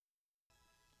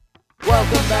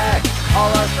Welcome back,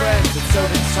 all our friends. It's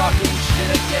Tobin's talking shit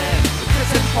again. With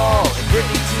Chris and Paul and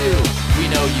Brittany too. We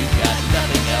know you've got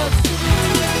nothing else to do.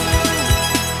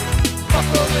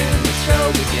 Buckle in, the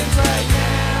show begins right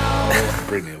now.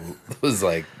 Brittany was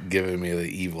like giving me the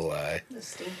evil eye. The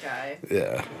stink eye.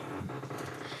 Yeah.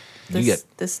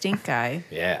 The stink eye.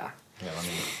 Yeah. Let me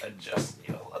adjust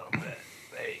you a little bit.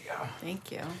 There you go. Thank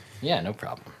you. Yeah, no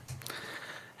problem.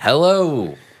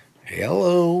 Hello.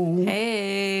 Hello.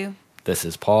 Hey, This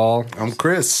is Paul. I'm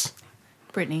Chris.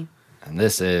 Brittany. And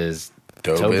this is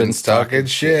Tobin's talking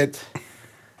shit.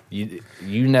 You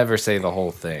never say the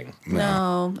whole thing.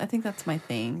 No, I think that's my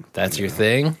thing. That's your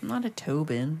thing? I'm not a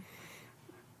Tobin.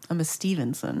 I'm a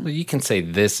Stevenson. Well, you can say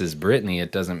this is Brittany.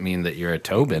 It doesn't mean that you're a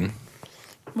Tobin.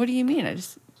 What do you mean?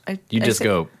 You just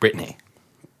go, Brittany.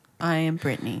 I am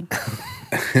Brittany.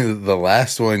 The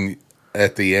last one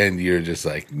at the end, you're just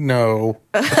like, no.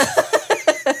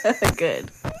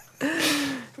 Good.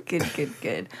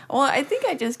 Good. Well, I think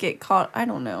I just get caught. I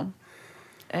don't know.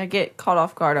 I get caught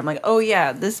off guard. I'm like, oh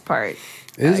yeah, this part.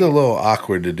 It is a little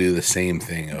awkward to do the same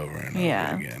thing over and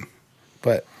over again.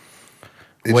 But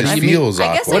it What just do you mean? feels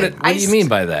I guess awkward. What do you mean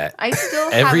by that? I still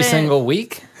Every haven't single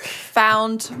week?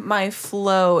 found my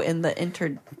flow in the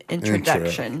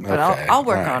introduction, but Okay. I'll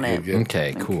work All right, on it. you're good.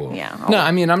 Okay, cool. Yeah, No,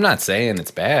 I mean, I'm not saying it's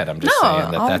bad. I'm just No,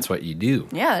 saying that that's what you do.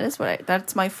 Yeah,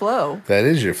 that's my flow. That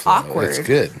is your flow. Awkward. It's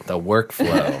good. The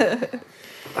workflow.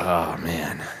 Oh,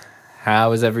 man.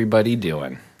 How is everybody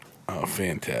doing? Oh,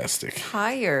 fantastic.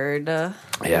 Tired.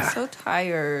 Yeah. So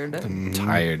tired.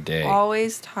 Tired day.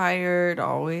 Always tired.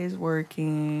 Always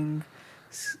working.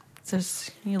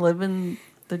 Just you living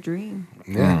the dream.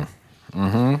 Yeah.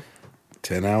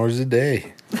 10 hours a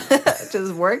day.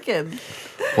 Just working.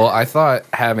 Well, I thought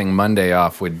having Monday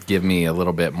off would give me a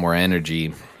little bit more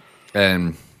energy.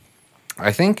 And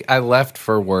I think I left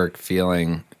for work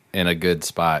feeling in a good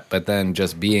spot. But then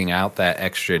just being out that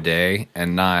extra day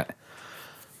and not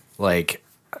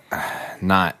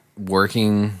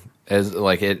working as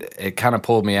like it kind of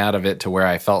pulled me out of it to where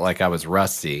I felt like I was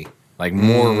rusty. Like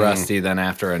more rusty than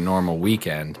after a normal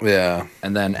weekend. Yeah.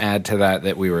 And then add to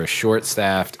that we were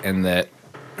short-staffed and that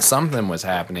something was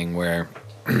happening where,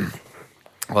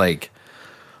 like,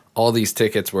 all these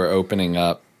tickets were opening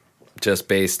up just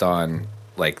based on,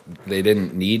 like, they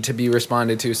didn't need to be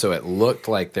responded to, so it looked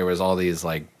like there was all these,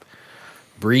 like,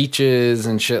 breaches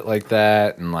and shit like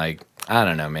that, and, like, I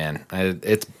don't know, man.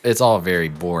 It's all very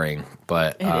boring,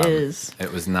 but It is.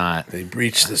 It was not. They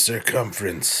breached the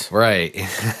circumference. Right.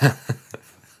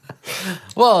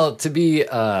 Well, to be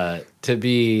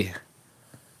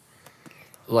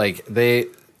like they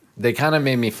kind of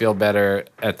made me feel better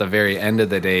at the very end of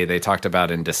the day. They talked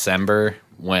about in December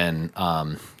when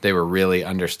they were really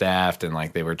understaffed and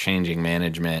like they were changing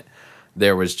management.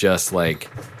 There was just like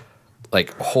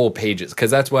whole pages,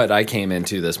 because that's what I came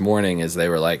into this morning is they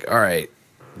were like, all right,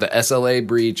 the SLA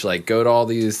breach, like go to all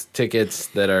these tickets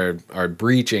that are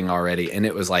breaching already, and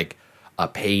it was like a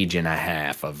page and a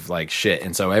half of like shit,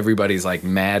 and so everybody's like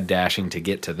mad dashing to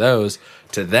get to those,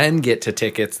 to then get to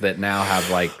tickets that now have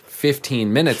like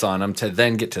 15 minutes on them, to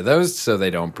then get to those so they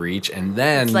don't breach, and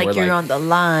then It's like we're you're on the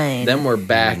line. then we're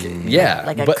back, yeah,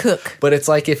 Like a cook. But it's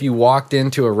like if you walked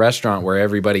into a restaurant where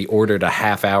everybody ordered a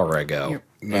half hour ago,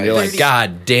 and you're like, 30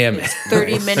 God damn it,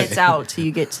 30 minutes out till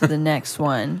you get to the next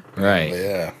one. right?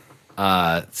 Yeah.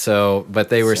 So, but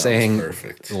they were Sounds saying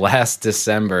perfect. last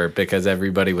December, because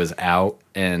everybody was out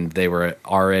and they were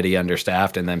already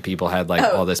understaffed, and then people had like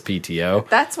all this PTO.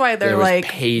 That's why they're there was like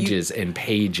pages and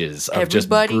pages of just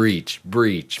Everybody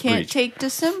breach. can't take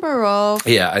December off.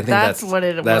 Yeah, I think that's what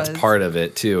it was. That's part of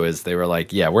it too. Is they were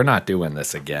like, yeah, we're not doing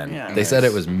this again. Yeah. They said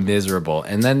it was miserable,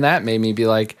 and then that made me be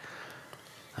like,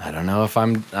 I don't know if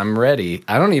I'm ready.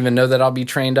 I don't even know that I'll be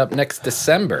trained up next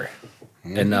December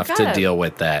enough to gotta- deal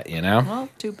with that. You know. Well,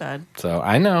 too bad. So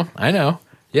I know.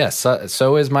 Yes,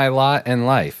 so is my lot in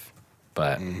life.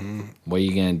 But what are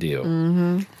you gonna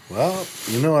do? Well,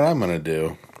 you know what I'm going to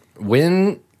do?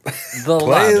 Win the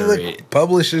Play lottery. the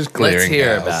Publishers Clearinghouse. Let's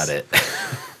hear about it.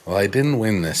 Well, I didn't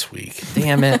win this week.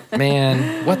 Damn it,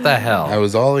 man! What the hell? I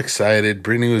was all excited.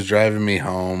 Brittany was driving me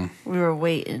home. We were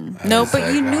waiting. No, was but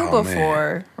like, you knew oh,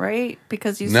 before, right?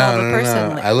 Because you saw No, the no, person.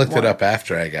 no. like, I looked it won. up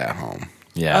after I got home.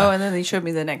 Yeah. Oh, and then they showed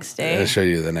me the next day. I'll show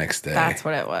you the next day. That's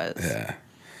what it was. Yeah.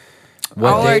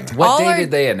 What all day, our- what all day our-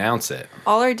 did they announce it?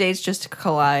 All our days just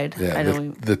collide. Yeah. I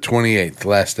don't. The 28th,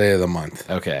 last day of the month.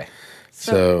 Okay.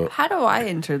 So how do I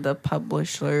enter the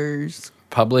publishers?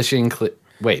 Publishing.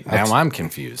 Wait, now I'm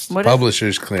confused. What is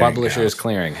Publishers Clearinghouse. Publishers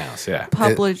Clearinghouse. Yeah.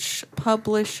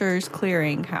 Publishers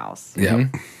Clearinghouse? Yeah.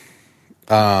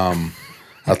 Mm-hmm.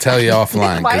 I I'll tell you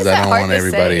offline Why because is I that don't hard want to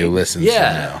everybody say? who listens to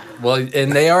know. Well,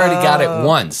 and they already got it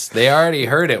once. They already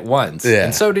heard it once. Yeah.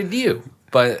 And so did you.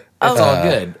 But it's all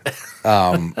good.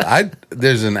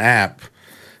 There's an app.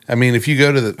 I mean, if you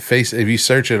go to if you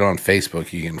search it on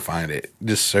Facebook, you can find it.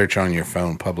 Just search on your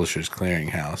phone, Publishers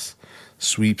Clearinghouse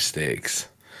sweepstakes.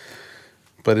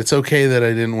 But it's okay that I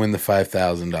didn't win the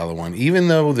 $5,000 one, even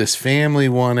though this family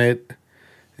won it.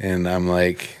 And I'm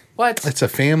like, What? It's a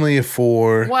family of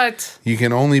 4. What? You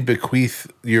can only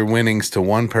bequeath your winnings to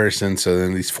one person. So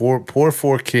then these poor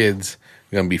 4 kids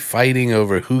are going to be fighting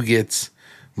over who gets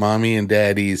mommy and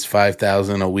daddy's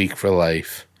 $5,000 a week for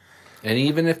life. And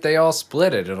even if they all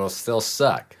split it, it'll still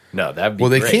suck. No, that'd be Well,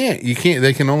 they great. can't. You can't.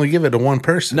 They can only give it to one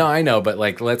person. No, I know, but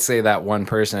like, let's say that one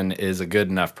person is a good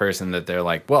enough person that they're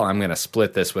like, well, I'm going to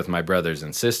split this with my brothers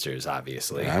and sisters,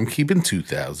 obviously. I'm keeping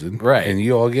 2,000. Right. And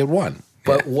you all get 1.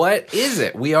 But what is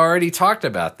it? We already talked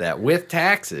about that with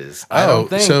taxes. I don't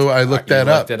think. So I looked that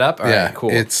you up. Looked it up. All right, cool.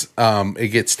 It's it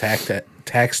gets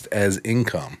taxed as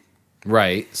income.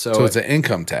 Right. So it's an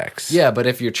income tax. Yeah, but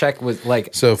if your check was like,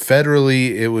 So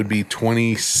federally, it would be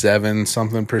 27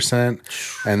 something percent,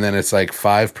 and then it's like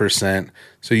 5%.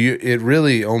 So it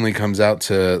really only comes out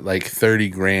to like 30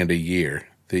 grand a year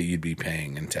that you'd be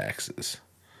paying in taxes.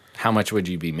 how much would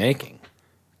you be making?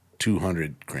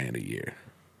 200 grand a year.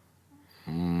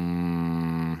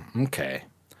 Okay.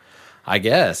 I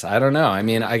guess. I don't know. I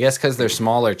mean, I guess because they're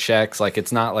smaller checks, like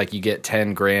it's not like you get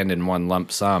 10 grand in one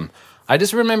lump sum. I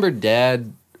just remember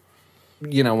Dad,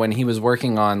 when he was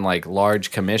working on like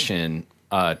large commission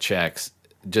checks,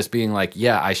 just being like,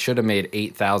 yeah, I should have made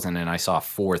 8,000 and I saw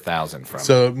 4,000 from it.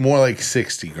 So more like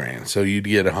 60 grand. So you'd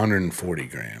get 140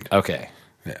 grand. Okay.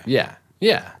 Yeah.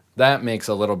 Yeah. That makes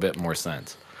a little bit more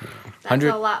sense. That's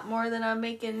a lot more than I'm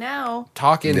making now.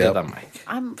 Talk into Yep. the mic.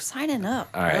 I'm signing up.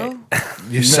 All right. Bro.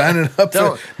 You're signing up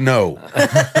don't. for No.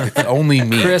 It's only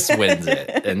me. Chris wins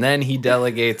it, and then he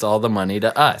delegates all the money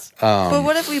to us. But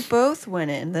what if we both win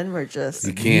it and then we're just. You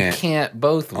You can't. can't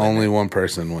both win. Only one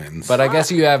person wins. But I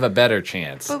guess you have a better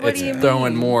chance. But what It's do you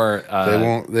throwing mean? more.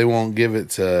 they won't give it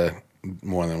to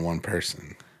more than one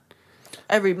person.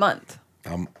 Every month.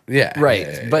 Yeah. Right,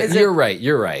 Yeah, but Is you're right.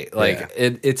 You're right. Like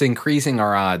Yeah. it's increasing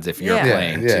our odds if you're Yeah.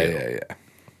 playing yeah, too. yeah.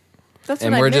 That's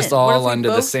And what I we're meant. just What all if we under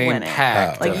the both same win it?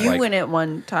 pact. Like of, you win it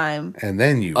one time, And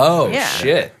then you. Oh Yeah.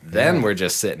 shit! Then we're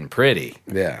just sitting pretty.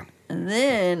 Yeah. and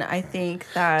then I think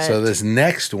that. So this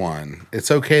next one, it's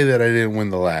okay that I didn't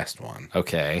win the last one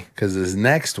Okay. because this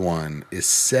next one is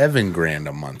 7 grand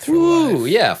a month for Ooh,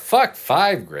 life. yeah. Fuck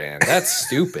 5 grand. That's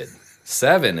stupid.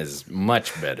 7 is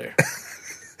much better.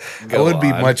 I would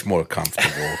be on. much more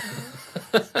comfortable.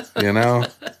 You know,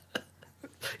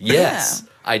 Yes,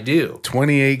 I do.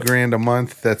 28 grand a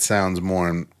month. That sounds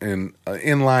more in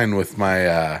line with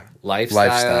my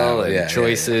Lifestyle and Yeah,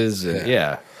 choices yeah, and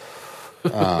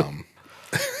yeah.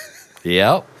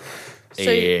 Yep. So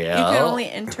you can only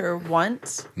enter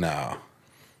once, No.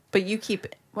 but you keep.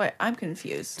 What? I'm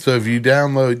confused. So if you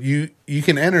download, you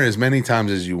can enter as many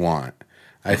times as you want.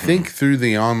 I think through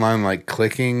the online like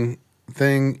clicking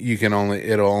thing,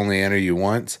 it'll only enter you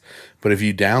once. But if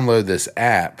you download this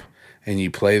app and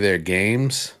you play their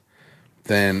games,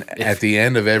 then at the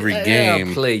end of every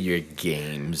game, play your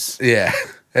games. yeah,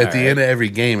 at the right. end of every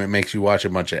game, it makes you watch a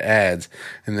bunch of ads,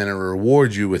 and then it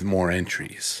rewards you with more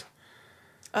entries.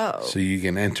 Oh, So you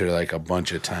can enter like a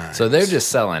bunch of times. So they're just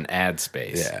selling ad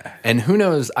space. Yeah. And who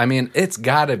knows? I mean, it's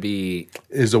got to be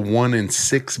There's a 1 in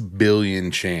 6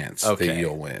 billion chance Okay. that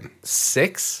you'll win.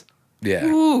 6. Yeah.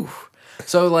 Ooh.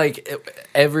 So like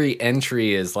every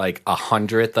entry is like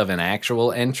 100th of an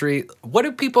actual entry. What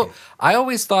do people? I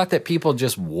always thought that people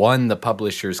just won the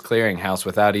Publishers Clearinghouse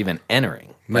without even entering.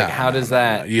 Like, No, how does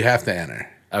that? You have to enter.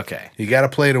 Okay, You got to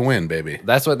play to win, baby.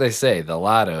 that's what they say. The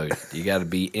lotto, you got to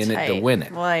be in it to tight. win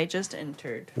it. Well, I just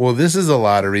entered. Well, this is a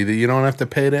lottery that you don't have to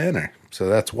pay to enter. So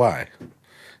that's why.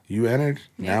 You entered.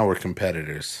 Now we're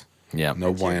competitors. Yeah.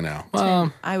 No bueno.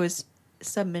 I was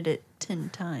submitted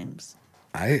 10 times.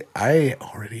 I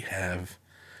already have.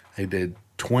 I did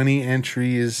 20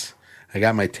 entries. I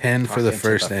got my 10 for the Talking to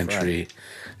first the friend. entry.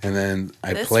 And then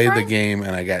I This played the friend? game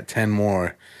and I got 10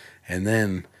 more. And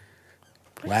then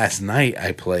last night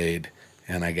I played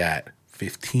and I got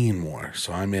 15 more.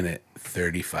 So I'm in it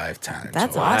 35 times.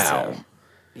 That's already. awesome.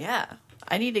 Yeah,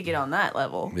 I need to get on that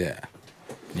level. Yeah.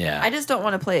 Yeah. I just don't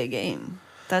want to play a game.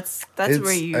 That's It's-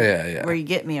 where you yeah. where you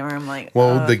get me. Where I'm like,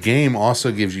 Well, the game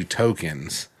also gives you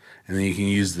tokens. And then you can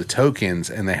use the tokens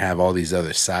and they have all these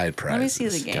other side prizes. let me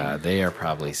see the game. God, they are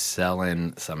probably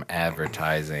selling some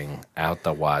advertising out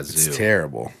the wazoo. It's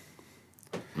terrible.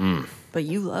 But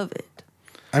you love it.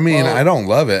 I mean, Well- I don't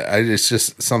love it. It's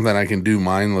just something I can do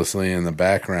mindlessly in the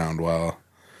background while.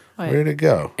 Wait. Where'd it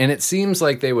go? And it seems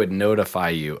like they would notify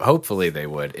you. Hopefully, they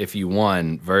would if you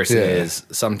won. Versus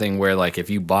something where, like, if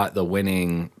you bought the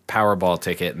winning Powerball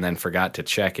ticket and then forgot to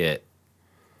check it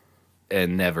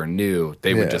and never knew,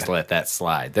 they would Yeah. just let that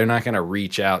slide. They're not going to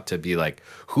reach out to be like,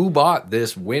 "Who bought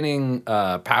this winning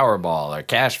Powerball or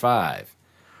Cash 5?"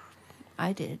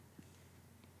 I did.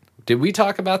 Did we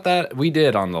talk about that? We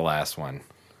did on the last one.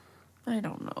 I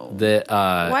don't know. That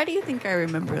Why do you think I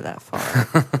remember that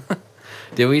far?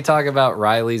 did we talk about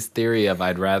Riley's theory of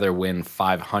I'd rather win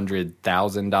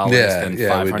 $500,000 Yeah, than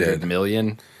yeah, we 500 did.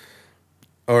 million?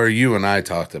 Or you and I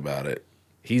talked about it.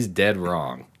 He's dead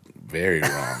wrong. Very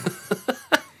wrong.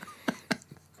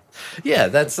 Yeah,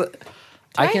 that's.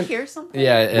 I can hear something.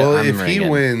 Yeah. Well, I'm if he ringing.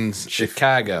 wins,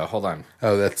 Chicago. Hold on.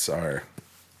 oh, that's our.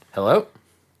 Hello.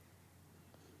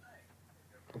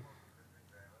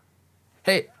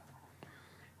 Hey.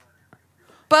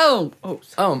 Boom. Oh,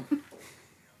 sorry.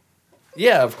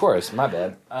 Yeah, of course. My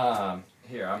bad.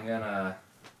 Here I'm gonna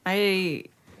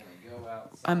I'm go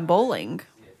out. bowling.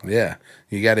 Yeah,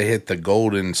 you got to hit the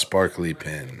golden sparkly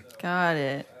pin. Got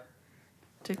it.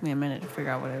 Took me a minute to figure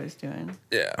out what I was doing.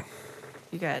 Yeah,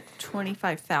 You got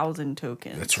 25,000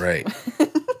 tokens. that's right.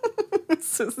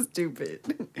 So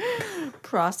stupid.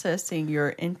 Processing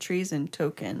your entries and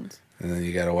tokens. And then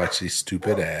you got to watch these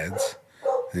stupid ads.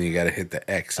 And you got to hit the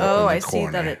X up in Oh, the I corner.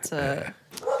 see that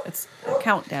it's a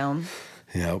countdown.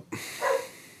 Yep.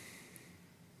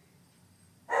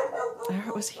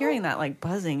 I was hearing that like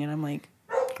buzzing, and I'm like,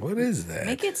 What is that?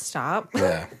 make it stop.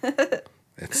 Yeah.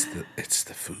 It's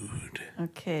the food.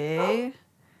 Okay.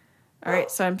 All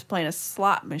right, so I'm playing a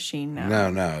slot machine now.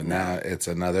 No. Now it's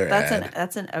another ad.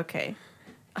 That's an okay.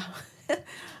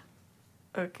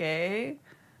 Okay.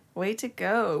 Way to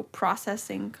go.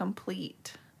 Processing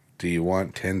complete. Do you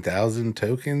want 10,000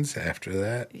 tokens after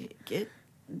that?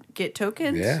 Get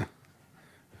tokens? Yeah.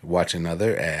 Watch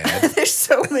another ad. There's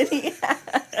so many.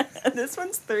 This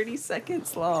one's 30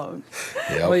 seconds long.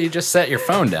 Well, Yep. you just set your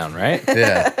phone down, right?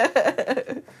 Yeah.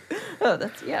 Oh,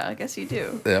 I guess you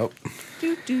do. Yep.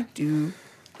 Do.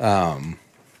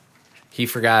 He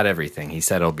forgot everything. He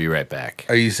said he'll be right back.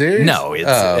 Are you serious? No, it's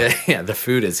Oh. yeah. The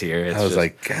food is here. It's I was just-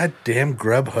 like, God damn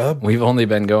Grubhub. we've only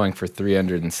been going for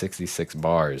 366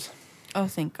 bars. Oh,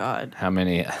 thank God. How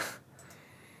many?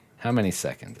 How many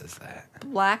seconds is that?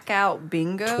 Blackout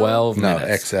bingo. 12 No,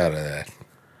 minutes. X out of that.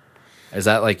 Is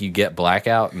that like you get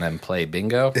blackout and then play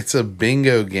bingo? It's a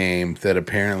bingo game that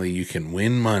apparently you can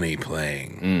win money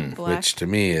playing. Black. Which to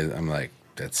me is, I'm like,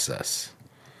 that's sus.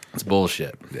 It's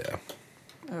bullshit. Yeah.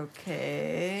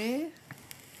 Okay.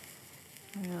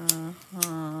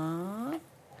 Uh-huh.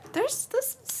 This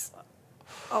is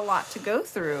a lot to go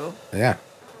through. Yeah.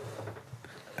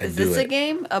 Is this a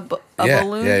game? A yeah,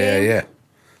 balloon yeah, game? Yeah.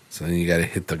 So then you got to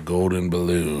hit the golden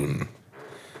balloon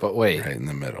But wait, right in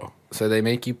the middle. so they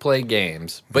make you play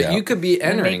games, but Yeah. you could be They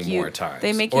entering make you- more times.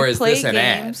 they make or you is play this an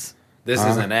games. ad? This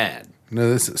is an ad,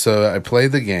 No, so I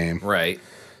played the game. right?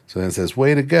 So then it says,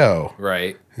 way to go.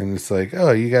 Right. And it's like,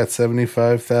 oh, you got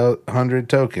 7,500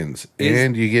 tokens.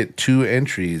 And you get 2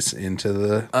 entries into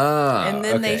the. And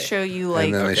then they okay. show you like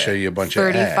and then they show you a bunch of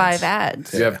 35 ads.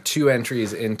 ads. You have 2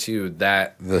 entries into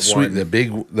that The sweet, one,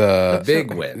 the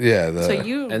big win. Yeah. So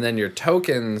you and then your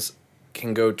tokens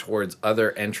can go towards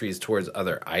other entries towards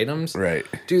other items. Right.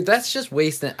 Dude, that's just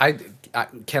wasting.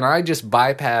 Can I just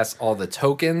bypass all the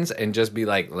tokens and just be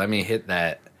like, let me hit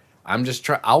that. I'm just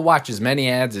trying. I'll watch as many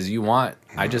ads as you want.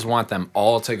 I just want them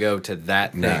all to go to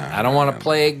that thing. I don't want to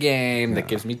play a game that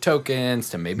gives me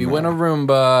tokens to maybe win a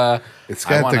Roomba. It's I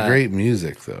got wanna- the great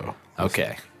music, though.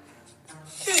 Okay.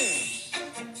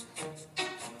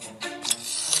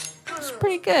 it's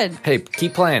pretty good. Hey,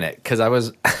 keep playing it because I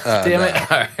was. Damn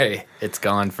it! All right, it's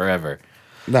gone forever.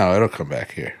 No, it'll come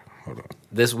back here. Hold on.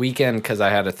 This weekend, because I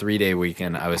had a 3-day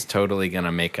weekend, I was totally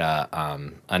gonna make a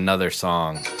another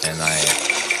song, and I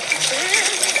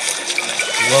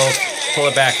will pull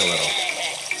it back a little.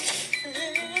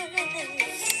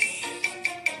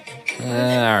 All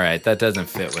right, that doesn't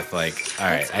fit with like. All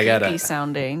right, I gotta. Creepy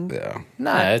sounding. Yeah.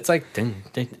 Nah, it's like ding,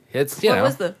 ding. It's What know,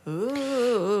 was the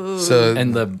ooh? So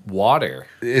and the water.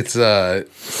 it's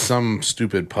some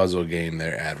stupid puzzle game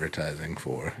they're advertising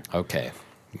for. Okay,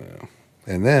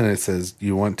 And then it says,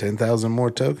 you want 10,000 more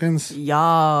tokens? Yeah.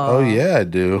 Oh, yeah, I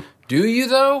do. do you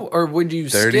though, or would you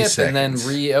 30 skip and then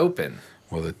seconds. reopen?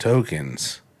 Well, the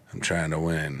tokens, I'm trying to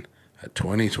win a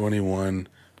 2021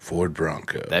 Ford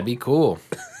Bronco. That'd be cool.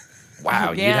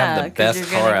 Wow, you'd have the 'cause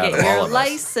best you're car gonna out get of your all of us.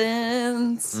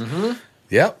 license.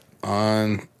 Yep.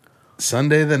 On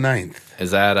Sunday the 9th.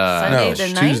 Is that Sunday No, the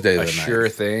it's 9th? Tuesday the a 9th. sure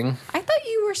thing? I thought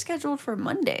you were scheduled for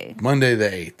Monday. Monday the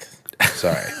 8th.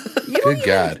 Sorry. don't Good even-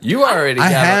 God. You already got I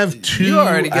have two. You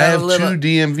already got I have a little. two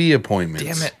DMV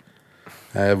appointments. Damn it.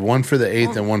 I have one for the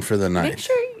 8th and one for the 9th. Make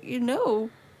sure you know,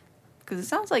 because it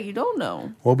sounds like you don't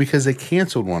know. Well, because they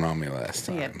canceled one on me last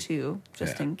So time. you have two,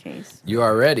 just Yeah. in case. You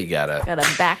already got a Got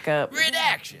a backup.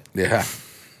 redaction. Yeah.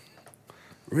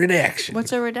 Redaction.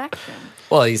 What's a redaction?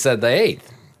 Well, he said the 8th,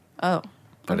 Oh,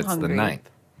 but I'm it's hungry. the 9th.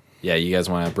 Yeah, you guys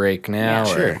want a break now?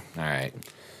 Yeah. or- Sure. All right.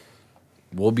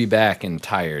 We'll be back and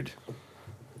tired.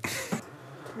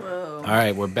 Whoa. All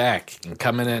right, we're back and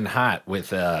coming in hot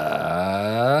with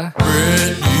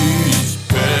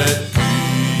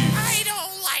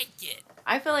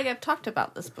I feel like I've talked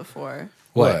about this before.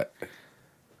 What?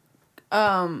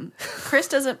 Chris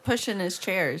doesn't push in his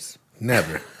chairs.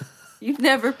 Never. You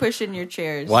never push in your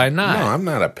chairs. Why not? No, I'm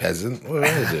not a peasant. What do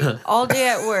I do? All day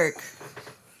at work.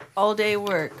 All day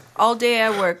work. All day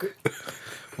at work.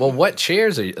 Well, what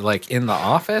chairs are you like in the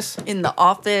office? In the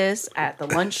office, at the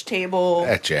lunch table,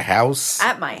 At your house?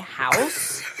 at my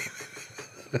house.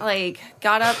 Like,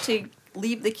 got up to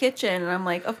leave the kitchen, and I'm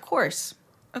like, of course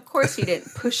he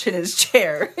didn't push in his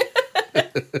chair.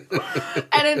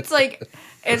 And it's like,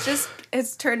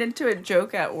 it's turned into a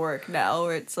joke at work now,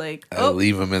 where it's like, I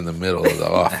leave them in the middle of the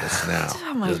office now.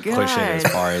 oh my Just god, push it as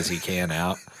far as he can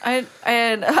out.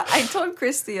 I told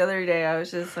Chris the other day, I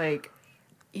was just like,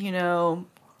 you know,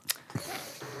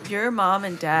 your mom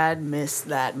and dad missed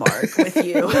that mark with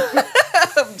you.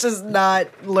 I'm just not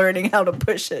learning how to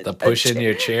push it. The push in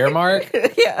your chair mark?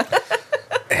 Yeah.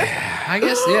 I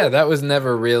guess, yeah, that was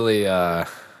never really a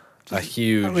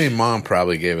huge. I mean, Mom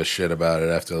probably gave a shit about it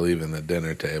after leaving the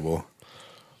dinner table.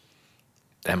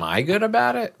 Am I good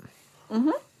about it?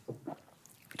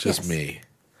 Just Yes. me.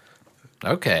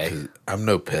 Okay. I'm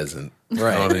no peasant.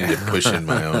 Right. I don't need to push in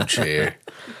my own chair.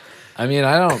 I mean,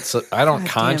 I don't damn it.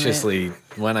 consciously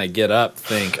when I get up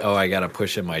think, oh, I got to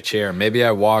push in my chair. Maybe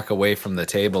I walk away from the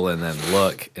table and then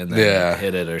look and then Yeah.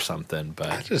 hit it or something. I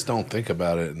But just don't think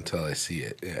about it until I see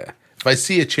it. Yeah. If I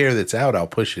see a chair that's out, I'll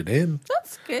push it in.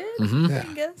 That's good, Yeah.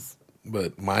 I guess.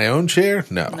 But my own chair?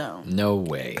 No. No. no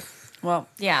way. Well,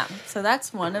 yeah. So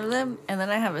that's one of them. And then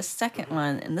I have a second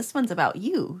one, and this one's about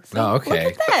you. So Oh, okay.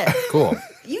 Look at that. Cool.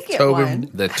 You get Tobin. one.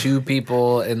 The two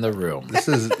people in the room. This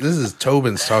is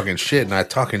Tobin's talking shit, not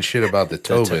talking shit about the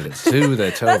Tobins. To the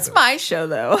Tobin. That's my show,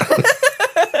 though.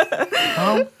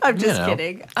 I'm just know.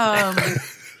 kidding.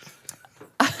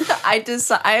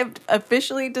 I have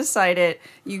officially decided.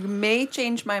 You may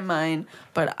change my mind,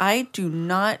 but I do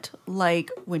not like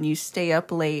when you stay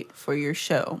up late for your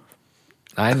show.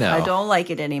 I know. I don't like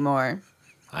it anymore.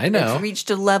 I know. It's reached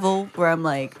a level where I'm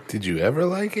like, Did you ever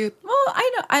like it? well,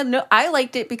 I know, I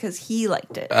liked it because he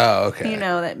liked it. Oh, okay. You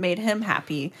know, that made him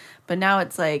happy. But now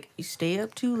it's like, you stay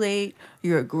up too late,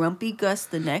 you're a grumpy Gus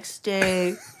the next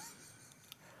day.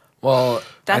 Well,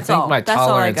 That's I think all. my That's all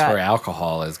I tolerance got. for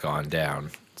alcohol has gone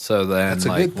down. So then, That's a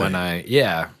like good when thing.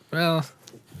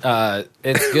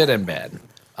 it's good and bad.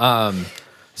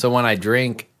 So when I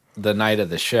drink the night of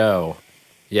the show,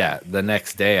 yeah, the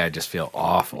next day I just feel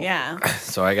awful. Yeah.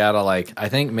 So I gotta I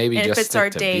think maybe And just if it's stick our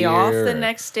to day beer off the or-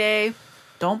 next day,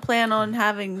 don't plan on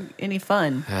having any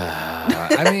fun.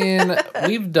 I mean,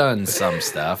 we've done some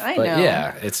stuff, I but know.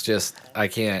 yeah, it's just I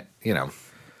can't,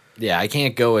 I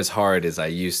can't go as hard as I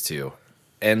used to.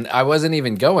 And I wasn't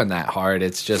even going that hard.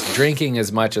 It's just drinking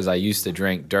as much as I used to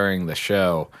drink during the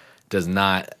show does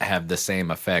not have the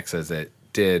same effects as it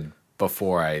did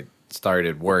before I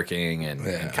started working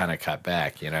and kind of cut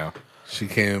back, She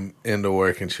came into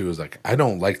work and she was like, I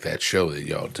don't like that show that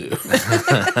y'all do.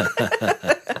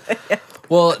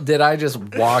 Well, did I just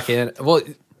walk in? Well,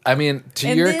 I mean, to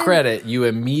And your then- credit, you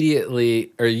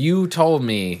immediately, or you told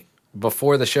me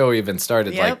before the show even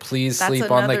started, Yep. like, please That's sleep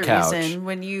on the another couch. reason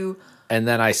when you And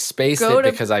then I spaced Go it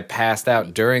to- because I passed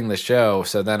out during the show.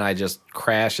 So then I just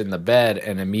crash in the bed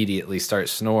and immediately start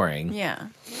snoring. yeah,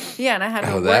 and I had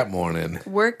to Oh, that morning.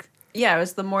 work. Yeah, it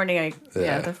was the morning.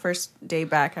 Yeah. The first day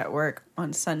back at work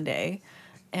on Sunday,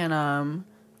 and I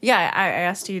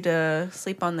asked you to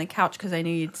sleep on the couch because I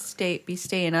knew you'd be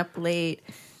staying up late,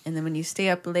 and then when you stay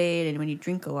up late and when you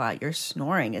drink a lot, your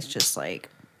snoring is just like,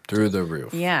 Through the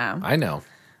roof. yeah. I know.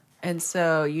 And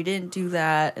so you didn't do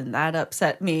that, and that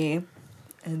upset me.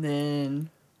 And then,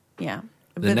 yeah.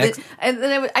 And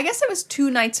then I guess it was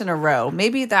 2 nights in a row.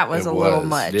 Maybe that was It a little was,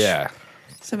 much. Yeah.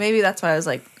 So maybe that's why I was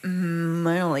like, I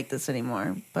don't like this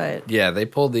anymore. But Yeah, they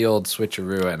pulled the old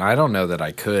switcheroo, and I don't know that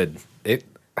I could.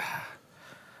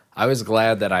 I was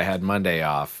glad that I had Monday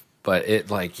off, but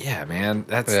man,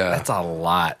 that's a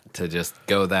lot to just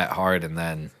go that hard and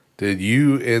then Dude,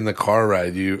 you in the car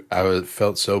ride,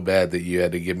 felt so bad that you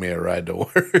had to give me a ride to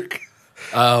work.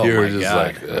 Oh, You were my just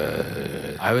God.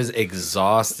 like, I was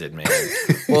exhausted, man.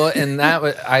 Well, and that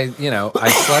was, I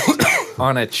slept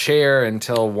on a chair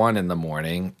until 1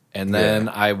 a.m. And then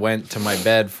I went to my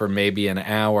bed for maybe an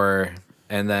hour.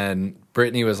 And then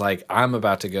Brittany was like, I'm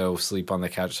about to go sleep on the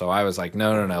couch. So I was like,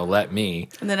 no, let me,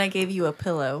 And then I gave you a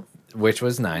pillow. which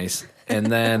was nice. And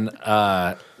then,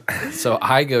 so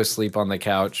I go sleep on the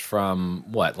couch from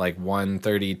what, like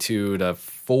 1:32 to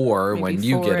 4 Maybe when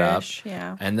you get up. 4-ish,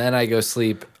 yeah. And then I go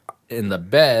sleep in the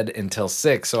bed until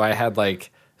 6. So I had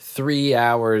like 3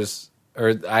 hours,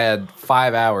 or I had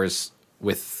 5 hours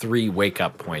with 3 wake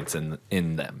up points in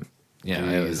them. Yeah,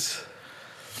 it was.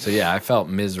 So yeah, I felt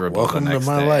miserable. welcome the to next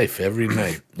my day. life every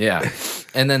night. Yeah.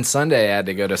 And then Sunday I had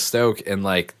to go to Stoke, and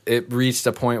like it reached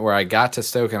a point where I got to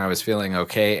Stoke and I was feeling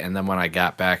okay. And then when I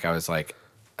got back, I was like,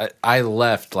 I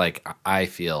left like I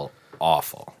feel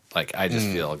awful. Like I just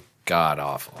feel god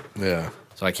awful. Yeah.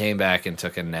 So I came back and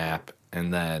took a nap,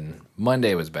 and then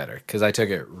Monday was better because I took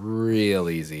it real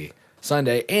easy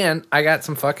Sunday, and I got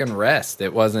some fucking rest.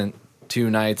 It wasn't 2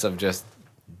 nights of just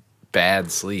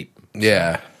bad sleep.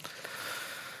 Yeah.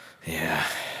 Yeah.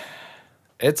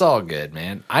 It's all good,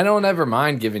 man. I don't ever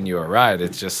mind giving you a ride.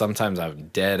 It's just sometimes I'm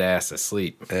dead ass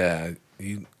asleep. Yeah.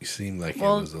 You seemed like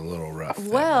Well, it was a little rough.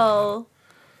 that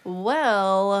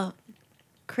Well,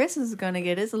 Chris is gonna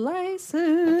get his license.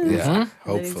 morning. Yeah. Then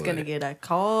Hopefully. he's gonna get a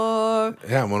car.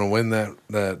 Yeah, I'm gonna win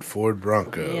that Ford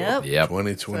Bronco. Yep. Yep.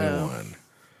 2021.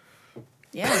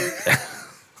 Yeah.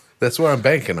 That's what I'm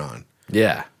banking on.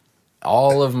 Yeah.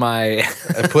 All of my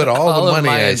I put all All the of money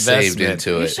my I saved investment. into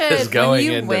You it. should, Is going when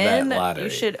you into that win, lottery. you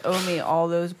should owe me all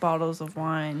those bottles of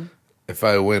wine. If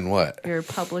I win what? Your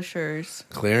publishers.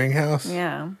 Clearinghouse?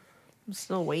 Yeah. I'm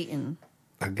still waiting.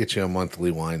 I'll get you a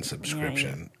monthly wine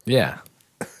subscription. Yeah.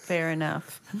 Fair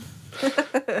enough.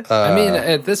 I mean,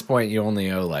 at this point you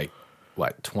only owe like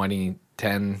what, 20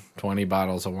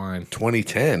 bottles of wine.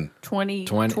 2010.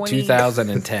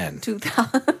 2010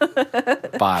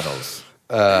 2000. bottles.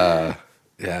 Yeah,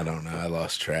 I don't know. I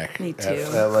lost track. Me too.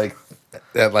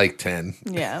 At like 10.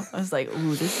 Yeah. I was like,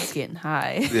 ooh, this is getting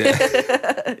high.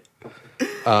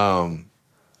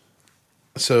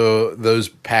 So those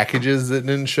packages that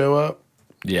didn't show up,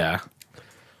 Yeah.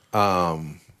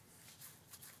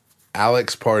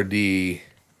 Alex Pardee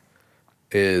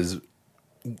is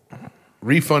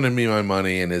refunding me my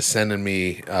money and is sending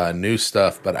me new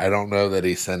stuff, but I don't know that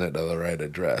he sent it to the right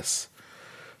address.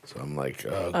 So I'm like,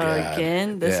 oh god,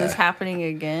 Again? This Yeah. is happening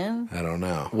again? I don't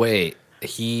know. Wait,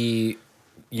 you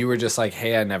were just like,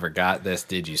 hey, I never got this.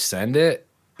 Did you send it?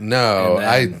 No,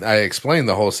 And then- I explained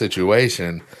the whole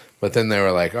situation, but then they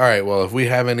were like, all right, well, if we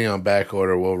have any on back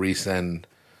order, we'll resend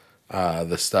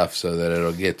the stuff so that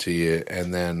it'll get to you.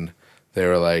 And then they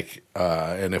were like,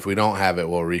 and if we don't have it,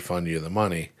 we'll refund you the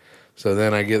money. So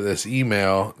then I get this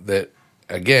email that,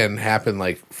 again, happened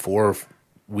like 4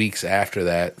 weeks after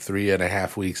that,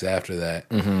 3.5 weeks after that,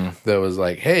 that was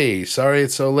like, hey, sorry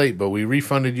it's so late, but we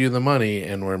refunded you the money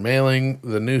and we're mailing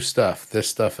the new stuff, this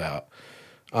stuff out.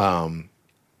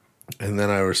 And then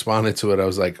I responded to it. I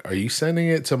was like, are you sending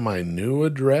it to my new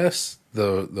address?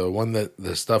 The one that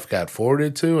the stuff got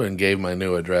forwarded to, and gave my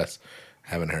new address.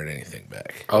 Haven't heard anything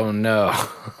back. Oh no.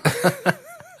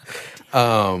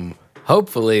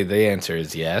 Hopefully the answer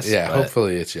is yes. Yeah, but-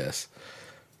 hopefully it's yes.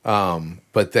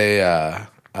 But they, I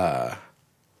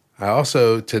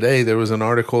also, today there was an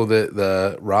article that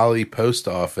the Raleigh post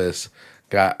office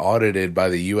got audited by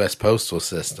the U.S. Postal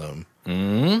System.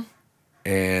 Mm-hmm.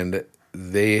 And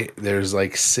there's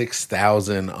like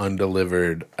 6,000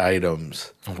 undelivered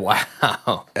items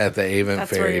Wow. at the Avon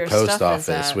That's where Ferry your post stuff is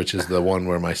office, at. which is the one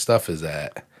where my stuff is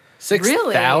at.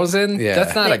 6,000? Yeah.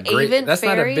 That's not The a great. Avon That's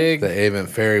not a Ferry? big. The Avon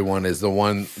Ferry one is the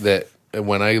one that,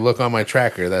 when I look on my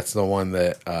tracker, that's the one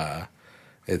that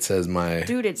it says my.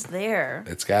 Dude, it's there.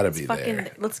 It's got to be Fucking,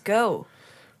 there. let's go.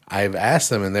 I've asked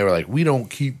them, and they were like, "We don't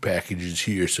keep packages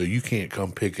here, so you can't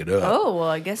come pick it up." Oh, well,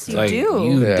 I guess you like, do.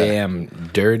 you Yeah. damn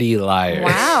dirty liar.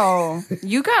 Wow.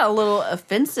 You got a little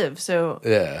offensive, so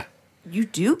Yeah, you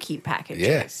do keep packages.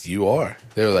 yes, you are.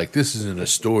 They were like, "This isn't a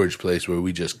storage place where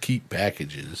we just keep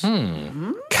packages."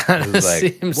 Kind I of was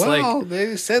like, seems "Well, like.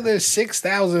 they said there's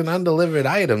 6,000 undelivered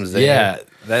items there." Yeah,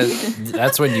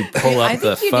 that's when you pull I up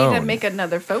the think you phone. need to make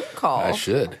another phone call. I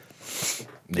should.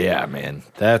 Yeah, man,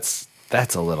 that's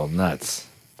a little nuts.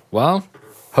 Well,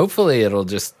 hopefully it'll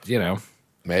just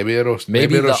Maybe it'll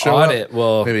Maybe it'll the show audit up.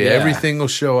 will- Maybe yeah. everything will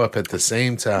show up at the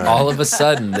same time. all of a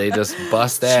sudden they just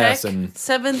bust Check, ass and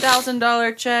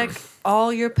 $7,000 check,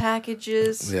 all your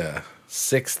packages. yeah.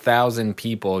 6,000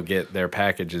 people get their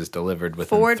packages delivered within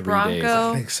Ford 3 Bronco. days.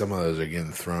 I think some of those are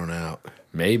getting thrown out.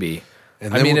 Maybe.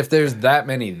 And I then mean, we- if there's that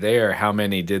many there, how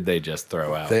many did they just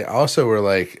throw out? They also were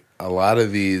like, a lot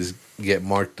of these get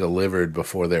marked delivered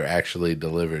before they're actually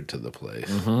delivered to the place.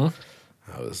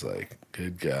 I was like,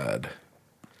 good God.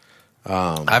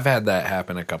 I've had that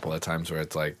happen a couple of times where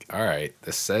it's like, all right,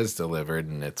 this says delivered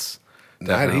and it's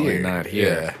Not definitely here. not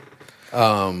here.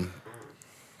 Yeah.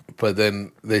 But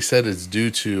then they said it's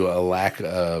due to a lack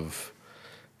of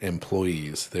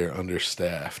employees. They're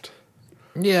understaffed.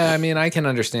 Yeah, I mean, I can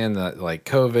understand that, like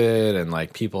COVID and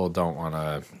like people don't want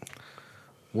to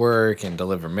work and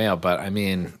deliver mail, but I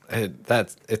mean,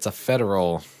 it's a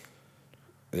federal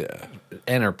Yeah.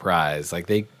 enterprise. Like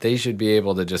they should be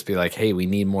able to just be like, hey, we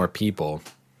need more people,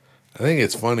 I think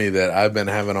it's funny that I've been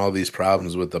having all these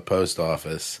problems with the post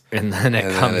office. and then it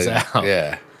And comes then out.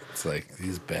 Yeah. It's like,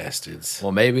 these bastards.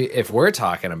 Well, maybe if we're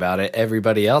talking about it,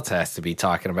 everybody else has to be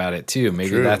talking about it too.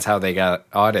 Maybe True. that's how they got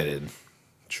audited.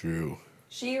 True.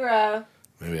 Shira.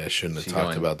 Maybe I shouldn't have She talked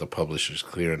going about the Publishers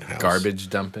Clearinghouse. Garbage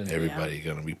dumping. Everybody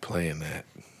going to be playing that.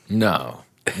 No,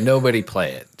 nobody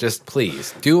play it. Just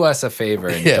please do us a favor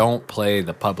and Yeah. don't play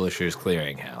the Publishers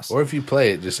Clearinghouse. Or if you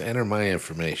play it, just enter my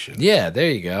information. Yeah,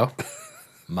 there you go.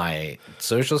 My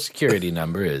social security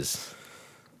number is.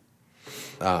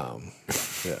 Yeah.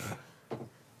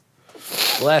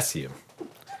 Bless you.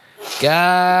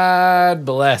 God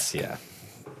bless you.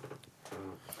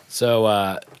 So,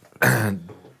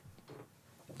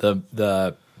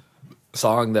 the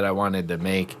song that I wanted to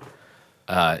make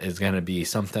is going to be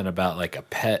something about like a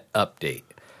pet update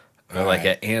or like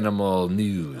an animal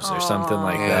news or something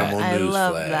like Animal that. I news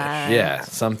love flash. that. Yeah,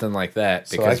 something like that.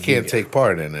 So I can't take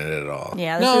part in it at all.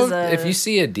 Yeah, this No, is a. if you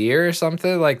see a deer or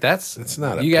something like that's It's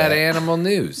not a you got pet. animal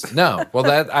news. No, well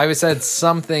that I said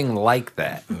something like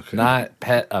that, not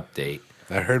pet update,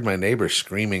 I heard my neighbor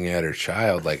screaming at her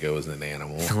child like it was an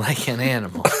animal. like an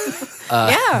animal.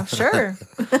 yeah, sure.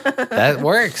 That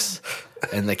works.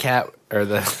 And the cat or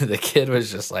the kid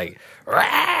was just like,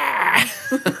 "Rah!"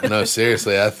 No,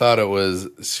 seriously, I thought it was.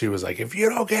 She was like, "If you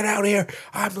don't get out here,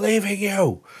 I'm leaving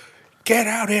you. Get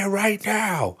out here right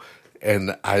now."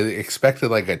 And I expected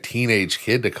like a teenage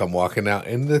kid to come walking out,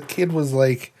 and the kid was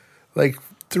like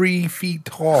 3 feet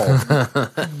tall.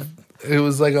 It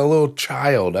was like a little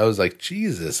child. I was like,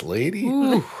 Jesus, lady.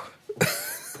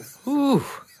 Ooh.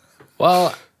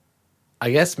 Well,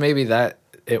 I guess maybe that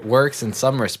it works in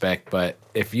some respect, but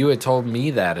if you had told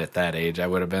me that at that age, I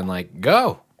would have been like,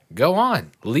 go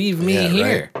on, leave me Yeah,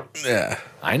 here. right? Yeah.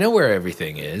 I know where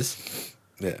everything is,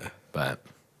 Yeah. but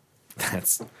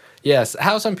that's yes.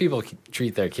 How some people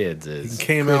treat their kids is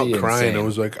Came out pretty crying. insane. It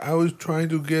was like, I was trying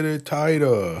to get it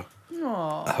tighter.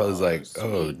 Aw, I was like,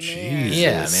 oh, sweet Jesus.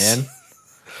 yeah, man.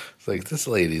 It's like, this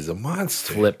lady's a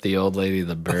monster. Flip the old lady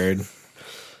the bird.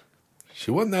 She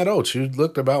wasn't that old. She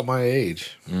looked about my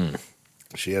age.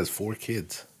 She has 4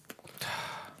 kids.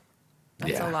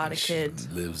 That's Yeah. a lot of kids.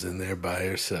 Lives in there by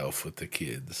herself with the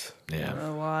kids. Yeah, A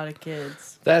lot of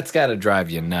kids. that's got to drive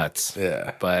you nuts.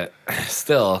 Yeah. But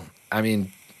still, I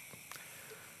mean,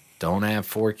 don't have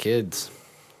 4 kids.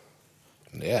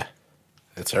 Yeah.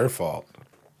 It's her fault.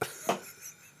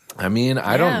 I mean,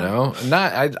 I don't Yeah.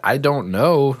 know. I don't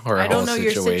know her I whole don't know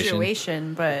your situation.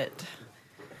 situation, but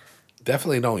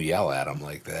Definitely don't yell at them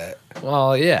like that.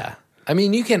 Well, yeah. I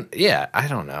mean, you can. Yeah, I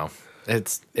don't know.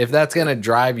 It's if that's gonna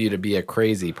drive you to be a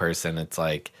crazy person. It's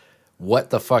like, what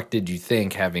the fuck did you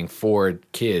think having 4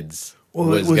 kids Well,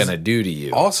 it was was gonna do to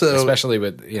you? also- especially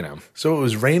with So it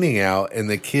was raining out, and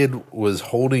the kid was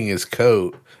holding his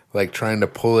coat, like trying to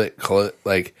pull it,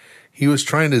 like he was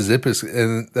trying to zip his,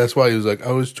 and that's why he was like,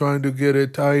 I was trying to get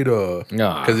it tighter.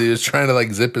 Nah. Because he was trying to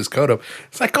like zip his coat up.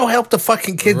 It's like, go help the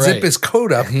fucking kid Right. zip his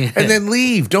coat up and then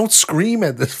leave. Don't scream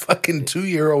at this fucking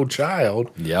 2-year-old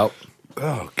child. Yep.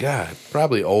 Oh, God.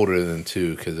 Probably older than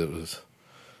 2 because it was.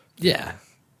 Yeah.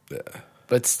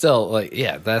 But still, like,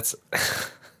 yeah, that's.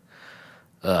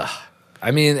 Ugh.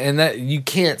 I mean, and that you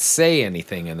can't say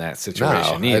anything in that No,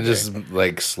 situation either. I just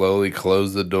like slowly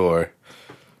closed the door.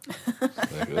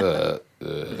 Like, yeah,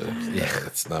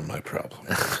 it's not my problem.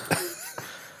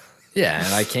 yeah,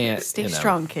 and I can't. stay you know.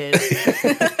 strong, kid.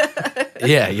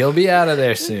 Yeah, you'll be out of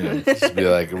there soon. Just be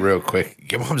like, real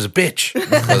quick, your mom's a bitch.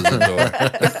 Close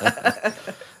the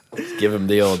door. Give him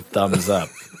the old thumbs up.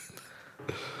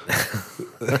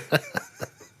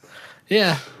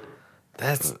 Yeah,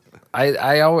 that's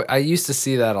I used to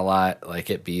see that a lot, like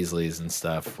at Beasley's and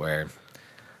stuff, where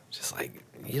just like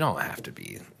you don't have to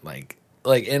be like,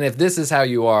 and if this is how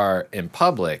you are in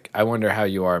public, I wonder how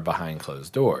you are behind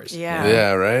closed doors. Yeah.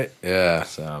 Yeah, right? Yeah.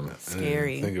 So I didn't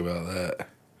Scary. think about that.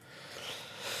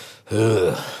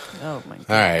 Oh my god.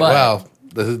 All right. But well,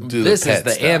 let's do this the pet is the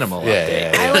stuff. animal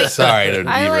update. I like- Sorry to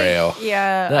I derail. like,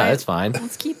 yeah. No, I- it's fine.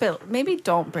 Let's keep it. Maybe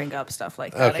don't bring up stuff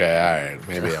like that. Okay. again. All right.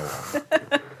 Maybe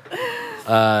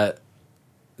I won't.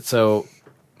 So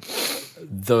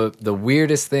the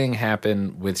weirdest thing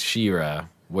happened with She-Ra,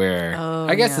 where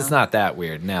I guess yeah. it's not that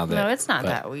weird now that No, it's not but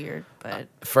that weird, but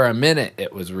for a minute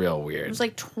it was real weird. it was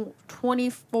like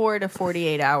 24 to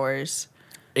 48 hours.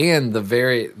 And the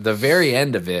very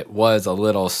end of it was a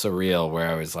little surreal, where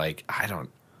I was like,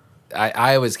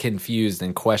 I was confused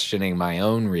and questioning my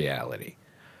own reality.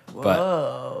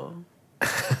 Whoa.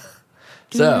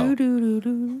 So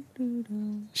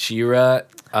She-Ra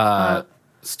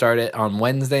started on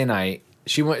Wednesday night.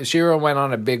 She-Ra went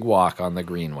on a big walk on the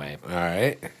Greenway. All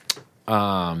right.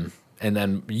 And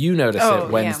then you noticed Oh,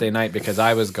 it Wednesday yeah. night because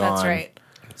I was gone. That's right.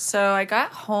 So I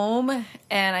got home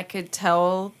and I could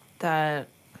tell that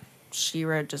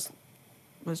She-Ra just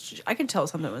was. I could tell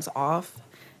something was off,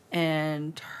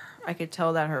 and I could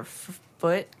tell that her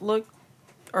foot looked,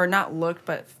 or not looked,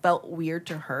 but felt weird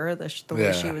to her. The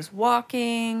way she Yeah. was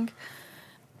walking,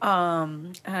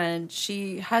 and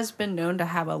she has been known to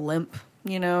have a limp.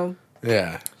 You know,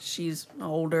 Yeah. she's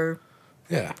older,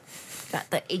 Yeah. got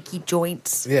the achy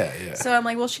joints. Yeah. Yeah. So I'm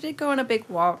like, well, she did go on a big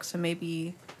walk, so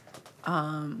maybe,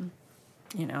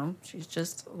 she's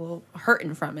just a little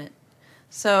hurting from it.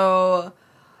 So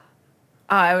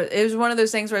it was one of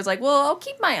those things where it's like, well, I'll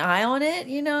keep my eye on it,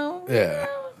 Yeah.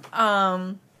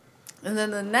 And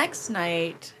then the next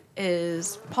night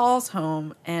is Paul's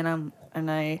home, and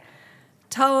I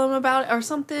tell him about it or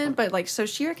something, but like, so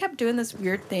She-Ra kept doing this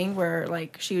weird thing where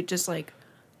like she would just like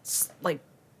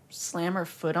slam her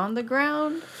foot on the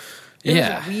ground. It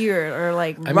Yeah. was weird, or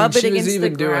like I rub mean, it she against was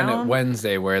even the doing ground. it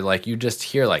Wednesday, where like you just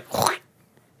hear like,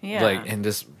 Yeah, and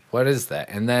just what is that?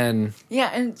 And then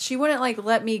yeah, and she wouldn't like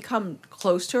let me come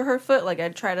close to her foot. Like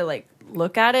I'd try to like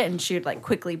look at it, and she'd like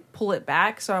quickly pull it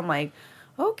back. So I'm like,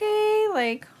 okay,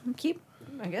 like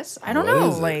I guess I don't What know,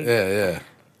 is it? like.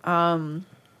 Yeah.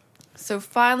 So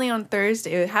finally on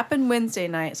Thursday, it happened Wednesday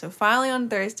night. So finally on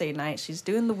Thursday night, she's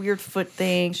doing the weird foot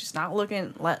thing. She's not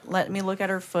letting me look at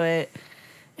her foot.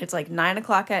 It's like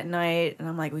 9:00 at night, and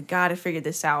I'm like, we got to figure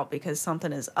this out because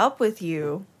something is up with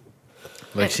you.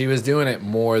 like she was doing it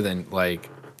more than like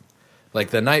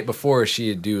the night before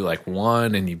she'd do like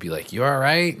one, and you'd be like, you all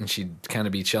right? And she'd kind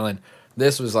of be chilling.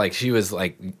 This was like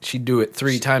she'd do it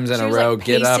 3 times in she a was, row, like,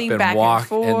 get up pacing and back and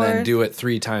walk, and then forth. do it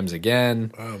 3 times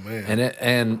again. Oh man.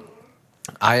 And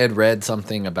I had read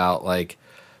something about like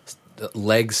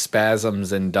leg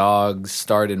spasms in dogs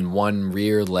start in one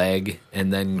rear leg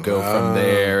and then go from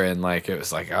there, and like it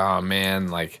was like, oh man,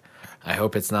 like I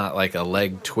hope it's not like a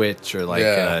leg twitch or like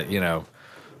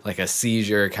like a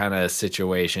seizure kind of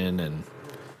situation. And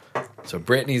so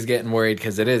Brittany's getting worried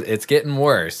because it's getting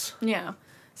worse. Yeah.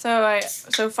 So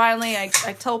finally I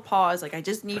tell Paul, I was like, I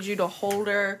just need you to hold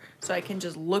her so I can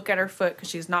just look at her foot because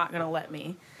she's not gonna let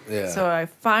me. Yeah. So I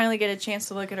finally get a chance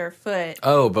to look at her foot.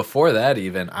 Oh, before that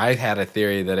even, I had a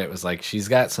theory that it was like she's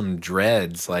got some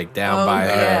dreads like down by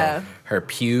yeah. her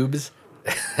pubes,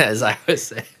 as I was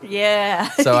saying. Yeah.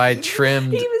 So I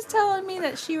trimmed. He was telling me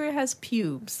that She-Ra has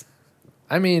pubes.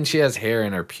 I mean, she has hair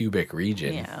in her pubic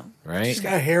region. Yeah. Right? She's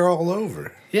got hair all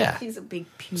over. Yeah. He's a big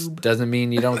pube. Doesn't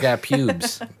mean you don't got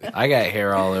pubes. I got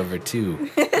hair all over too.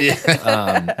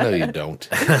 No, you don't.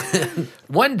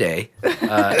 One day.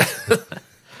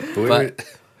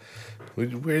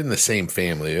 We're in the same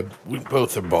family. We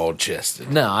both are bald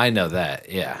chested. No, I know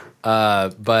that. Yeah.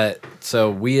 But so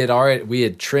we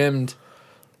had trimmed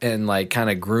and like kind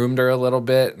of groomed her a little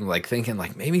bit, and like thinking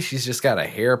like maybe she's just got a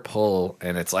hair pull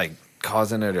and it's like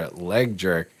causing her to leg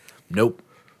jerk. Nope.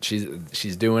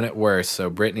 She's doing it worse. So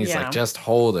Brittany's like, just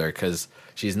hold her, because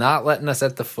she's not letting us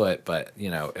at the foot. But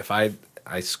if I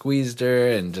squeezed her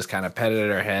and just kind of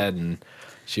petted her head, and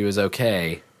she was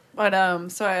okay. But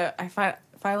so I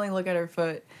finally look at her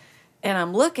foot, and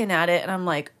I'm looking at it, and I'm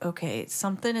like, okay,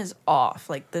 something is off.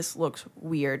 Like this looks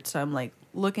weird. So I'm like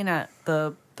looking at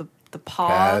the paw,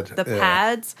 Pad, yeah.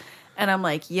 pads, and I'm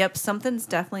like, yep, something's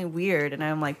definitely weird. And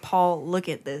I'm like, Paul, look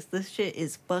at this. This shit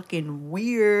is fucking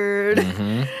weird.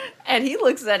 Mm-hmm. And he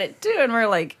looks at it too, and we're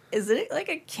like, is it like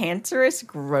a cancerous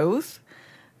growth?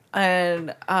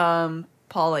 And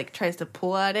Paul like tries to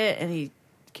pull at it, and he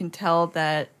can tell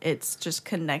that it's just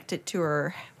connected to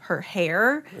her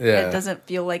hair. Yeah. It doesn't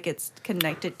feel like it's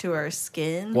connected to her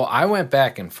skin. Well, I went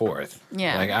back and forth.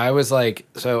 Yeah. Like I was like,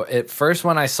 so at first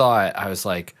when I saw it, I was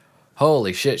like,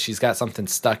 holy shit, she's got something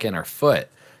stuck in her foot.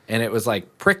 And it was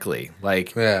like prickly.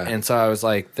 Like, Yeah. And so I was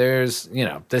like,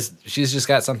 she's just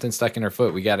got something stuck in her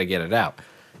foot. We got to get it out.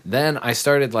 Then I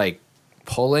started like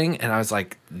pulling, and I was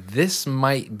like, this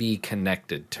might be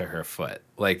connected to her foot.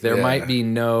 Like there Yeah. might be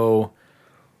no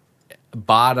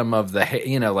bottom of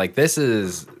the like this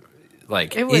is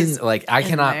like It was I in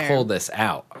cannot there. pull this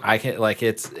out. I can like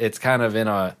it's kind of in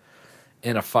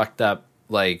a fucked up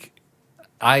like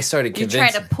I started You try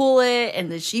convincing. to pull it,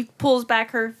 and then she pulls back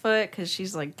her foot because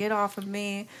she's like, "Get off of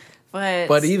me!"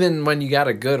 But even when you got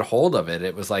a good hold of it,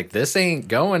 it was like this ain't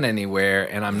going anywhere,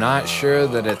 and I'm not sure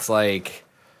that it's like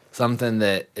something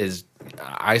that is.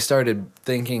 I started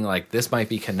thinking like this might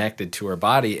be connected to her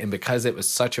body, and because it was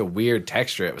such a weird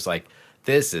texture, it was like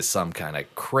this is some kind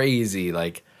of crazy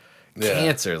like Yeah.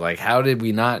 cancer. Like how did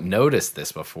we not notice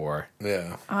this before?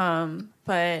 Yeah.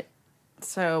 But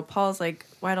so Paul's like,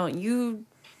 "Why don't you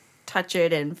touch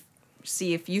it and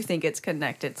see if you think it's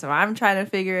connected?" So I'm trying to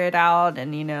figure it out,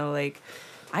 and like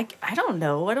I don't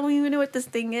know. I don't even know what this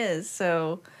thing is.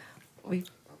 So we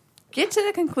get to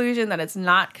the conclusion that it's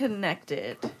not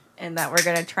connected and that we're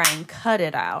gonna try and cut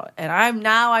it out. And I'm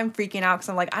freaking out because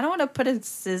I'm like, I don't want to put a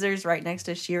scissors right next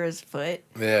to Shira's foot.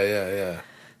 Yeah.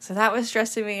 So that was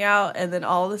stressing me out, and then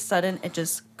all of a sudden it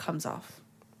just comes off.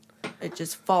 It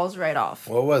just falls right off.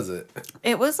 What was it?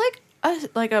 It was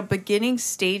like a beginning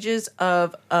stages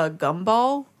of a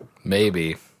gumball.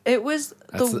 Maybe. It was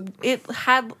That's it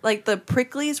had like the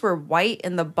pricklies were white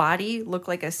and the body looked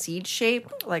like a seed shape,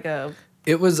 like a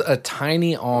It was a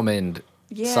tiny almond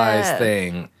Yeah. size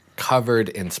thing covered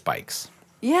in spikes.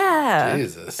 yeah.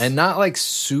 Jesus. And not like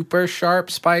super sharp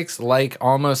spikes, like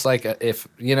almost like if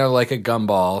like a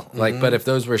gumball, like but if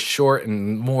those were short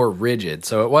and more rigid.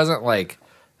 So it wasn't like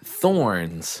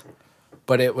thorns,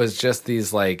 but it was just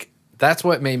these like that's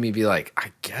what made me be like,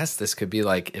 I guess this could be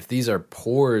like if these are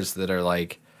pores that are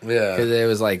like Yeah. because it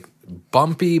was like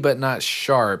bumpy but not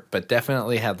sharp, but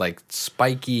definitely had like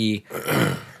spiky.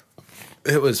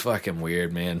 It was fucking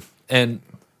weird, man. And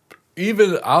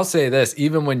even I'll say this,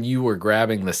 even when you were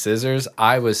grabbing the scissors,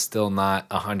 I was still not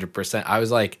 100%. I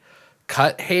was like,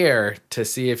 cut hair to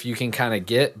see if you can kind of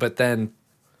get, but then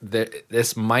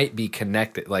this might be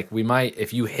connected. Like we might,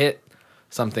 if you hit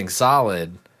something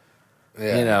solid,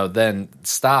 Yeah. then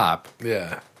stop.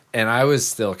 Yeah. And I was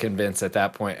still convinced at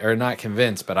that point, or not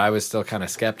convinced, but I was still kind of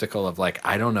skeptical of like,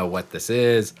 I don't know what this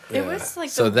is. It was like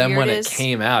So the then when it weirdest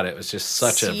came out, it was just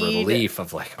such a seed relief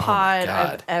of like, oh my pod I've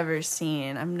God. ever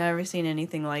seen. I've never seen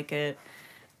anything like it.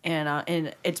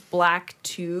 And it's black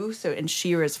too, so and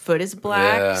Shira's foot is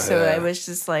black. Yeah, so yeah. it was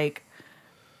just like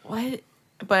what?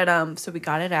 But so we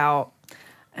got it out.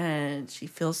 And she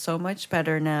feels so much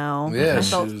better now. Yeah, I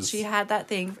felt she she had that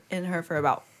thing in her for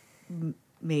about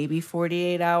maybe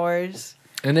 48 hours.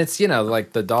 And it's,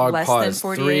 like the dog Less paw than is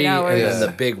 48 3 hours. and then Yeah.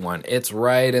 the big one. It's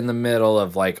right in the middle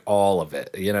of like all of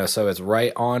it, so it's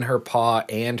right on her paw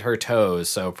and her toes.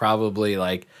 So probably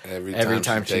like Every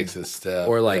time she takes a step.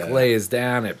 or like yeah. lays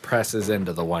down, it presses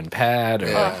into the one pad. Or,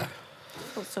 Yeah. I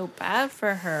felt so bad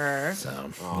for her.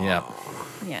 So, yeah.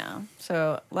 Yeah.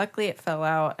 So luckily it fell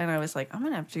out, and I was like, I'm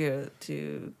gonna have to go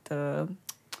to the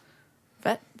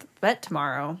vet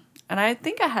tomorrow. And I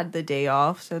think I had the day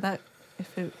off, so that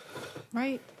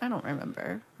right, I don't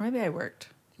remember. Maybe I worked.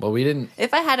 Well, we didn't.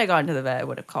 If I had gone to the vet, I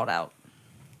would have called out.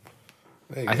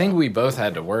 There you I go. think we both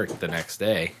had to work the next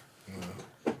day.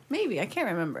 Maybe I can't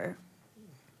remember.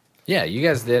 Yeah, you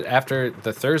guys did after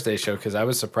the Thursday show because I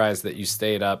was surprised that you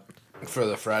stayed up. for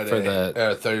the Friday for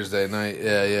the- Thursday night.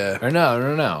 Yeah. Or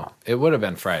no. It would have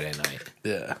been Friday night.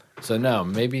 Yeah. So no,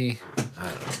 maybe. I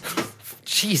don't know.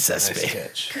 Jesus, Nice babe.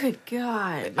 catch. Good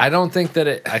God. I don't think that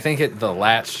it. I think the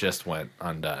latch just went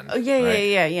undone. Oh yeah,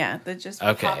 right? yeah. That just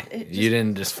Okay, popped- it you just-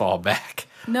 didn't just fall back.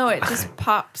 No, it just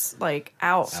pops like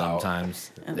out.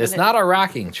 Sometimes And it's then it- not a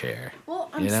rocking chair. Well,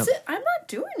 You know? I'm not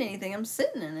doing anything. I'm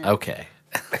sitting in it. Okay,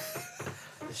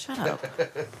 Shut up.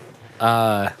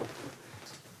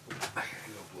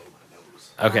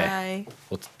 okay, Bye.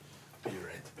 well, Be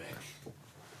right back.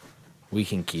 we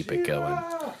can keep it going.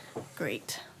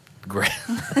 Great. Great,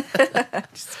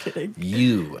 Just kidding.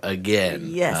 you again.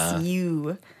 Yes, huh?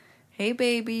 you. Hey,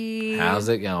 baby. How's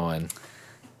it going?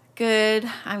 Good.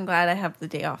 I'm glad I have the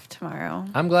day off tomorrow.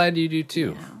 I'm glad you do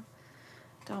too. Yeah.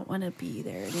 Don't want to be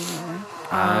there anymore.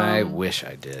 I wish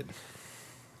I did.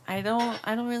 I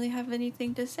don't really have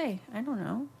anything to say. I don't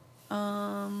know.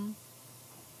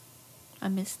 I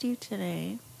missed you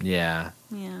today. Yeah,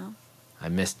 Yeah. I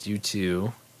missed you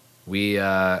too. We,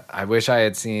 I wish I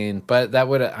had seen, but that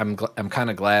would. I'm kind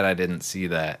of glad I didn't see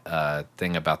that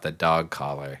thing about the dog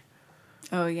collar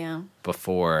Oh yeah.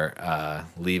 before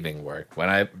leaving work. When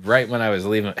I was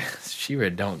leaving, Shira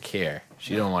don't care.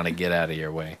 She don't want to get out of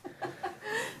your way.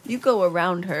 You go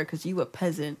around her because you a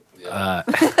peasant.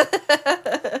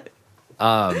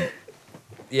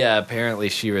 Yeah, apparently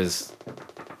she was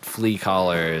flea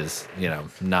collar is,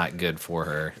 not good for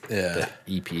her. Yeah.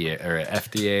 The EPA or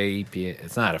FDA, EPA.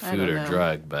 It's not a food don't or know.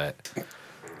 drug, but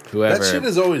whoever. That shit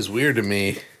is always weird to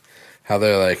me. How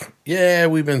they're like, yeah,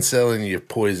 we've been selling you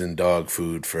poison dog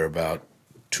food for about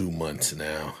 2 months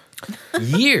now.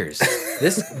 Years.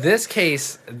 This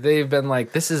case, they've been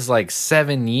like, this is like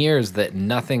 7 years that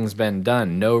nothing's been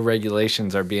done. No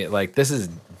regulations are being like, this is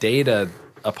data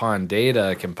upon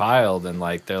data compiled, and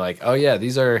like they're like, oh yeah,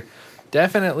 these are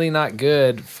definitely not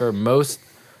good for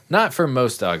not for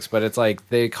most dogs, but it's like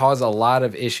they cause a lot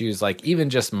of issues, like even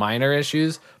just minor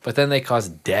issues, but then they cause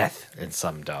death in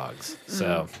some dogs.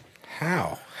 So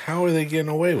How? How are they getting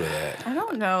away with that? I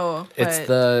don't know. it's but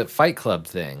the Fight Club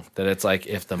thing that it's like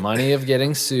if the money of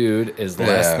getting sued is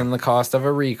less Yeah. than the cost of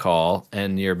a recall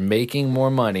and you're making more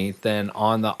money, then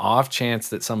on the off chance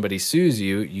that somebody sues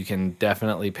you, you can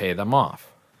definitely pay them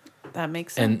off. that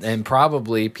makes sense. And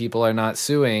probably people are not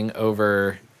suing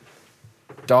over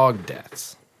dog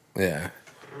deaths Yeah.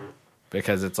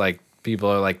 because it's like people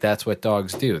are like, that's what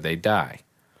dogs do. They die.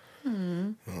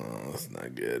 Oh, that's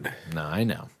not good. No, I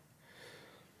know.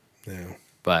 Yeah.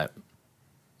 But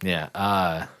yeah,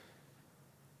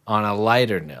 on a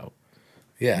lighter note,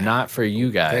 Yeah. not for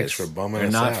you guys. Thanks for bumming or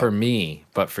us not out. for me,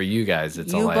 but for you guys,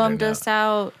 it's a You lighter bummed note. us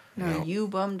out. No, No. you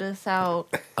bummed us out.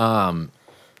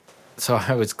 So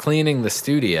I was cleaning the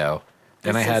studio,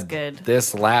 and I This is had good.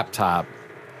 this laptop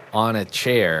on a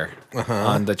chair,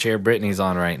 on the chair Brittany's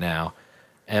on right now,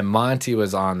 and Monty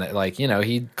was on it. Like,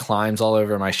 he climbs all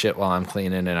over my shit while I'm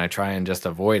cleaning, and I try and just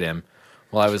avoid him.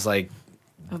 Well, I was like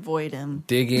Avoid him.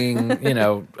 digging,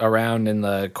 around in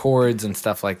the cords and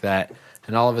stuff like that.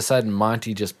 And all of a sudden,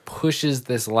 Monty just pushes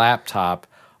this laptop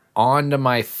onto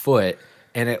my foot,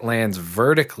 and it lands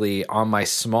vertically on my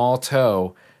small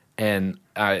toe. And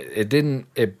it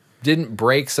didn't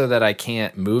break so that I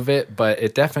can't move it, but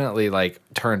it definitely like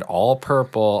turned all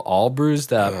purple, all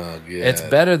bruised up. Oh, God. It's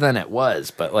better than it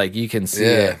was, but like you can see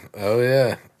Yeah. it Oh,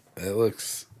 yeah. It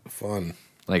looks fun.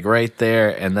 like right there,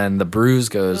 and then the bruise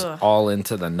goes Ugh. all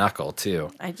into the knuckle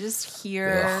too. I just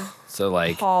hear So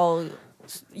like Paul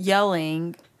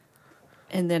yelling,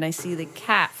 and then I see the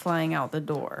cat flying out the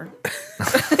door.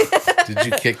 Did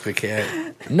you kick the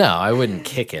cat? no, I wouldn't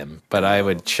kick him, but I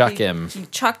would chuck him He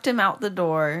chucked him out the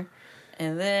door,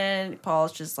 and then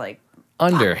Paul's just like,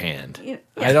 underhand. You-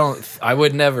 yeah. I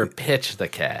would never pitch the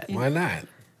cat. Why not?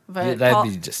 but That'd Paul-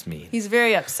 be just mean. He's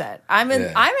very upset. I'm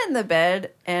in the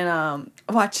bed and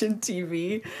watching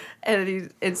TV, and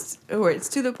it's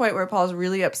to the point where Paul's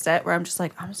really upset. Where I'm just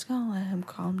like, I'm just gonna let him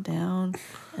calm down,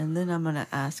 and then I'm gonna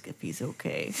ask if he's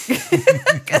okay,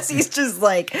 because he's just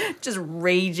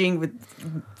raging with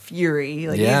fury.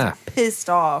 Like Yeah. he's pissed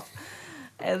off,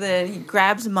 and then he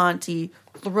grabs Monty,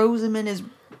 throws him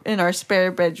in our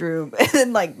spare bedroom, and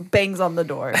then like bangs on the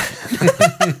door.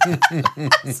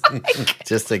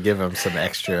 Just to give him some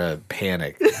extra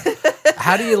panic.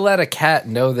 How do you let a cat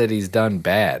know that he's done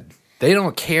bad? They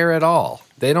don't care at all.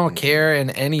 They don't care in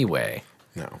any way.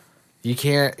 No. You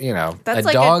can't, That's a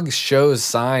like dog shows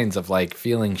signs of like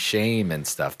feeling shame and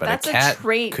stuff, but That's a a cat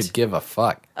trait. could give a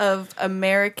fuck. Of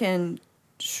American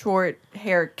short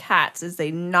hair cats is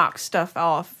they knock stuff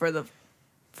off for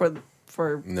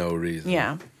No reason.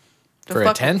 yeah to For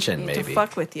fuck attention, with, maybe. to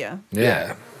fuck with you.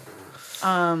 Yeah.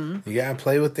 You gotta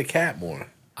play with the cat more.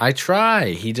 I try.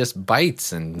 He just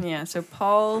bites and Yeah, so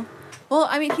Paul, well,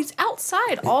 I mean, he's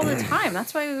outside all the time.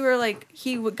 That's why we were like,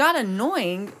 got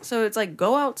annoying. So it's like,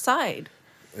 go outside.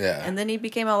 Yeah. And then he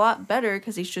became a lot better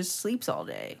because he just sleeps all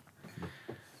day.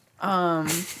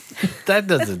 that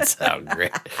doesn't sound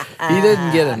great. He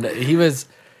didn't get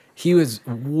he was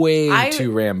way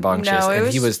too rambunctious, no, and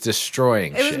he was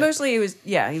destroying It was shit. mostly, he was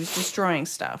destroying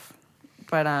stuff.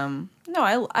 But, no,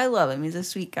 I love him. He's a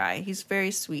sweet guy. He's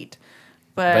very sweet.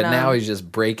 But now he's just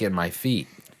breaking my feet.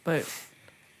 But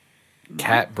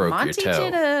Cat broke Monty your toe.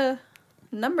 did a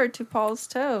number to Paul's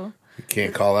toe. You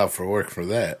can't call out for work for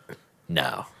that.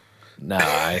 No,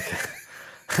 I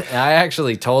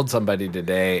actually told somebody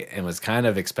today and was kind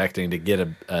of expecting to get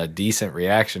a decent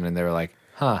reaction, and they were like,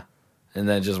 "Huh," and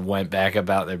then just went back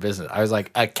about their business. I was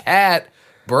like, "A cat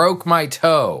broke my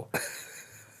toe."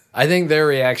 I think their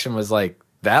reaction was like,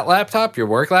 "That laptop, your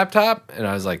work laptop?" And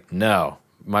I was like, "No,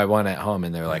 my one at home."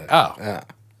 And they were like, "Oh."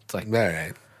 It's like, All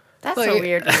right. That's Like- a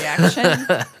weird reaction.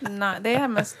 Were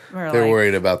They're like,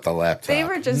 worried about the laptop. They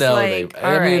were just no, like,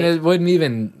 I mean, "All it wouldn't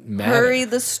even matter. hurry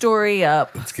the story up.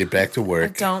 Let's get back to I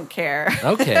work. don't care."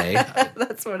 Okay,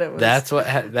 That's what it was. that's what.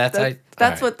 That's all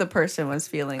right. what the person was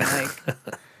feeling like.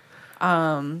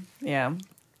 Yeah.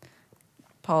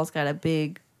 Paul's got a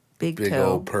big big Big toe,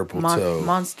 old purple toe.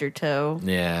 monster toe.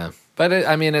 Yeah. But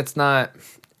I mean, it's not,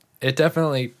 it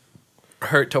definitely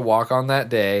hurt to walk on that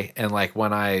day. And like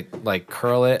when I like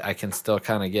curl it, I can still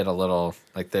kind of get a little,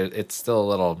 like it's still a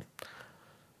little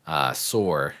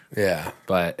sore, Yeah.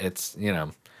 but it's, you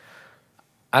know,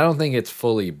 I don't think it's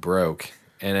fully broke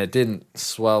and it didn't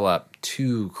swell up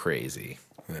too crazy.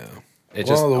 Yeah. It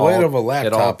Well, the weight of a it all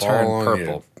laptop turned all on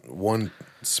purple. your one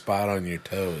spot on your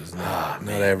toe is not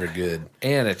ever good.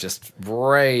 And it just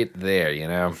right there, you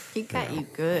know. He got you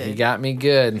good. He got me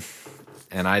good,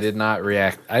 and I did not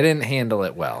react. I didn't handle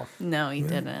it well, No, he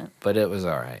didn't. but it was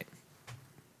all right.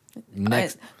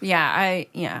 Next,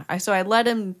 So I let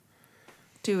him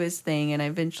do his thing, and I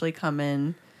eventually come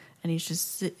in, and you're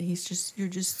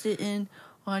just sitting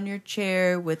on your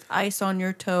chair with ice on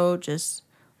your toe, just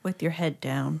with your head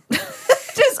down,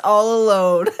 just all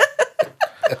alone.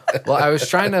 well, I was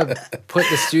trying to put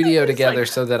the studio together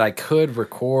so that I could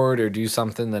record or do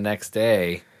something the next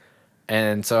day,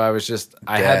 and so I was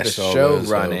I had the Dashed all show those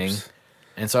running. hopes.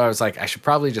 And so I was like, I should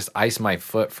probably just ice my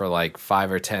foot for like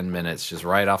 5 or 10 minutes, just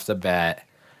right off the bat.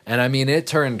 And I mean,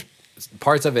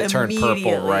 parts of it turned purple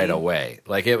Immediately. right away.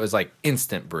 Like it was like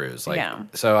instant bruise. Like, Yeah.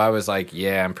 So I was like,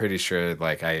 yeah, I'm pretty sure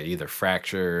like I either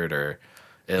fractured or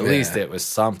at least it was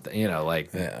something, you know,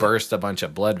 like burst a bunch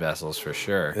of blood vessels for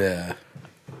sure. Yeah.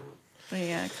 But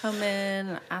yeah, I come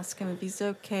in, ask him if he's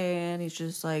okay, and he's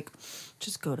just like,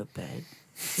 just go to bed.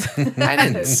 I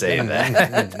didn't say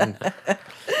that.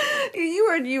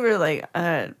 You were like,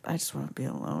 I just want to be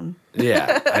alone.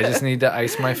 Yeah. I just need to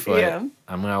ice my foot. Yeah.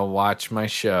 I'm going to watch my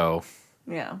show.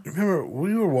 Yeah. Remember,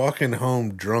 we were walking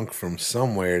home drunk from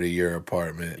somewhere to your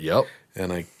apartment. Yep.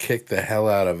 And I kicked the hell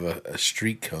out of a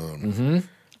street cone. Mm-hmm.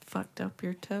 Fucked up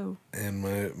your toe. And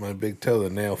my big toe, the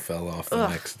nail fell off the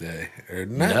next day. Or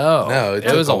not, No, it it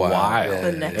took was a while. Yeah,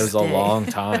 The yeah, next It was a day. long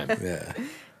time. yeah.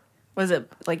 Was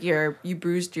it like you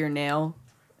bruised your nail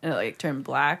and it like turned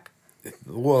black?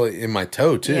 Well, in my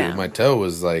toe too. Yeah. My toe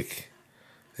was like,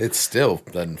 it still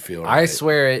doesn't feel right. I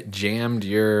swear it jammed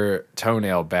your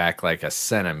toenail back like a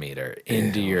centimeter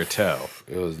into your toe.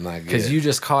 It was not good. Because you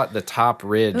just caught the top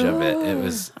ridge of it. It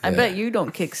was, I bet you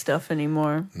don't kick stuff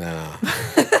anymore. No.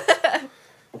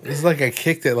 It's like I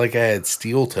kicked it like I had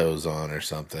steel toes on or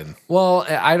something. well,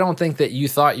 I don't think that you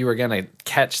thought you were going to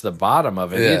catch the bottom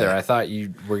of it Yeah. either. I thought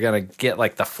you were going to get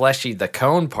like the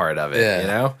cone part of it, Yeah. you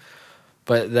know?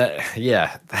 But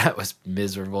that was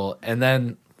miserable. And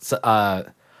then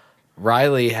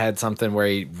Riley had something where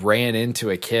he ran into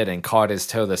a kid and caught his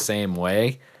toe the same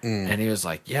way. And he was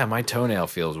like, yeah, my toenail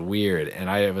feels weird.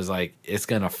 And I was like, it's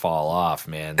going to fall off,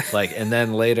 man. Like, and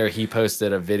then later he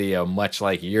posted a video much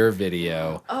like your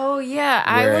video Oh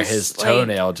yeah, where I was his like,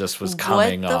 toenail just was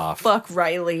coming what the off. fuck,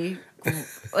 Riley?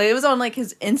 Like, it was on like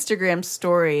his Instagram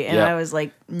story, and Yep. I was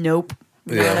like, nope,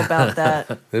 Yeah. not about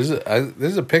that. There's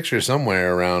a picture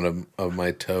somewhere around of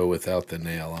my toe without the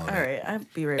nail on it. All right, I'll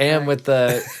be right And back. with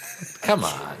the, come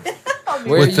on. I'll be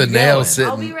Where right- With the you nail going? sitting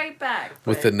I'll be right back.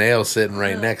 with but- the nail sitting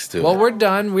right next to Well, it. we're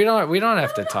done. We don't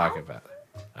have to talk about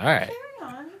it. All right.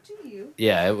 Carry on, do you?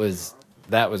 Yeah,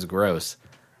 that was gross.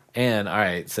 And all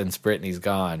right, since Brittany's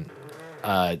gone,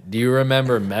 do you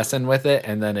remember messing with it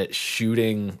and then it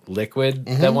shooting liquid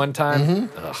that one time?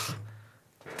 Ugh,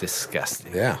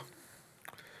 disgusting. Yeah.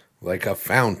 Like a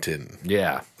fountain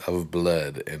Yeah. of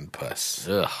blood and pus.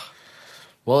 Ugh.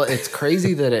 Well, it's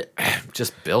crazy that it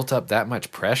just built up that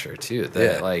much pressure too. That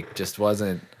it Yeah. like just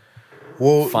wasn't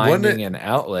Well, finding an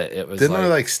outlet. It was didn't like, I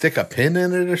like stick a pin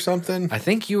in it or something? I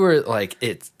think you were like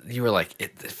it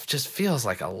just feels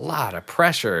like a lot of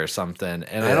pressure or something.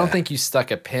 And I don't Yeah. think you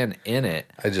stuck a pin in it.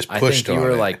 I just I pushed think you on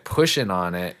were it. like pushing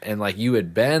on it and like you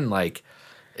had been like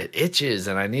it itches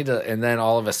and I need to and then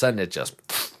all of a sudden it just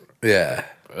Yeah.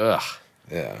 ugh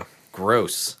Yeah.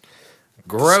 gross.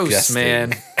 Gross, Disgusting.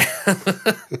 man.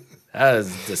 That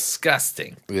is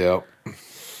disgusting. Yep.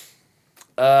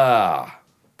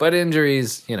 But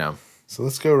injuries, you know, So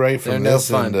let's go right they're from no this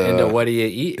fun into what do you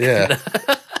eat? Yeah.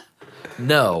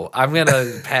 No, I'm going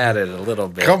to pad it a little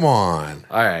bit. Come on.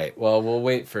 All right. Well, we'll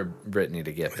wait for Brittany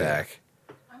to get back.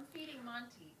 I'm feeding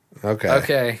Monty. Okay.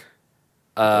 Okay.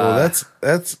 Well,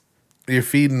 that's you're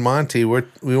feeding Monty. We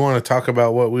want to talk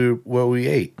about what we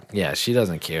ate. Yeah, she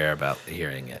doesn't care about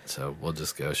hearing it, so we'll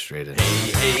just go straight in.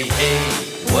 Hey,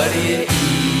 what do you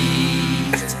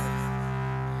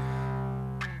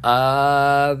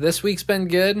eat? This week's been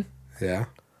good. Yeah.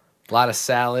 A lot of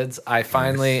salads. I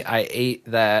ate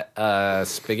that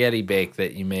spaghetti bake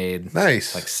that you made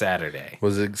Nice. like Saturday.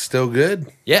 Was it still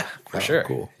good? Yeah, for Oh, sure.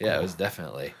 cool. Yeah, it was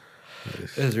definitely.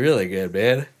 It was really good,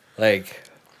 man. Like,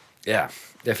 yeah.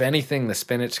 If anything, the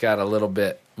spinach got a little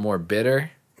bit more bitter,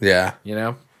 Yeah. you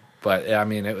know. But I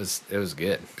mean, it was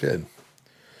good. Good.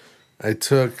 I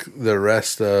took the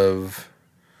rest of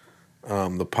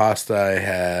the pasta I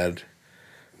had,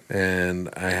 and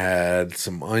I had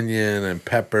some onion and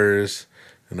peppers,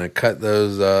 and I cut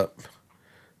those up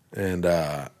and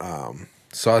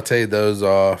sauteed those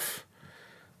off,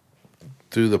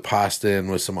 threw the pasta in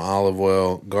with some olive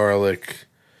oil, garlic,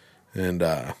 and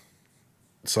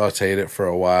sauteed it for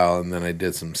a while, and then I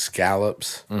did some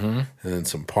scallops and then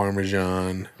some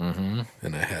Parmesan,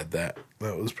 and I had that.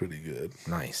 That was pretty good.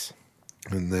 Nice.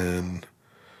 And then,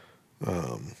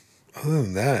 other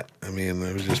than that, I mean,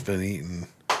 I've just been eating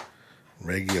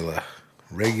regular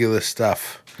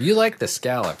stuff. You like the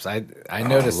scallops. I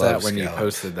noticed I that love when you scallops.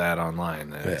 posted that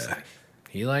online. It was Yeah. like,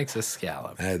 he likes a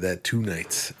scallop. I had that 2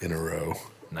 nights in a row.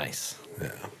 Nice.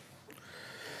 Yeah.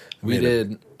 We Made a-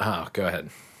 did. Oh, go ahead.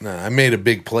 No, I made a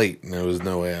big plate, and there was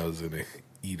no way I was going to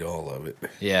eat all of it.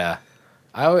 Yeah.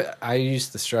 I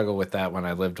used to struggle with that when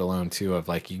I lived alone too, of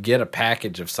like you get a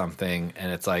package of something and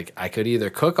it's like I could either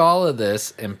cook all of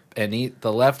this and eat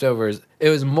the leftovers. It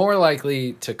was more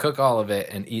likely to cook all of it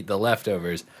and eat the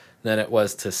leftovers than it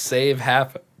was to save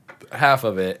half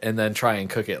of it and then try and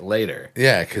cook it later.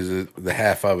 Yeah, because the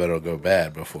half of it will go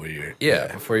bad before you're...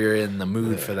 Before you're in the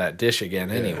mood for that dish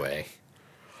again anyway.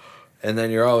 And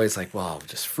then you're always like, well, I'll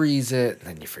just freeze it, and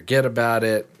then you forget about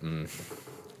it.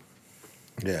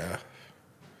 Yeah.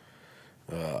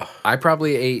 I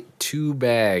probably ate 2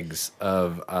 bags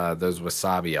of those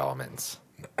wasabi almonds.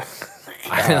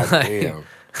 God damn.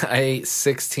 I ate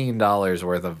 $16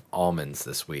 worth of almonds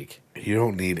this week. You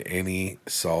don't need any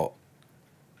salt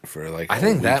for like I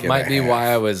think a that week might and be a half. why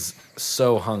I was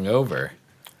so hungover.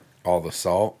 All the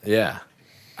salt? Yeah.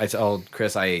 I told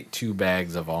Chris I ate 2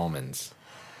 bags of almonds.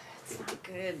 It's not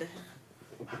good.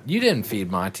 You didn't feed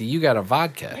Monty. You got a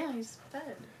vodka. Yeah, he's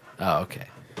fed, Oh, okay.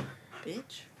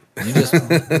 bitch. You just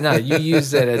no, you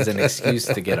used it as an excuse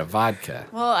to get a vodka.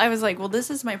 Well, I was like, well, this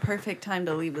is my perfect time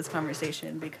to leave this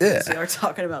conversation because Yeah. we are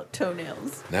talking about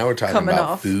toenails. Now we're talking Coming about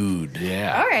off. food.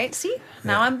 Yeah. All right, see?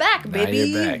 Now I'm back, Now baby.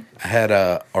 you're back. I had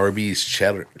a Arby's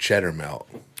cheddar melt.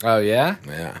 Oh yeah?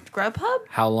 Yeah. Grubhub?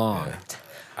 How long?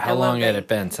 I How love long had it. it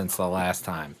been since the last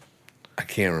time? I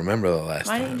can't remember the last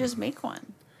Why didn't time. you just make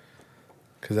one?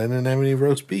 Because I didn't have any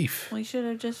roast beef. We should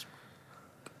have just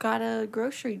got a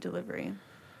grocery delivery.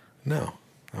 No.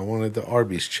 I wanted the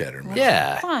Arby's cheddar melt.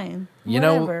 Yeah. Fine. You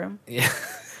Whatever. know,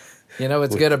 you know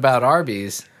what's good about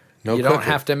Arby's? No you don't cooking.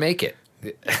 have to make it.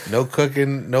 No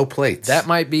cooking, no plates. That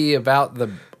might be about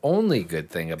the only good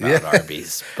thing about Yeah.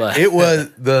 Arby's, but It was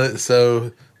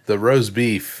the roast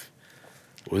beef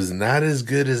was not as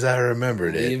good as I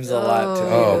remembered it. leaves a lot to be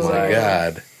Oh my desired.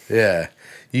 god. Yeah.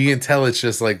 You can tell it's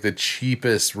just like the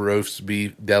cheapest roast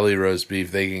beef, deli roast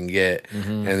beef they can get,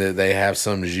 and that they have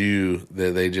some jus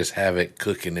that they just have it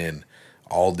cooking in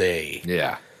all day.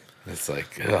 Yeah. It's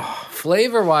like, ugh.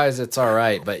 Flavor wise, it's all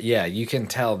right, but yeah, you can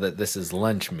tell that this is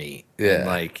lunch meat. Yeah. And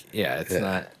like, yeah, it's Yeah.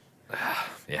 not.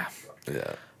 Yeah.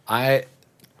 Yeah.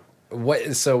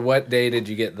 What day did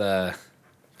you get the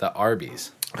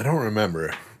Arby's? I don't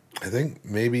remember. I think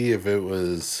maybe if it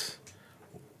was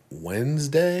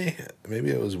Wednesday, maybe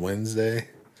it was Wednesday.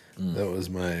 That was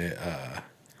my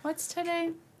What's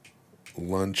today?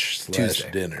 lunch / Tuesday.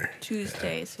 dinner.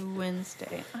 Tuesday, so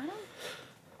Wednesday.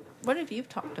 What have you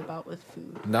talked about with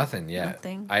food? Nothing yet.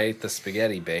 Nothing. I ate the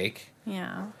spaghetti bake.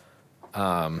 Yeah.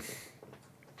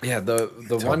 Yeah,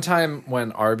 the one time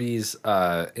when Arby's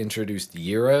introduced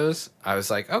gyros, I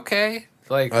was like, okay,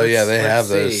 like Oh yeah, let's- they let's have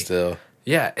those see. still.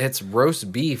 Yeah, it's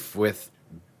roast beef with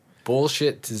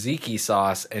bullshit tzatziki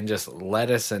sauce and just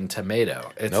lettuce and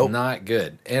tomato. It's Nope. not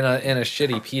good. And a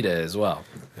shitty pita as well.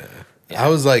 I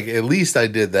was like, at least I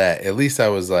did that. At least I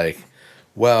was like,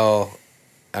 well,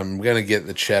 I'm gonna get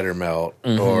the cheddar melt,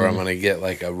 or I'm gonna get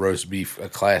like a roast beef, a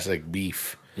classic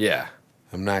beef. Yeah.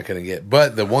 I'm not gonna get.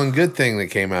 But the one good thing that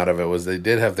came out of it was they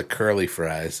did have the curly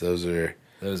fries. Those are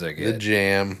Those are the good.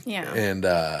 jam. Yeah. And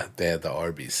they had the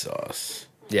Arby's sauce.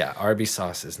 Yeah, Arby's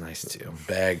sauce is nice too.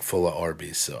 Bag full of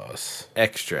Arby's sauce.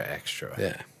 Extra, extra.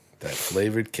 Yeah, that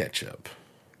flavored ketchup.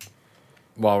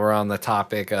 While we're on the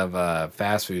topic of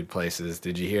fast food places,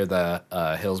 did you hear the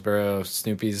Hillsboro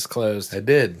Snoopy's closed? I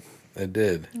did.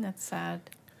 That's sad.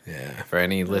 Yeah. For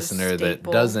any listener that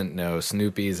staple. doesn't know,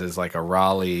 Snoopy's is like a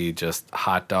Raleigh just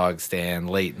hot dog stand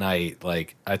late night.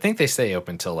 Like I think they stay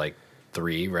open till like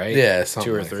 3, right? Yeah,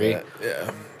 something 2 or like 3. that.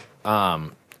 Yeah.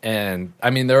 And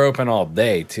I mean they're open all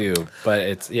day too, but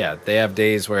it's they have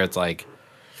days where it's like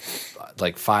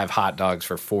 5 hot dogs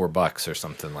for $4 or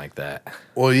something like that.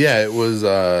 Well, yeah, it was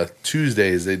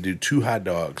Tuesdays. They do 2 hot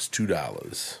dogs,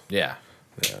 $2. Yeah.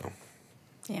 Yeah.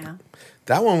 Yeah.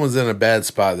 That one was in a bad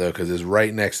spot though, because it's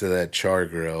right next to that Char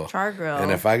Grill. Char Grill.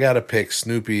 And if I got to pick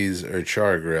Snoopy's or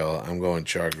Char Grill, I'm going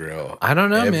Char Grill. I don't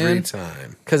know, every man.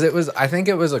 time. Because I think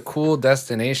it was a cool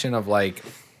destination of like,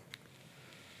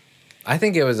 I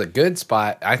think it was a good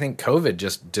spot. I think COVID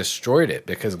just destroyed it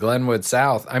because Glenwood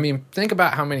South, I mean, think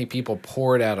about how many people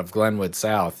poured out of Glenwood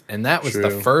South, and that was the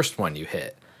True. first one you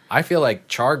hit. I feel like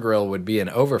Char Grill would be an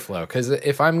overflow because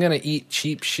if I'm going to eat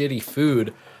cheap, shitty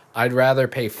food, I'd rather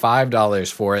pay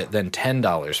 $5 for it than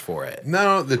 $10 for it.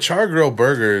 No, the Char Grill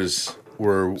burgers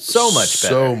were So much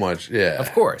So better. much, yeah.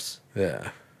 Of course. Yeah.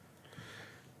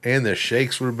 And their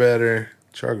shakes were better.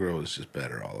 Char Grill was just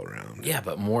better all around. Yeah,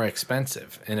 but more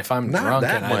expensive. And if I'm Not drunk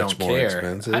that and I much don't more care,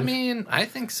 expensive. I mean, I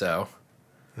think so.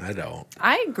 I don't.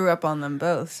 I grew up on them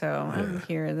both, so I'm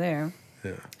here or there.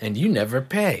 Yeah. And you never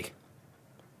pay.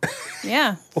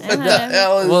 Yeah. What the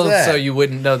hell is Well, that? so you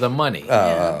wouldn't know the money.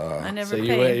 Yeah, I never so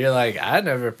paid. you're like, I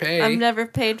never pay. I've never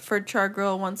paid for Char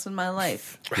Grill once in my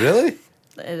life. Really?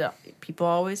 People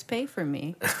always pay for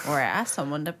me, or I ask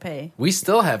someone to pay. We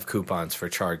still have coupons for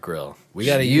Char Grill. We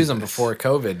got to use them before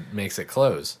COVID makes it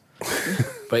close.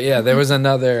 But yeah, there is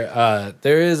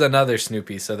another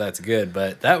Snoopy, so that's good.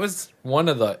 But that was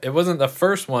it wasn't the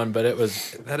first one, but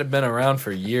that had been around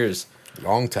for years.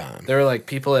 Long time. There were like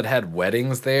people that had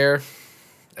weddings there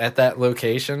at that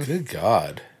location. Good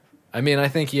God. I mean, I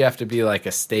think you have to be like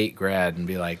a state grad and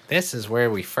be like, this is where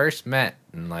we first met.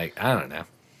 And like, I don't know.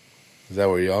 Is that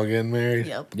where y'all getting married?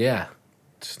 Yep. Yeah.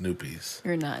 Snoopies.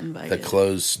 You're not The invited.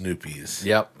 closed Snoopies.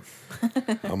 Yep.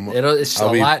 I'm- It's just I'll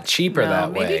a be- lot cheaper No,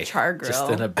 that maybe way. Char Grill. Just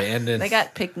an abandoned. They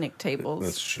got picnic tables.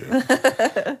 That's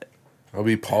true. I'll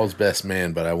be Paul's best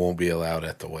man, but I won't be allowed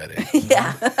at the wedding.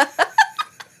 Yeah.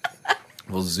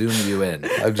 We'll zoom you in.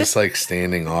 I'm just like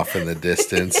standing off in the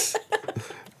distance,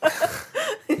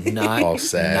 Not, all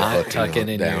sad, not looking tucking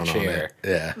in down your on chair. it.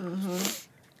 Yeah.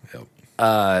 Mm-hmm.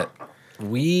 Yep.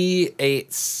 We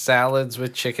ate salads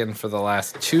with chicken for the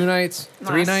last 2 nights,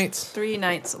 3 Last nights. 3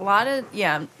 nights. A lot of,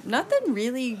 nothing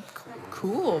really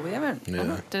cool. We haven't,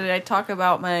 did I talk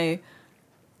about my,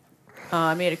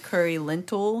 I made a curry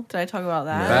lentil. Did I talk about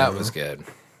that? That was good.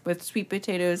 With sweet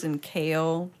potatoes and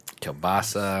kale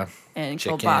Kielbasa. and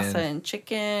Chicken. kielbasa and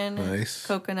chicken. Nice.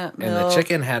 Coconut milk. And the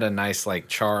chicken had a nice like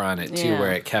char on it too, Yeah.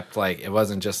 where it kept like, it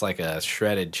wasn't just like a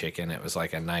shredded chicken. It was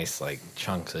like a nice like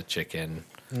chunks of chicken.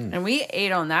 And we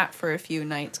ate on that for a few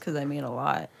nights because I made a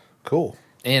lot. Cool.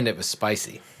 And it was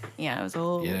spicy. Yeah, it was a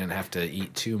little. You didn't have to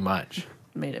eat too much.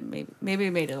 Made it maybe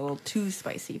made it a little too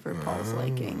spicy for Paul's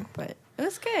liking, but it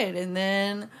was good. And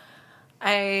then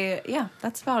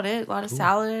that's about it. A lot of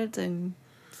salads and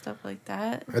stuff like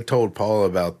that. I told Paul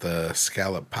about the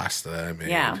scallop pasta I made.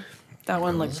 Yeah, that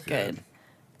one was looks good.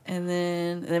 And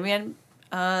then we had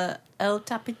El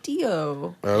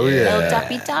Tapatio. Oh El yeah.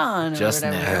 Tapitan. Just or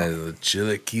now. whatever. The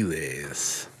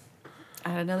chilaquiles I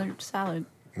had another salad.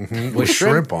 with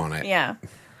shrimp on it. Yeah.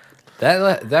 That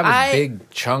was I- big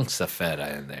chunks of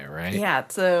feta in there, right? Yeah,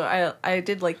 so I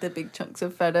did like the big chunks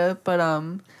of feta, but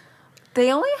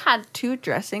they only had 2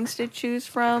 dressings to choose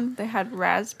from. They had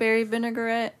raspberry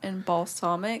vinaigrette and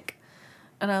balsamic.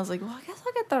 And I was like, well, I guess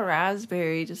I'll get the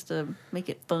raspberry just to make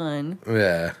it fun.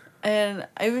 Yeah. And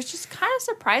it was just kind of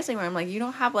surprising where I'm like, you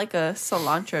don't have like a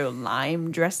cilantro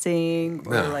lime dressing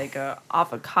or No. like a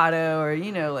avocado or,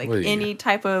 like What do you- any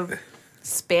type of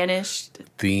Spanish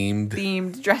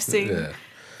Themed. dressing. Yeah.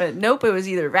 But nope, it was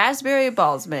either raspberry or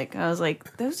balsamic. I was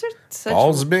like, those are such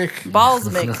Balsamic.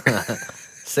 balsamic,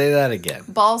 Say that again.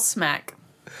 ball smack.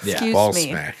 Yeah. Excuse Ball me.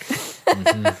 smack.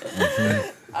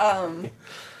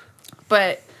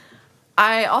 But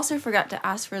I also forgot to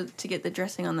ask to get the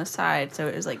dressing on the side, so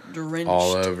it was like drenched,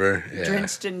 All over. Yeah.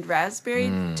 drenched in raspberry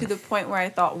to the point where I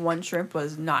thought one shrimp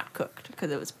was not cooked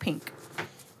because it was pink,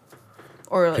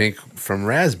 or like, Pink from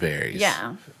raspberries.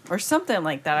 yeah, or something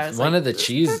like that. I was One like, of the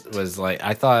cheese was like,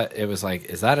 I thought it was like,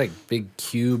 is that a big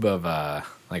cube of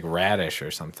like radish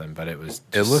or something? But it was.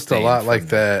 It just looked a stained lot from like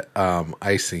that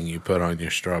icing you put on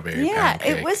your strawberry yeah, pound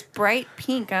cake. it was bright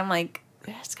pink. I'm like,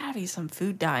 there's got to be some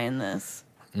food dye in this.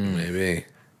 Maybe.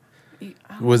 You-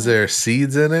 Was there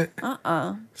seeds in it?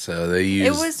 Uh-uh. So they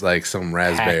used was- like some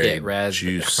raspberry Packet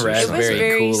juice. raspberry- or It was something. Very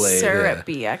very Kool-Aid,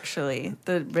 syrupy, actually.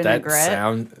 The That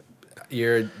vinaigrette.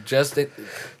 you're just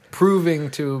proving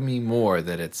to me more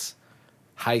that it's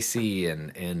high C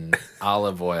and in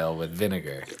olive oil with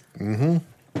vinegar. That'd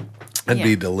Yeah.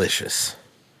 be delicious.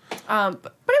 But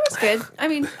it was good. I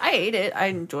mean, I ate it. I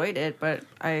enjoyed it, but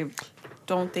I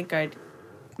don't think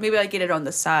maybe I'd get it on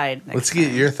the side. Next Let's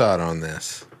get your thought on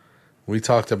this. We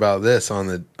talked about this on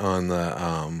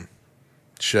the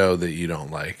show that you don't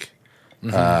like.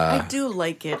 I do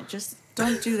like it. Just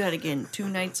Don't do that again. 2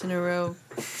 nights in a row.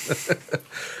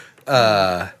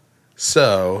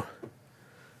 So,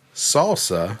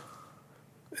 salsa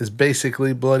is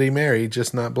basically Bloody Mary,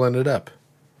 just not blended up.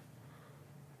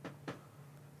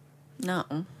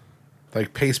 No.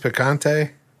 Like paste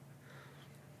picante.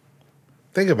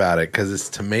 Think about it, because it's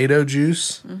tomato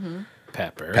juice,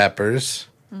 Pepper. peppers.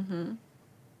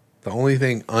 The only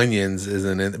thing onions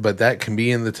isn't in, but that can be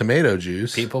in the tomato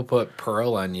juice. People put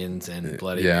pearl onions in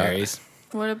Bloody Yeah. Marys.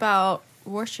 What about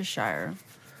Worcestershire?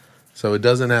 So it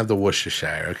doesn't have the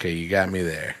Worcestershire. Okay, you got me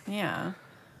there. Yeah.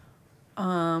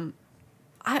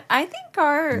 I think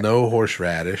our No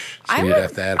horseradish, so I you'd would,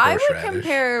 have to add I would horseradish.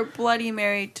 compare Bloody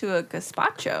Mary to a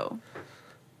gazpacho.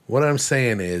 What I'm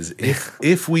saying is,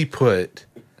 if we put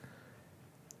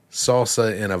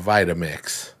salsa in a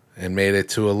Vitamix and made it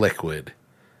to a liquid,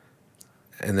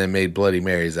 and then made Bloody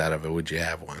Marys out of it, would you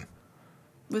have one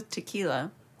With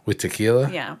tequila. with tequila?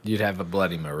 Yeah. You'd have a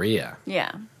Bloody Maria.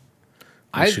 Yeah.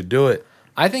 I should do it.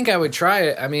 I think I would try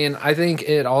it. I mean, I think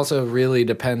it also really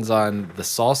depends on the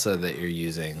salsa that you're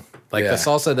using. Like Yeah. the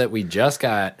salsa that we just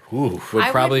got Ooh, would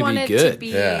probably want be it good. to be,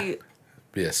 Yeah.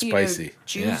 be a you know, spicy.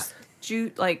 juice,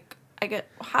 like I get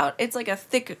how it's like a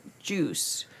thick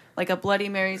juice. Like a Bloody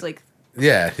Mary's like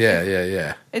Yeah.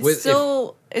 it's With-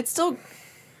 it's still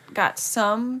got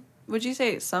some, would you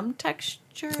say some texture?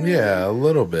 Yeah, a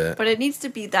little bit. But it needs to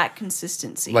be that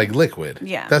consistency. Like liquid.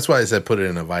 Yeah. That's why I said put it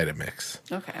in a Vitamix.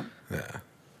 Okay. Yeah.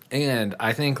 And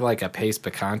I think like a paste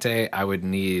picante, I would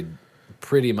need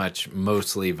pretty much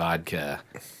mostly vodka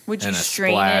Would you and a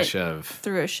strain splash it of.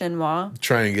 through a chinois?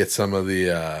 Try and get some of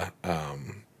the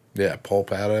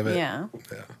pulp out of it. Yeah.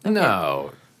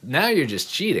 No, now you're just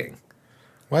cheating.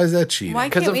 Why is that cheating? Why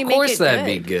Because can't of we make course it that'd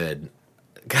good? be good.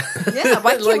 Yeah,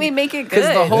 why can't Like, we make it good?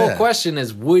 Because the whole Yeah. question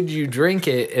is, would you drink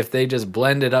it if they just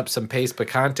blended up some paste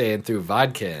picante and threw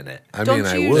vodka in it? I Don't mean,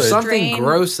 I you would. There's something strain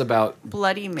gross about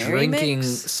Bloody Mary drinking mix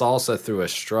salsa through a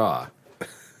straw.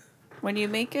 when you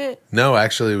make it. No,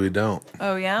 actually, we don't.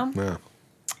 Oh yeah, No.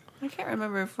 I can't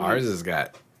remember if we, Ours has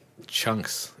got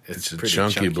chunks. It's a pretty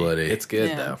chunky bloody. It's good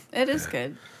yeah, though. It is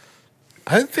good.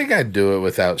 I think I'd do it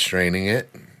without straining it.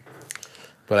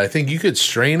 But I think you could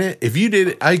strain it. If you did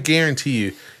it, I guarantee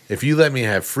you, if you let me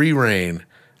have free reign,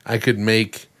 I could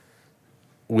make,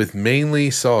 with mainly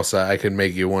salsa, I could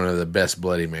make you one of the best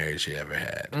Bloody Marys you ever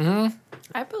had. Mm-hmm.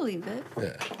 I believe it.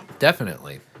 Yeah.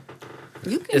 Definitely.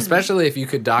 You can Especially if you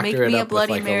could make doctor it me a up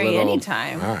Bloody with like Mary a little.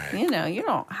 anytime. All right. You know, you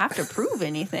don't have to prove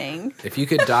anything. If you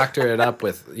could doctor it up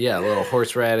with a little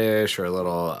horseradish or a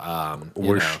little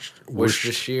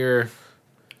Worcestershire.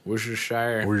 Where's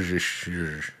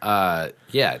your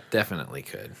Yeah, definitely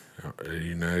could.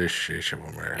 United States of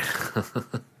America?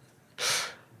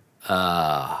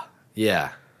 Yeah.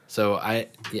 So I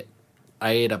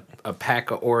ate a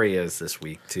pack of Oreos this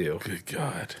week too. Good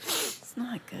God. It's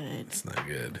not good. It's not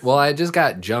good. Well, I just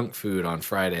got junk food on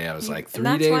Friday. I was like, And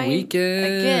that's 3-day why, weekend.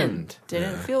 Again,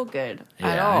 didn't feel good at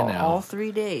Yeah, I all. know. All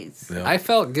 3 days. Yeah. I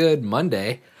felt good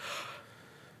Monday.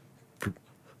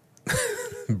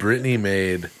 Brittany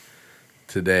made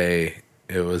today,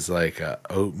 it was like a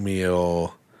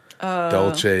oatmeal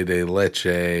dulce de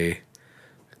leche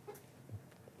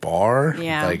bar,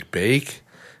 Yeah. like bake.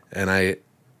 And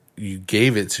you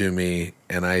gave it to me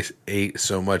and I ate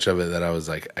so much of it that I was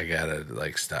like, I gotta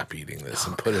like stop eating this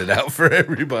and put it out for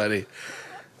everybody.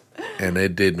 And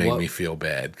it did make What- me feel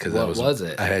bad because what was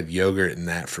it? I had yogurt and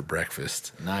that for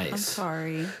breakfast. Nice. I'm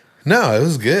sorry. No, it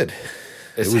was good.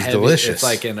 It's It was heavy. delicious. It's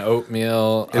like an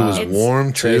oatmeal. It was It's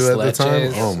warm too tres at the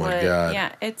time. leches. Oh my What- God.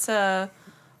 Yeah, it's a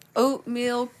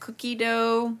oatmeal cookie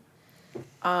dough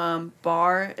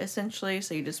bar essentially.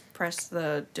 So you just press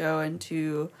the dough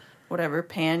into whatever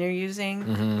pan you're using,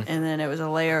 Mm-hmm. and then it was a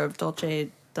layer of dulce de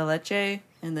leche,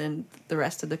 and then the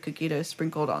rest of the cookie dough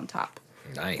sprinkled on top.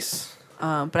 nice.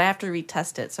 But I have to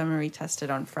retest it, so I'm gonna retest it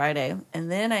on Friday. And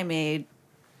then I made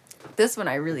this one.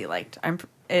 I really liked.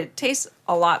 It tastes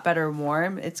a lot better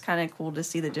warm. It's kind of cool to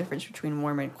see the difference between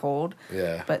warm and cold.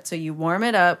 Yeah. But so you warm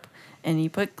it up and you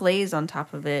put glaze on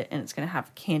top of it, and it's gonna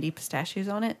have candy pistachios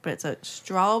on it. But it's a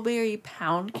strawberry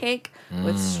pound cake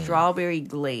with strawberry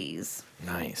glaze.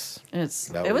 Nice. And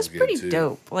That it was was good, pretty too.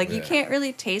 dope. Like you Yeah. can't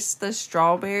really taste the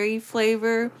strawberry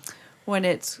flavor when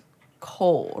it's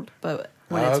cold, but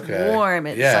when Oh, it's okay. warm,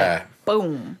 it's Yeah. like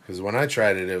boom. Because when I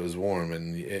tried it, it was warm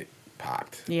and it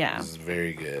popped. Yeah. It was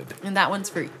very good. And that one's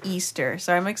for Easter,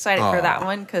 so I'm excited for that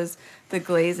one because the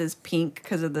glaze is pink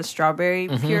because of the strawberry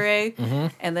puree,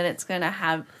 and then it's gonna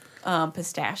have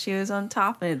pistachios on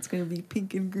top, and it's gonna be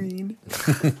pink and green.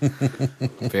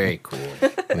 Very cool.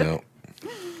 No.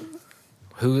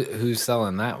 Who's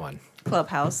selling that one?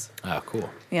 Clubhouse. Oh, cool.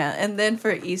 Yeah, and then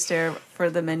for Easter, for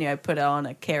the menu, I put on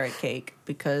a carrot cake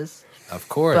because Of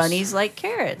course. bunnies like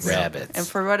carrots. Rabbits. And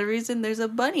for whatever reason, there's a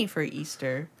bunny for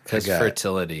Easter. Because I got-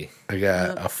 fertility. I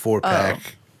got a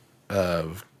 4-pack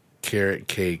of carrot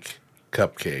cake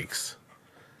cupcakes,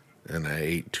 and I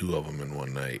ate 2 of them in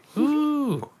one night.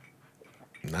 Ooh.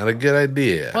 Not a good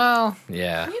idea. Well,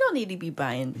 yeah. You don't need to be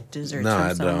buying desserts No, from I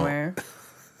don't. somewhere.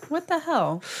 What the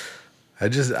hell?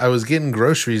 I was getting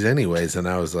groceries anyways, and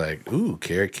I was like, ooh,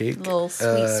 carrot cake, Little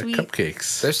sweet.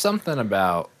 cupcakes. There's something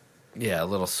about, a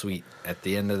little sweet at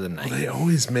the end of the night. They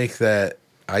always make that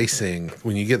icing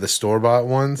when you get the store bought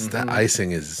ones. That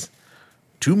icing is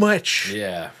too much.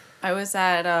 Yeah. I was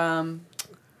at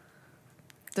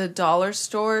the dollar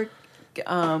store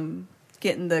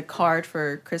getting the card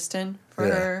for Kristen for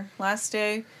Yeah. her last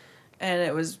day, and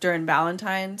it was during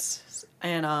Valentine's,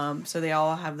 and so they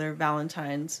all have their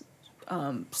Valentine's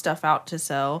stuff out to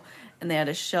sell, and they had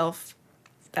a shelf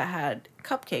that had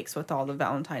cupcakes with all the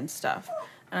Valentine's stuff,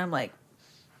 and I'm like,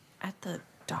 at the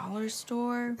dollar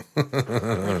store,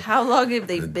 like how long have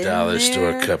they been Dollar there?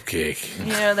 store cupcake.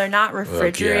 You know, they're not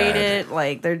refrigerated.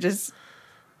 Like, they're just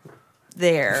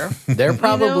there. They're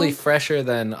probably know? fresher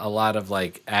than a lot of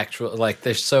like actual, like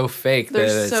they're so fake They're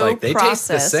that it's so like they taste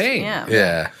the processed, same.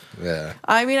 yeah. Yeah.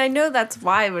 I mean, I know that's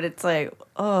why, but it's like,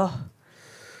 oh,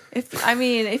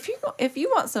 if you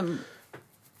want some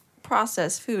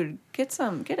processed food, get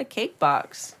a cake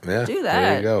box. Yeah. Do that.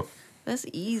 There you go. That's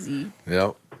easy.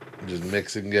 Yep. Just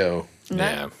mix and go. And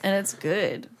Yeah. and it's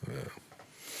good.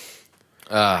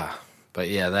 But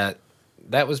yeah,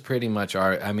 that was pretty much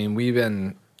I mean, we've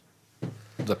been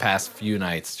the past few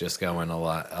nights just going a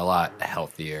lot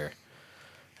healthier.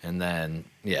 And then,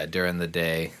 during the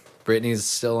day, Brittany's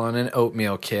still on an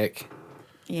oatmeal kick.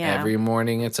 Yeah. Every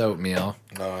morning it's oatmeal.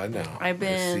 Oh, I know. I've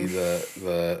been- I see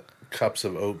the cups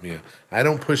of oatmeal. I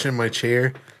don't push in my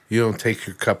chair. You don't take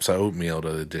your cups of oatmeal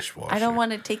to the dishwasher. I don't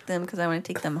want to take them because I want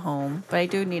to take them home, but I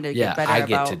do need to Yeah, get better I get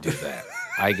about. to do that.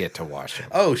 I get to wash them.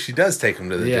 Oh, she does take them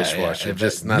to the dishwasher, but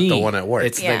just not the me, one at work.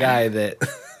 It's Yeah. the guy that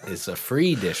is a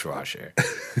free dishwasher.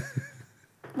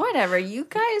 Whatever. You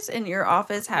guys in your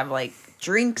office have like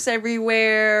drinks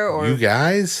everywhere, or you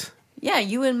guys? yeah,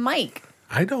 you and Mike.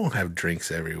 I don't have drinks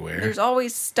everywhere. There's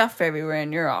always stuff everywhere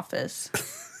in your office.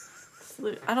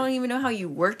 I don't even know how you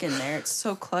work in there. It's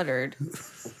so cluttered.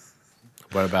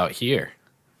 What about here?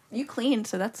 You clean,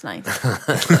 so that's nice.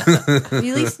 At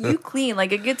least you clean.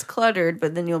 Like, it gets cluttered,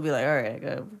 but then you'll be like, all right, I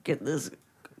gotta get this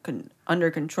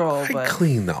under control. I But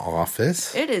clean the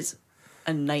office. it is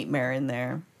a nightmare in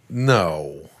there.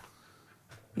 No,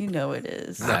 You know it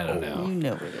is. I don't know. You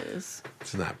know it is.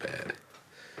 it's not bad.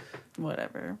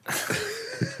 Whatever.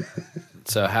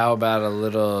 So how about a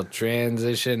little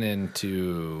transition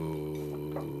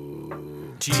into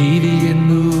TV and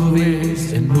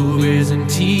movies and movies and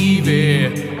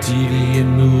TV. TV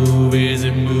and movies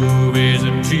and movies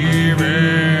and TV.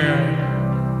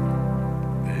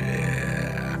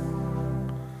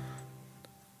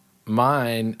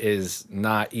 mine is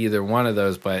not either one of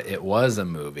those, but it was a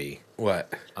movie.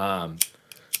 What?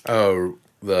 Oh,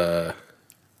 the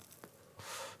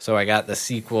So I got the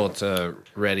sequel to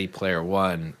Ready Player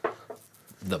One,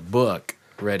 the book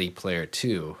Ready Player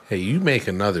Two. hey, you make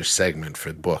another segment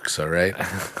for books, all right?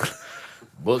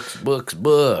 Books, books,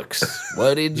 books.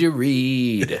 What did you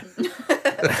read?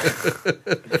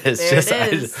 It's There just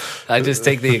it is. I just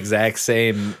take the exact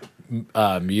same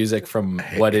music from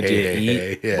What Did You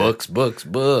Eat? Yeah. Books, books,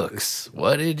 books.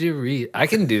 What did you read? I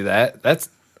can do that. That's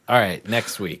all right.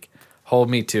 Next week, hold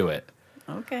me to it.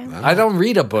 Okay. I don't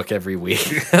read a book every week.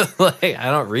 Like I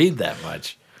don't read that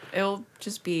much. It'll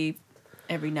just be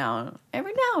every now and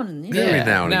Every Yeah,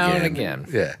 now and now and again.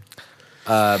 again. Yeah.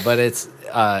 But it's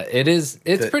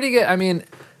pretty good. I mean,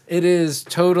 it is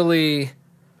totally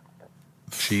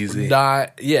Cheesy.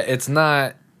 it's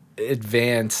not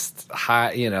advanced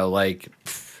high, like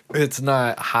it's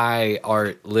not high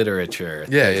art literature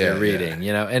that you're reading,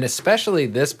 and especially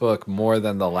this book more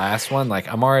than the last one.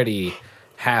 Like I'm already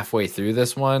halfway through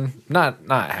this one, not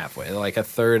halfway, like a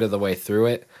third of the way through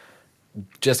it,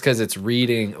 just because it's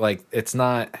reading, like there's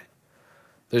not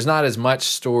as much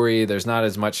story, there's not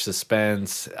as much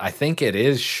suspense. I think it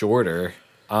is shorter,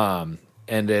 and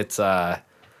it's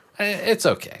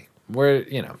okay.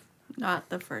 Not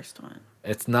the first one.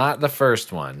 It's not the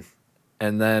first one,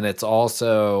 and then it's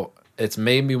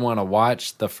made me want to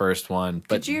watch the first one.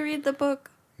 But Did you read the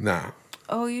book? No.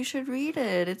 Oh, you should read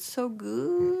it. It's so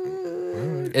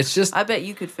good. it's just I bet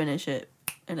you could finish it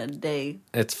in a day.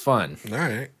 it's fun. All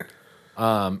right.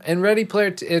 And Ready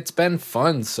Player, it's been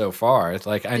fun so far. It's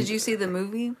like Did you see the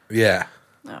movie? Yeah.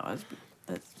 No,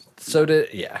 that's So did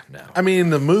no. I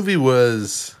mean, the movie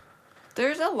was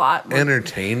There's a lot more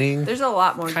entertaining. There's a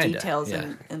lot more Kinda, details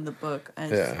yeah. in the book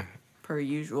as Yeah. per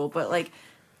usual, but like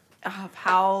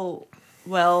how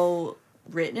well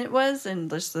written it was and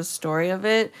just the story of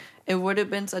it, it would have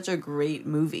been such a great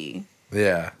movie.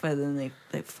 Yeah. But then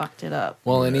they fucked it up.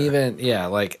 Well, and even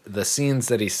like the scenes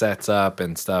that he sets up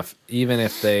and stuff, even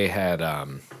if they had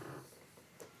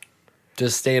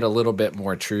just stayed a little bit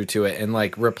more true to it and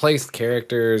like replaced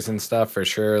characters and stuff for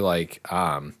sure, like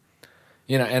and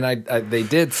I they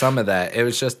did some of that. It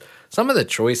was just some of the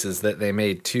choices that they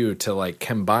made too to like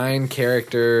combine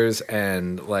characters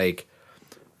and like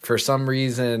for some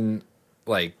reason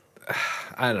like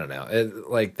I don't know,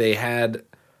 like they had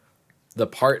the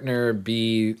partner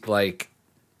be like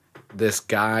this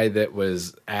guy that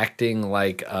was acting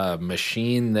like a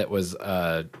machine that was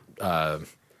a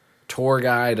tour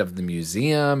guide of the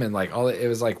museum and like all it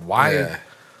was like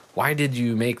why did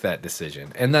you make that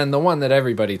decision? And then the one that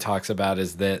everybody talks about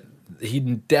is that he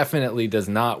definitely does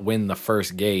not win the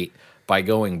first gate by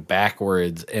going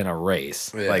backwards in a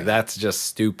race. Yeah. Like that's just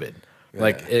stupid. Yeah.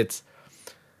 Like it's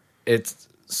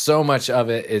so much of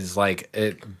it is like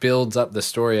it builds up the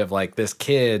story of like this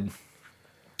kid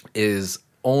is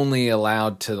only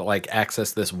allowed to like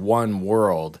access this one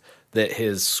world that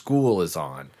his school is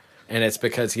on. And it's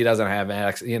because he doesn't have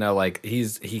access, like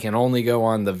he can only go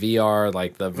on the VR,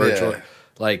 like the virtual,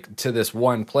 like to this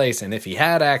one place. And if he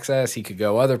had access, he could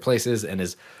go other places. And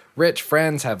his rich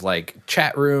friends have like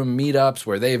chat room meetups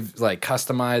where they've like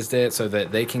customized it so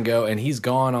that they can go. And he's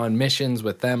gone on missions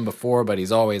with them before, but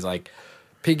he's always like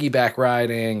piggyback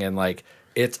riding and like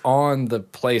it's on the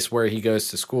place where he goes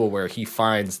to school where he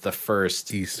finds the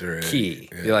first Easter egg key,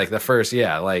 like the first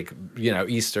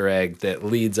Easter egg that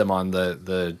leads him on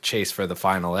the chase for the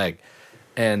final egg.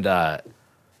 And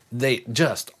they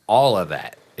just all of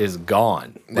that is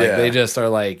gone. Like they just are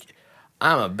like,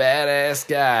 I'm a badass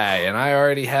guy and I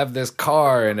already have this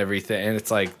car and everything. And it's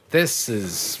like, this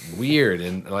is weird.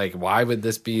 And like, why would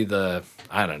this be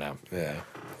I don't know. Yeah.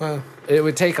 Well, it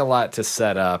would take a lot to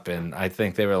set up, and I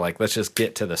think they were like, let's just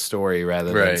get to the story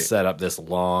rather than set up this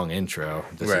long intro.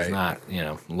 This is not,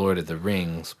 Lord of the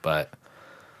Rings, but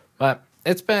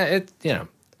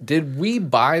did we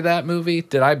buy that movie?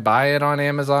 Did I buy it on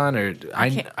Amazon? Or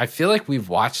I feel like we've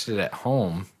watched it at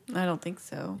home. I don't think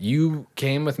so. You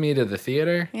came with me to the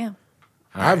theater? Yeah.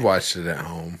 I've watched it at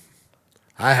home.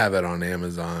 I have it on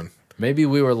Amazon. Maybe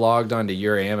we were logged onto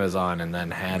your Amazon and then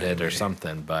had it or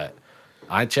something, but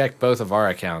I checked both of our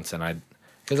accounts and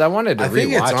because I wanted to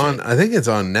rewatch it. I think it's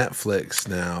on Netflix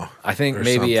now. I think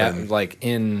maybe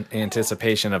in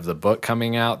anticipation of the book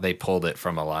coming out, they pulled it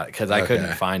from a lot because I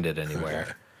couldn't find it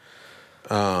anywhere.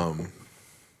 Yeah.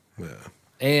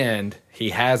 And he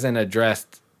hasn't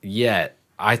addressed yet.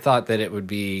 I thought that it would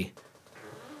be,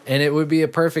 and it would be a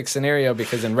perfect scenario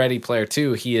because in Ready Player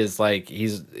 2, he is like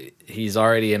he's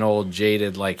already an old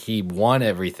jaded, like he won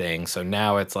everything. So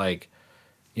now it's like,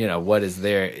 what is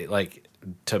there like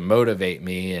to motivate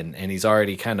me? And he's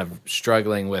already kind of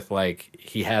struggling with like,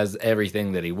 he has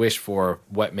everything that he wished for.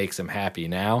 What makes him happy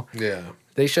now? Yeah.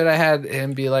 They should have had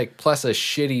him be like, plus a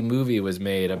shitty movie was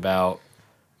made about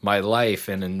my life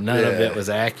and none of it was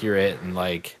accurate. And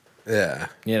like,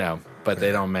 but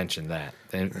they don't mention that.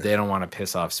 They don't want to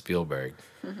piss off Spielberg.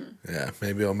 Yeah.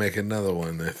 Maybe I'll make another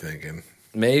one. They're thinking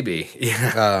maybe.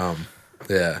 Yeah.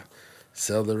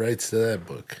 Sell the rights to that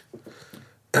book.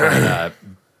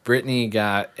 Brittany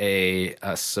got a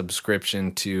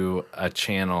subscription to a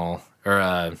channel or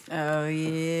an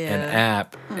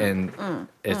app, and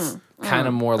it's kind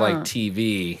of more like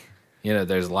TV.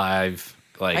 There's live.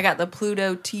 Like I got the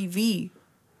Pluto TV,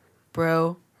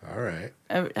 bro. All right.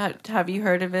 Have you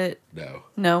heard of it?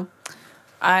 No.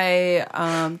 I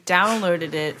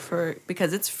downloaded it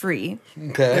because it's free.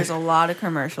 Okay. There's a lot of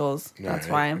commercials. That's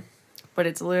why. But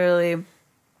it's literally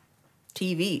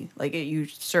TV. Like you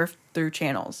surf through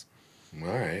channels. All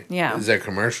right. Yeah. Is there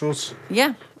commercials?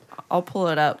 Yeah. I'll pull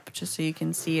it up just so you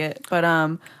can see it. But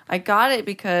I got it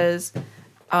because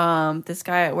this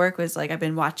guy at work was like, I've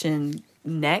been watching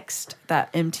Next,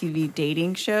 that MTV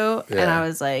dating show, and I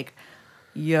was like,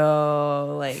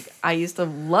 yo, like I used to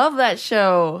love that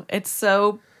show. It's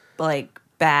so like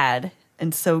bad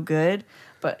and so good.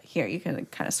 But here you can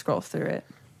kind of scroll through it.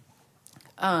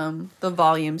 The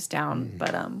volume's down,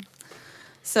 but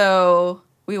so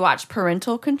we watched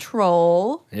Parental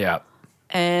Control. Yeah.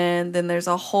 And then there's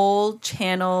a whole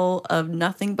channel of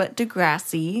nothing but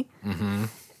Degrassi. Mm-hmm.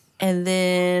 And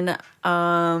then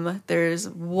there's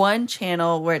one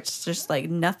channel where it's just like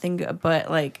nothing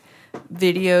but like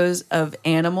videos of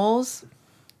animals.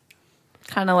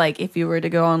 Kind of like if you were to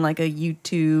go on like a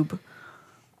YouTube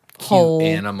Cute whole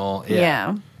animal.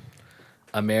 Yeah.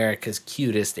 America's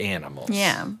cutest animals.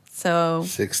 Yeah. So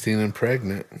 16 and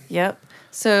pregnant. yep.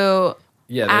 So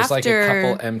Yeah, there's like a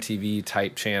after- couple MTV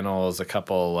type channels, a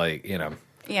couple like,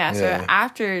 yeah, so Yeah.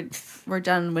 after we're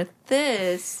done with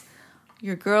this,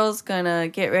 your girl's gonna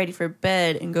get ready for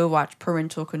bed and go watch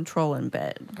Parental Control in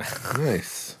bed.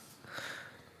 Nice.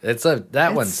 that It's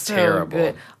one's so terrible.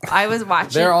 good. I was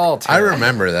watching. They're all I terrible.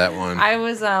 remember that one. I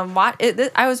was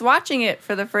I was watching it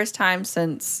for the first time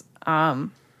since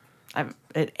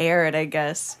it aired, I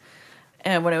guess,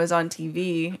 and when it was on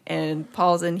TV. And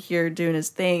Paul's in here doing his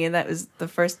thing, and that was the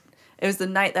first. It was the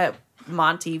night that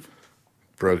Monty,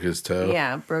 Broke his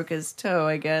toe. broke his toe,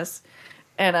 I guess.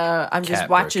 And I'm just Cat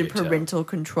watching broke your toe. Parental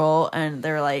Control, and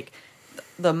they're like,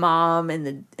 the mom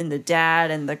and the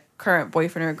dad and the current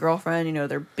boyfriend or girlfriend, you know,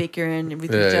 they're bickering with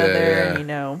each Yeah, other, yeah. and you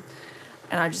know,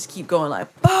 and I just keep going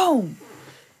like, boom,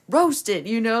 roasted,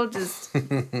 you know, just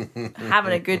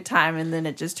having a good time, and then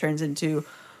it just turns into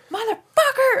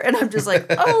motherfucker, and I'm just like,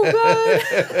 oh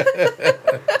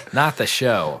god, Not the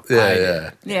show.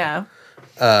 Yeah,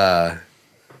 yeah,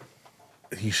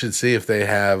 You should see if they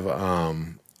have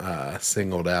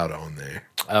Singled Out on there.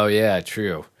 Oh yeah,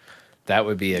 true. That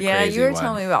would be a yeah. crazy You were one.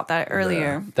 telling me about that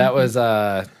earlier. That was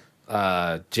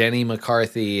Jenny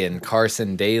McCarthy and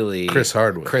Carson Daly. Chris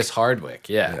Hardwick. Chris Hardwick,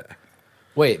 yeah.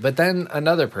 Wait, but then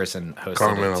another person hosted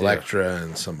Carmen it too. Electra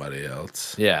and somebody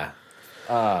else. Yeah.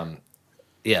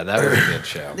 Yeah, that was a good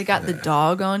show. They got the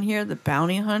dog on here, the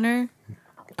bounty hunter,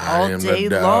 I all am day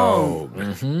the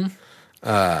long.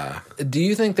 dog. Do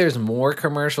you think there's more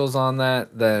commercials on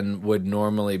that than would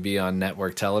normally be on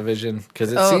network television?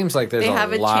 Because it Oh, seems like there's they a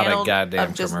have lot channel of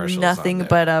goddamn just commercials. nothing on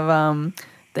there. but of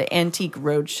the Antique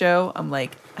Roadshow. I'm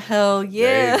like, hell There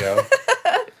yeah. you go.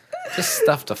 just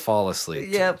stuff to fall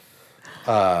asleep. to.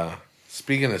 Yep.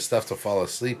 Speaking of stuff to fall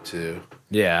asleep to,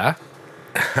 Yeah.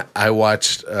 I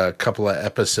watched a couple of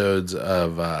episodes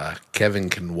of Kevin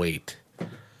Can Wait.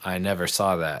 I never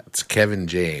saw that. It's Kevin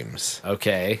James.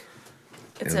 Okay.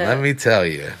 It's And let me tell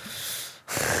you,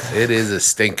 it is a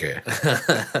stinker.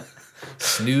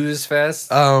 Snooze fest.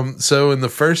 So in the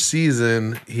first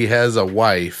season, he has a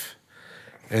wife,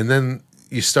 and then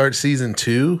you start season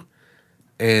 2,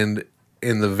 and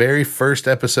in the very first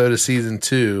episode of season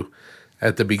 2,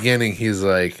 at the beginning, he's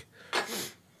like,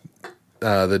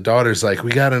 the daughter's like,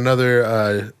 we got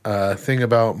another thing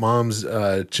about mom's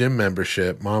gym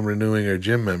membership, mom renewing her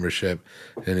gym membership,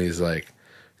 and he's like,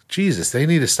 Jesus, they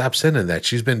need to stop sending that.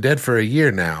 She's been dead for a year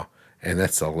now. And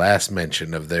that's the last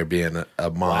mention of there being a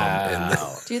mom in the.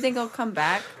 Wow. Do you think he'll come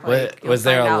back? What- You'll was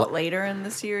there find a out lo- later in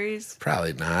the series?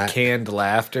 Probably not. Canned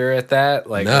laughter at that?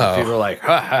 Like No. people are like,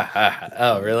 ha ha ha.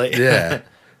 Oh, really? Yeah.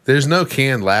 There's no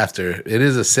canned laughter. It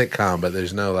is a sitcom, but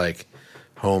there's no like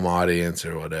home audience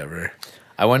or whatever.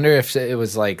 I wonder if it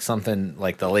was like something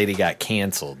like the lady got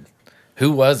canceled.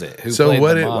 Who was it? Who So played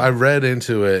what the it, mom? I read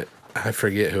into it, I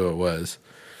forget who it was,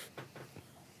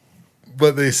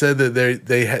 but they said that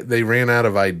they ran out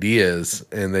of ideas,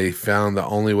 and they found the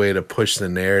only way to push the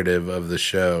narrative of the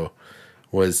show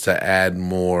was to add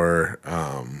more,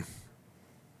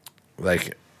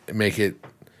 like make it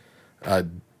a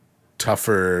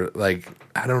tougher, like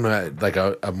I don't know, like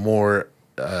a more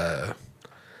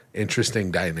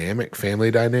interesting dynamic,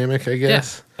 family dynamic, I Yeah,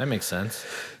 guess. that makes sense.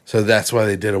 So that's why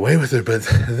they did away with it. But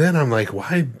then I'm like,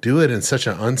 why do it in such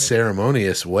an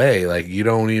unceremonious way? Like, you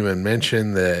don't even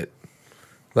mention that.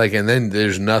 Like, and then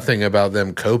there's nothing about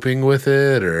them coping with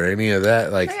it or any of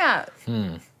that. Like, Yeah.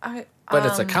 But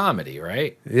it's a comedy,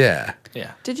 right? yeah.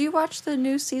 Yeah. Did you watch the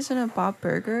new season of Bob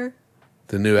Burger?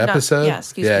 The new episode? yeah,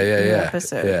 excuse me, yeah, the new yeah.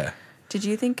 episode. Yeah. Did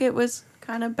you think it was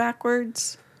kind of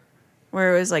backwards?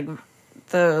 Where it was like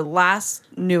the last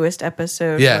newest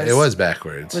episode. Yeah, it was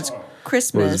backwards. Was It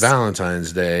Christmas. was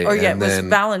Valentine's Day. Oh, yeah, and it was then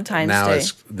Valentine's now Day.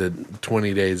 it's the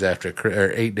 20 days after,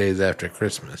 or 8 days after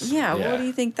Christmas. Yeah, Yeah. what do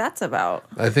you think that's about?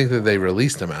 I think that they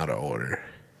released them out of order.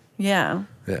 Yeah.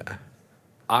 Yeah.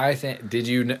 I think.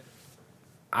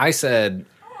 I said,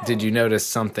 did you notice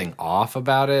something off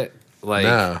about it? Like,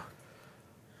 No.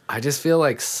 I just feel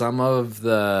like some of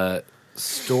the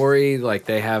story, like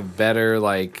they have better,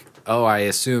 like, oh, I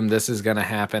assume this is gonna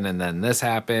happen, and then this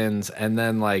happens, and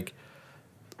then like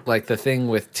the thing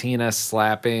with Tina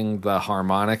slapping the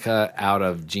harmonica out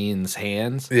of Gene's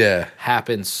hands. Yeah.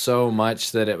 Happened so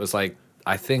much that it was like,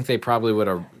 I think they probably would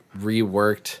have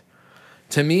reworked.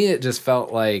 To me, it just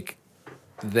felt like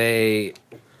they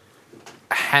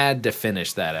had to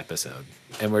finish that episode,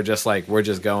 and we're just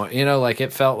going, like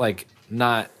it felt like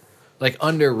not like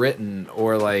underwritten,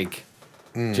 or like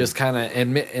just kind of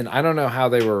and I don't know how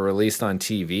they were released on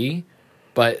TV,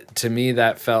 but to me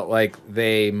that felt like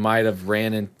they might have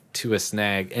ran into a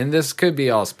snag. And this could be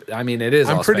all. I mean, it is.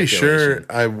 I'm all pretty sure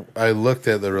speculation. I looked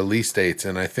at the release dates,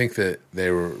 and I think that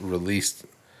they were released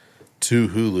to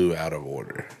Hulu out of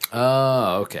order.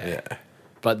 Oh, okay. Yeah.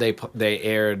 But they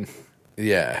aired.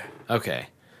 Yeah. Okay.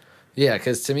 Yeah,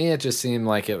 because to me it just seemed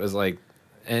like it was like,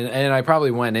 and I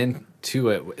probably went into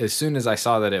it as soon as I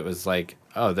saw that it was like,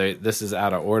 oh, this is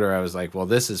out of order. I was like, well,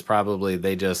 this is probably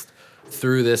they just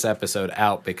threw this episode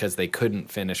out because they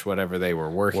couldn't finish whatever they were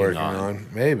working on.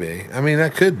 Maybe. I mean,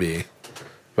 that could be.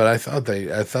 But I thought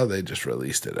they just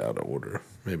released it out of order.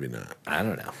 Maybe not. I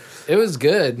don't know. It was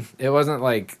good. It wasn't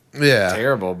like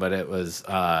terrible, but it was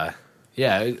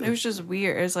It was just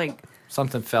weird. It was like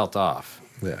something felt off.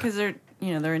 Yeah. because they're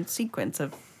in sequence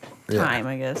of time,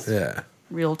 I guess. Yeah.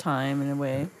 Real time in a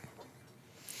way.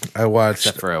 I watched.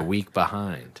 Except for a week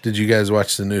behind. Did you guys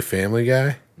watch the new Family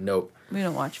Guy? Nope. We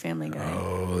don't watch Family Guy.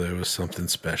 Oh, there was something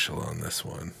special on this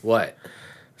one. What?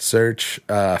 Search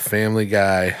Family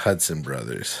Guy Hudson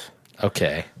Brothers.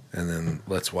 Okay. And then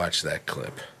let's watch that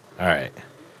clip. All right.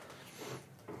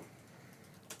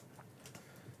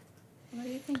 What do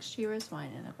you think she was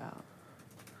whining about?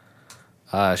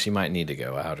 She might need to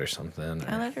go out or something.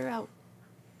 I let her out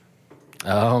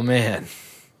Oh, man.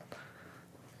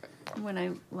 when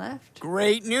I left.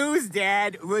 Great news,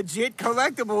 Dad. Legit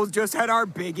Collectibles just had our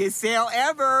biggest sale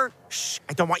ever. Shh,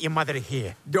 I don't want your mother to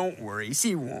hear. Don't worry,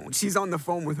 she won't. She's on the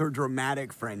phone with her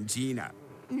dramatic friend, Gina.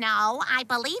 No, I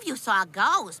believe you saw a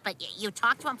ghost, but you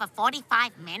talked to him for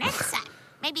 45 minutes?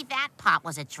 Maybe that part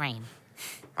was a dream.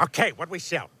 Okay, what we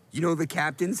sell? You know the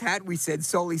captain's hat we said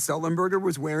Sully Sullenberger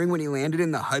was wearing when he landed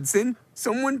in the Hudson?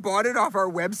 Someone bought it off our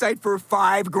website for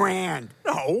 $5,000.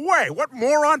 No way, what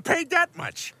moron paid that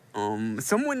much?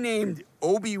 Someone named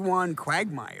Obi-Wan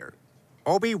Quagmire.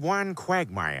 Obi-Wan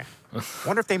Quagmire.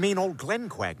 Wonder if they mean old Glenn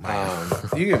Quagmire.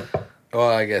 You can. Well,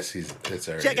 I guess it's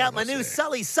already. Check out my new almost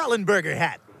Sully Sullenberger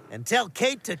hat. And tell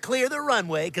Kate to clear the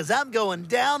runway, because I'm going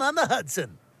down on the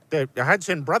Hudson. The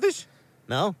Hudson Brothers?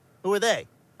 No? Who are they?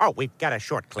 Oh, we've got a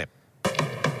short clip.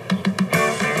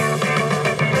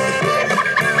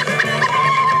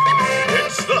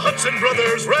 It's the Hudson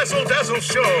Brothers Razzle Dazzle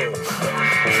Show.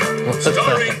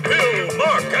 Starring Bill,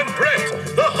 Mark, and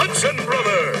Brett, the Hudson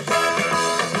Brothers.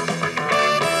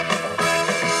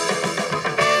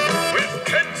 With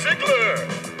Ken Ziegler,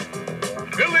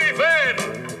 Billy Van,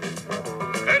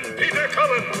 and Peter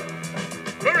Cullen,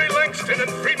 Murray Langston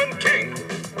and Freeman King,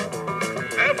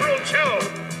 Avril Chow,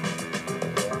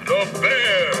 the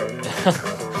Bear,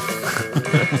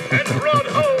 and Rod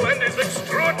Hull and his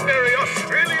extraordinary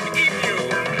Australian emu.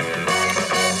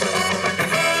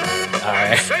 All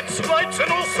right. Sets, lights, and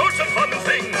all sorts of fun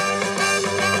things.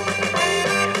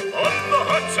 On the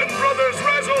Hudson Brothers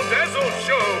Razzle Dazzle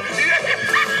Show.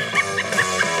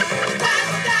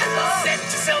 Set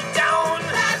yourself down.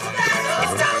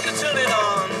 It's time to turn it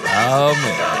on. Oh,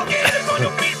 man. Get up on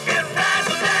your feet and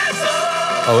razzle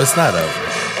dazzle. Oh, it's not over.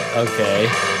 Okay.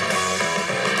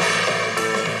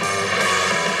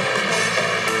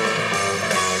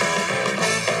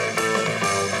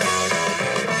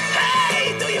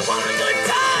 Hey, do you want a good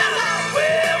time?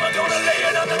 Well, we're gonna lay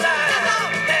it on the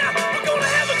line. Now, we're gonna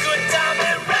have a good time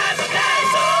and razzle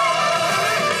dazzle.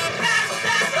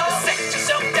 Set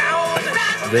yourself down.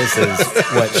 This is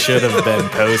what should have been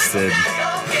posted.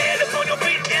 Get up on your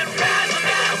feet and razzle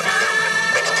dazzle.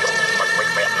 What the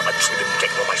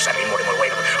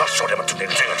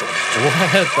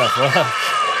fuck?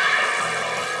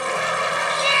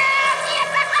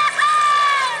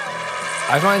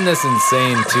 I find this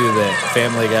insane too that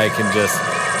Family Guy can just,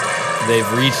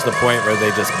 they've reached the point where they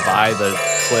just buy the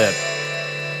clip.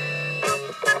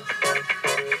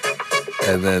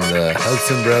 And then the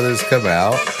Hudson Brothers come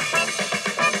out.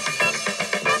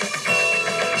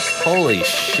 Holy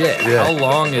shit. Yeah. How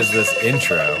long is this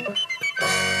intro?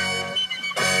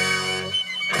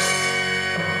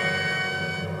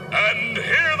 And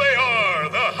here they are,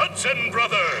 the Hudson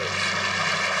Brothers.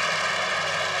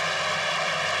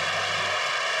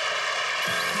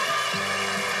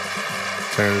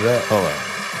 Turn it up. Hold on.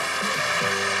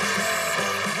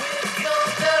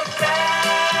 We're gonna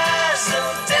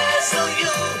razzle dazzle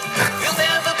you. You'll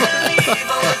never believe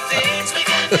all the things we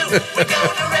can do. We're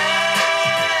gonna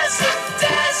razzle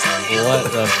dazzle you.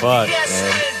 What the fuck, Yes,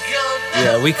 man? we're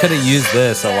gonna Yeah, we could have used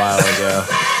this a while ago.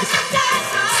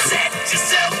 set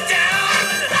yourself down.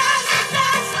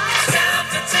 Time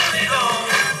to turn it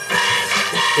on.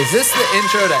 Is this the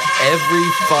intro to every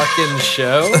fucking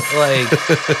show? Like,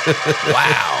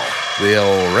 wow. The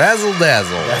old razzle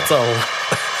dazzle. That's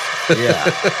a Yeah.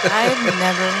 I've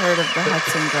never heard of the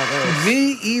Hudson brothers.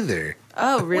 Me either.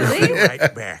 Oh, really?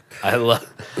 Right back. I love.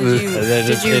 Did you, They're did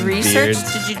just you in research?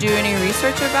 beards. Did you do any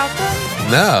research about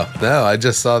them? No. I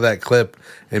just saw that clip,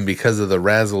 and because of the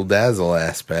razzle dazzle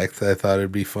aspect, I thought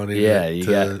it'd be funny. Yeah, to, you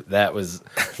to got that was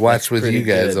watch with pretty you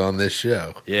guys good. on this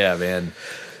show. Yeah, man.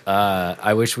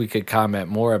 I wish we could comment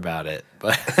more about it,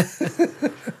 but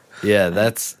yeah,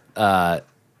 that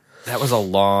was a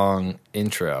long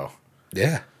intro.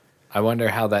 Yeah, I wonder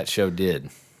how that show did.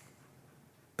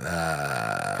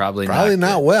 Probably not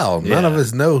good. well. None of Yeah.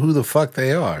 us know who the fuck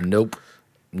they are. Nope,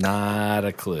 not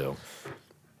a clue.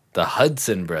 The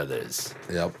Hudson brothers.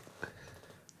 Yep.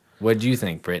 What do you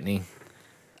think, Brittany?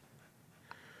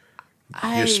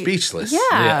 You're speechless.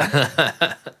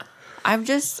 Yeah. I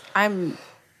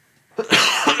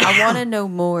want to know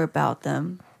more about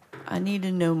them. I need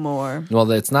to know more.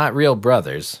 Well, it's not real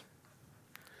brothers.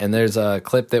 And there's a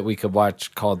clip that we could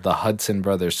watch called The Hudson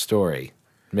Brothers Story.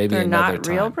 Maybe They're another not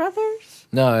time. real brothers?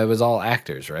 No, it was all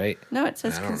actors, right? No, it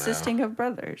says consisting of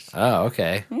brothers. Oh,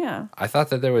 okay. Yeah. I thought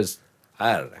that there was.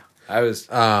 I don't know. I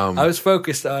was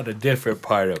focused on a different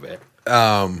part of it.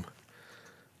 I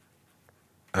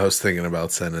was thinking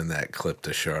about sending that clip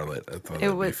to Charlotte. I thought It that'd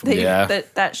be was fun. Yeah.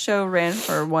 that show ran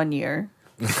for 1 year.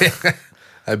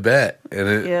 I bet. And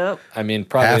it, Yep. I mean,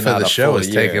 probably half not of the a show full is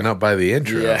year. taken up by the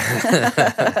intro. Yeah.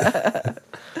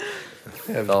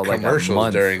 Felt like a Commercials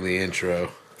month. during the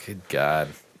intro. Good God.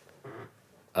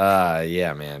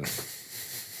 Yeah, man.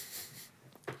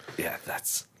 Yeah,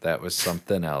 that was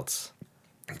something else.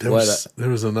 There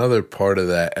was another part of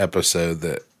that episode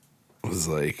that was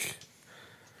like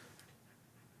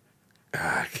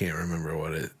I can't remember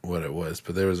what it was,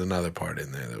 but there was another part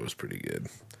in there that was pretty good.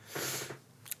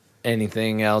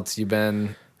 Anything else you've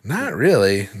been? Not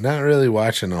really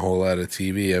watching a whole lot of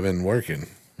TV. I've been working.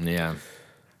 Yeah,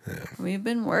 We've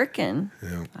been working.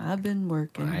 Yeah. I've been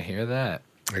working. I hear that.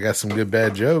 I got some good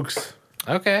bad jokes.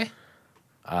 Okay.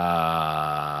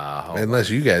 Unless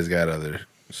you guys got other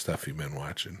stuff you've been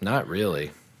watching. Not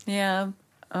really. Yeah.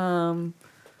 No.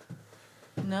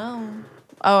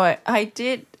 Oh, I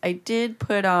did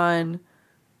put on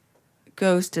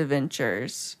Ghost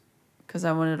Adventures because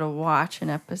I wanted to watch an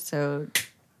episode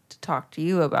to talk to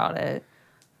you about it.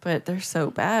 But they're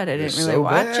so bad, I didn't really so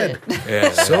watch bad. it.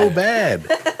 Yeah. So bad.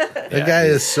 That guy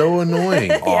is so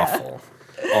annoying. Awful.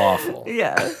 Awful.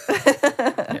 Yeah.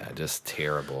 Yeah, just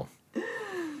terrible. So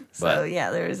But- yeah,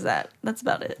 there's that. That's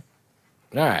about it.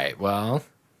 All right. Well,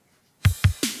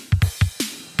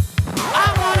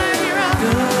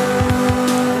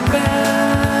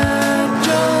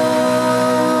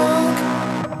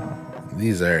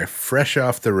 These are fresh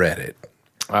off the Reddit.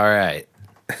 all right.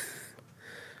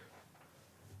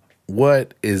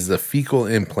 What is the fecal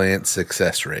implant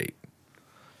success rate?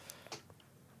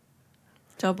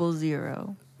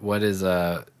 00. What is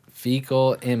a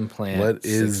fecal implant? What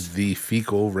is the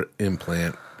fecal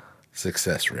implant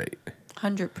success rate?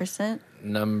 100%.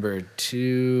 Number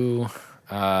 2?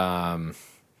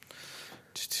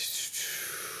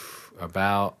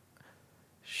 About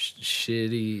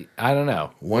shitty. I don't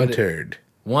know. One turd.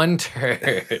 1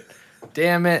 turd.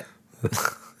 Damn it.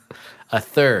 A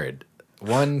third.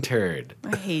 1 turd.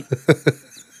 I hate.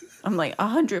 I'm like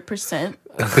 100%.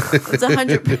 It's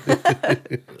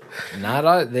 100%. Not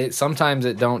all. Sometimes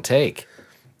it don't take.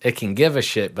 It can give a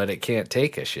shit, but it can't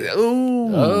take a shit.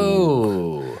 Ooh.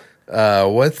 Oh.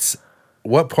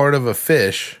 What part of a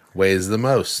fish weighs the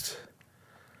most?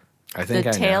 I think The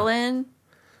I tail know. end.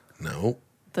 No.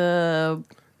 The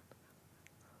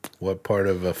What part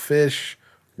of a fish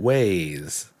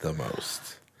weighs the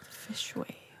most? fish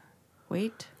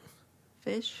weight.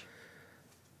 Fish.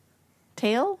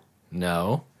 Tail.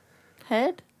 No.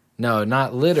 Head. No,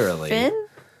 not literally. Fin.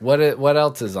 What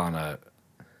else is on a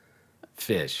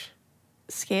fish?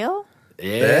 Scale.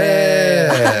 Yeah.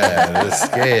 Yeah, the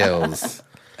scales.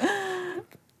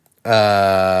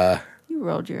 You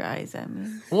rolled your eyes at me.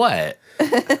 What?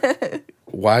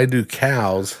 Why do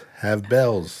cows have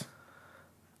bells?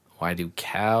 Why do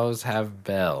cows have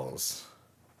bells?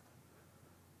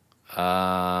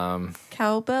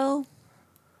 Cowbell.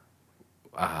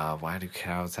 Why do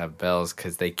cows have bells?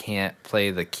 Because they can't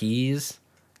play the keys.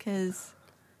 Because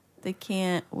they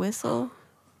can't whistle.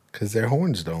 Because their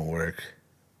horns don't work.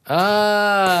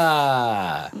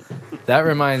 That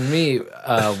reminds me.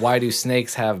 Why do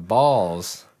snakes have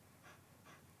balls?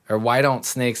 Or why don't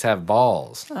snakes have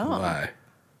balls? Oh. Why?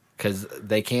 Because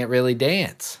they can't really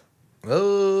dance.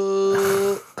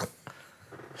 Oh.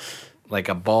 Like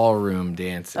a ballroom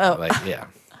dance. Oh. Like, yeah.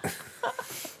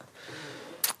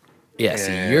 Yeah,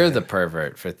 see, you're the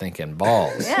pervert for thinking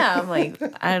balls. Yeah, I'm like,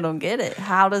 I don't get it.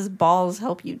 How does balls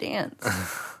help you dance?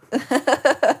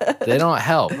 They don't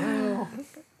help. Do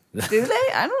they?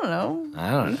 I don't know.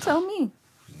 I don't You know. tell me.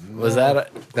 Was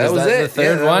that That was the it.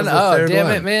 third Yeah, that one? was the Oh, third damn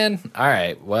one. it, man. All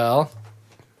right, well.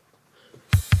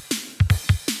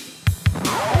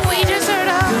 We just heard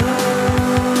a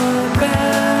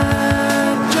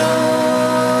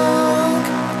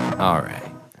All right.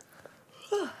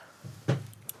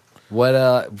 What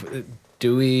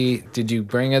did you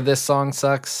bring a This Song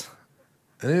Sucks?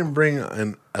 I didn't bring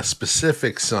a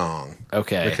specific song.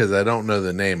 Okay. Because I don't know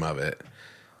the name of it.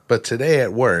 But today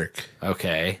at work,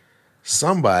 Okay.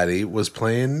 somebody was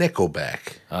playing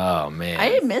Nickelback. Oh man.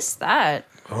 I missed that.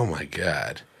 Oh my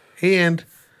God. And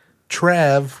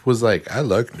Trav was like, I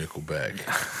like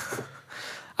Nickelback.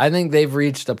 I think they've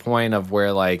reached a point of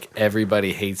where like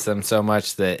everybody hates them so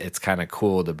much that it's kind of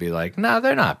cool to be like, no,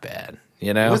 they're not bad.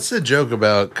 You know? What's the joke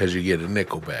about because you get a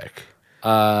Nickelback?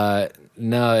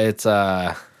 No, it's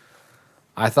I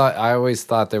always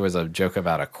thought there was a joke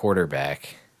about a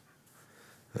quarterback.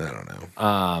 I don't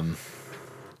know.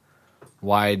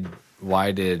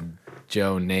 Why did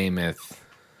Joe Namath?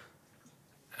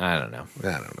 I don't know.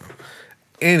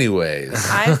 Anyways,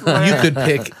 I've you learned. could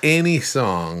pick any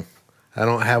song. I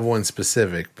don't have one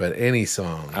specific, but any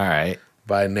song All right.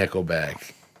 by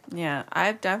Nickelback. Yeah,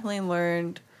 I've definitely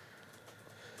learned,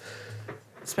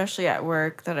 especially at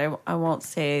work, that I won't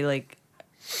say like,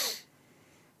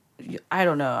 I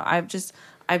don't know. I've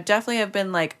definitely have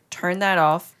been like, turn that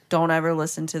off. Don't ever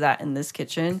listen to that in this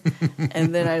kitchen.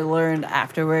 And then I learned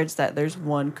afterwards that there's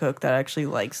one cook that actually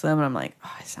likes them, and I'm like,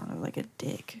 oh, I sounded like a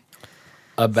dick.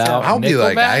 About I'll be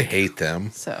like, Nickelback? I hate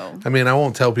them. So, I mean, I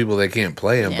won't tell people they can't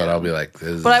play them, but Yeah. I'll be like,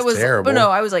 this but I is was, terrible. but no,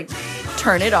 I was like,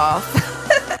 turn it off.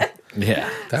 Yeah.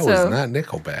 That so- was not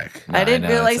Nickelback. I didn't know,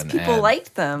 realize it's an people ad.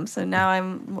 liked them. So now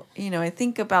I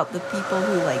think about the people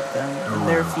who like them and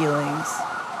their feelings.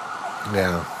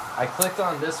 Yeah. I clicked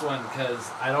on this one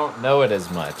because I don't know it as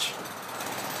much.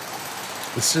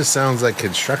 This just sounds like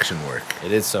construction work.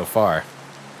 It is so far.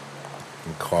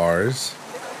 And cars.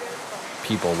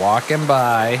 People walking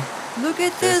by. Look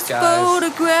at This this guy's-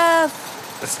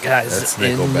 photograph. This guy's That's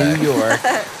in Nickelback. New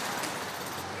York.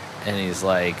 And he's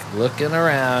like looking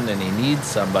around and he needs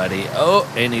somebody. Oh,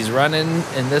 and he's running,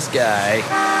 and this guy,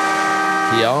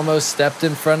 he almost stepped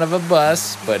in front of a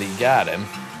bus, but he got him.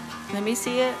 Let me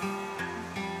see it.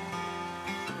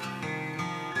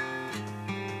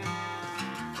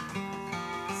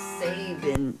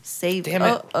 Save. Damn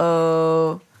it.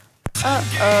 Uh-oh.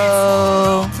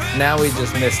 Now we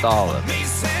just missed all of it.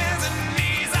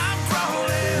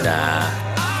 Nah.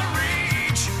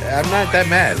 I'm not that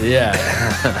mad. Yeah.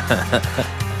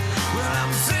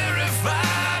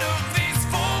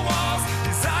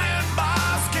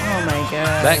 Oh my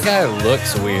god. That guy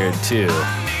looks weird too.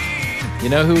 You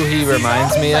know who he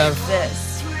reminds me like of?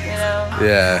 this, you know?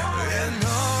 Yeah.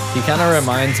 He kind of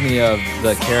reminds me of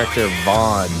the character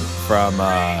Vaughn from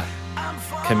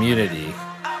Community.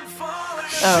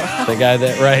 Oh. The guy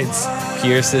that writes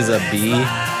Pierce is a bee.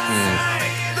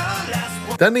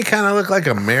 Doesn't he kind of look like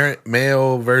a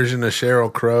male version of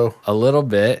Sheryl Crow? A little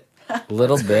bit.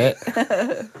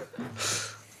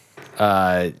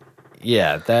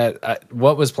 Yeah, that.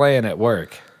 What was playing at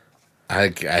work? I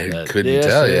couldn't This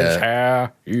tell is you.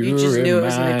 how You just knew it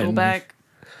was remind me. Nickelback?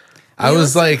 I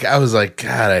was like,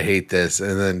 God, I hate this.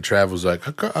 And then Trav was like,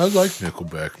 I like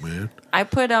Nickelback, man. I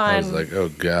put I on was like, oh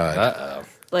God. Uh-oh.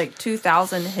 like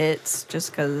 2,000 hits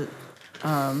just because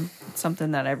it's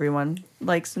something that everyone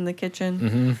likes in the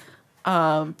kitchen.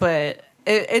 But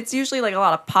it's usually like a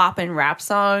lot of pop and rap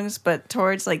songs. But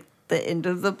towards like the end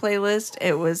of the playlist,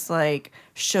 it was like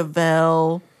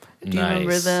Chevelle. Do you remember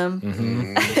Nice.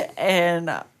 them?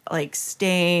 And like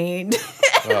Stained,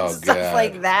 Oh stuff God.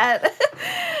 like that.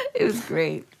 It was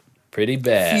great. Pretty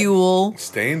bad. Fuel.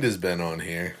 Stained has been on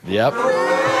here. Yep.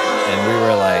 And we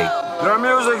were like, The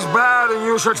music's bad and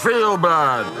you should feel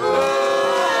bad.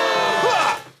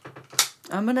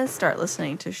 I'm gonna start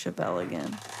listening to Chevelle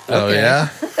again. Oh Okay. yeah.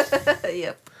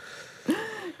 Yep.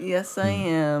 Yes, I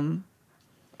am.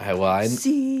 well,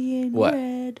 Seeing What?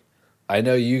 red. I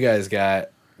know you guys got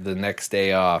the next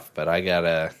day off, but I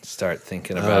gotta start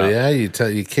thinking about Oh yeah. You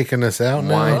kicking us out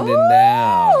now? winding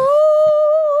down.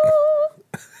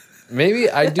 Maybe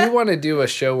I do want to do a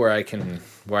show where I can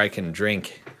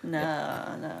drink.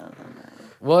 No.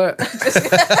 What?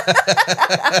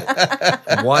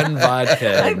 One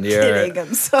vodka I'm and you're kidding.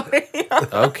 I'm sorry.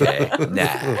 okay.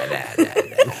 Nah.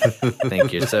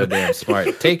 Think you're so damn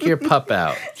smart. Take your pup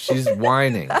out. She's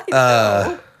whining.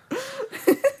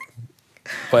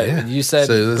 But you said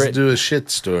so. Let's Brit- do a shit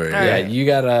story. All Yeah, right. you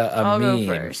got a I'll meme.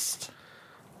 go first.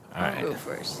 All right. I'll go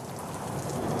first.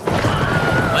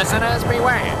 Listeners,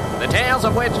 beware. The tales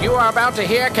of which you are about to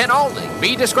hear can only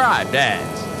be described as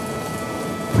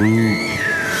Poop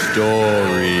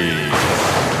story.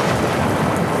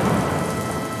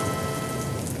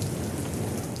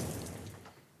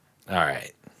 All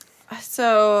right.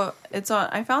 So it's on.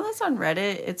 I found this on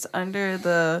Reddit. It's under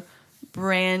the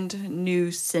brand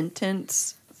new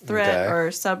sentence thread Okay. or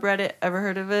subreddit. Ever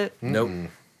heard of it? Nope.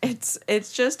 It's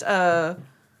just a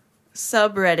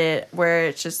subreddit where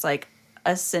it's just like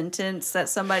a sentence that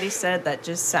somebody said that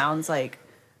just sounds like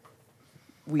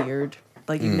weird.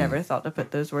 Like you've never thought to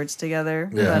put those words together.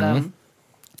 Yeah. But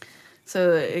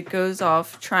so it goes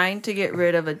off trying to get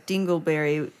rid of a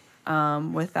dingleberry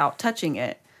without touching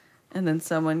it. And then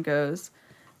someone goes,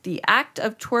 the act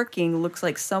of twerking looks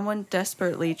like someone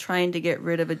desperately trying to get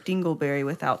rid of a dingleberry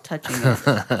without touching it.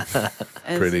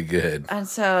 And Pretty good. and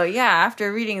so, yeah,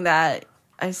 after reading that,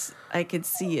 I could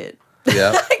see it.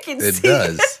 Yeah, I can it see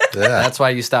does. Yeah, That's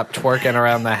why you stop twerking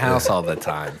around the house all the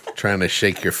time. trying to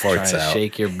shake your Trying farts to out.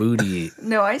 shake your booty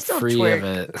No, I still free twerk. of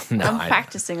it. No, I'm I-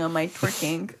 practicing on my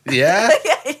twerking. Yeah.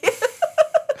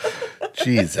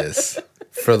 Jesus,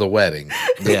 for the wedding.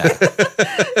 yeah,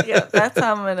 Yeah, that's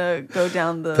how I'm gonna go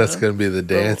down the. That's gonna be the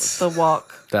dance. The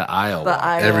walk, the aisle. the walk.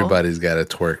 aisle. Everybody's got to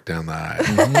twerk down the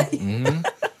aisle.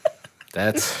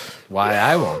 That's why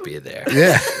I won't be there.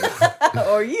 Yeah.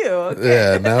 or you.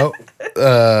 Yeah. No.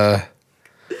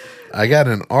 I got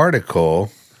an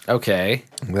article Okay.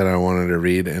 that I wanted to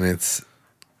read, and it's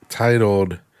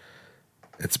titled.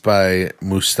 It's by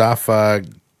Mustafa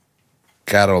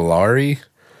Gadolari,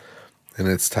 and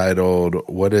it's titled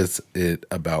 "What is it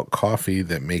about coffee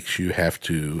that makes you have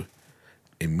to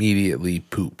immediately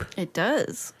poop?" It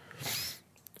does.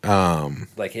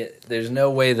 Like there's no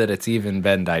way that it's even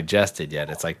been digested yet.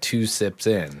 It's like 2 sips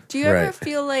in. Do you ever Right.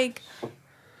 feel like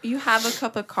you have a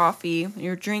cup of coffee,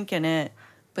 you're drinking it,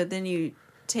 but then you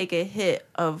take a hit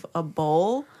of a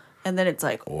bowl, and then it's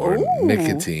like, Or ooh,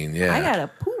 nicotine, yeah. I gotta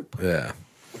poop. Yeah.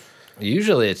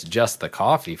 Usually it's just the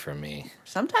coffee for me.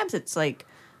 Sometimes it's like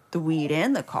the weed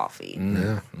and the coffee.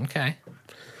 Okay.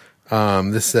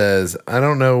 This says, I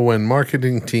don't know when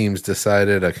marketing teams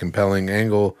decided a compelling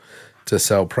angle to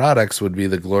sell products would be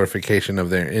the glorification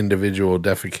of their individual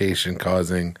defecation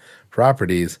causing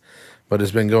properties, but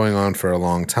it's been going on for a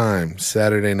long time.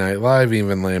 Saturday Night Live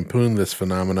even lampooned this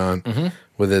phenomenon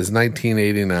with his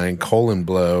 1989 Colon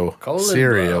Blow Colon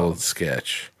cereal Blow.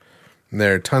 sketch. And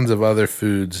there are tons of other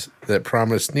foods that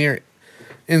promise near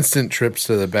instant trips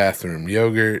to the bathroom: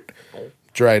 yogurt,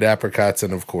 dried apricots,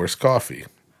 and of course coffee.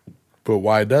 But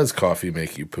why does coffee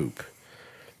make you poop?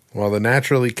 While the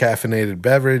naturally caffeinated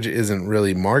beverage isn't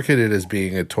really marketed as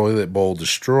being a toilet bowl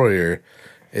destroyer,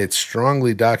 it's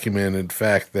strongly documented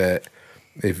fact that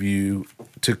if you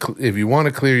want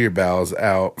to clear your bowels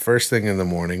out first thing in the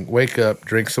morning, wake up,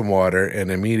 drink some water, and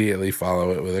immediately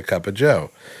follow it with a cup of joe.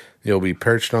 You'll be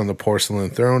perched on the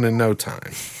porcelain throne in no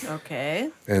time.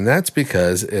 Okay. And that's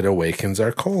because it awakens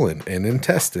our colon and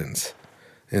intestines,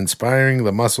 inspiring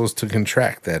the muscles to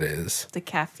contract, that is. The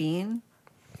caffeine.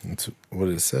 That's what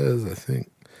it says, I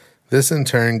think. This in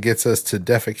turn gets us to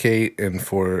defecate, and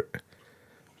for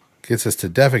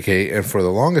the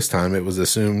longest time it was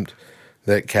assumed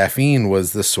that caffeine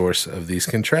was the source of these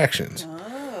contractions.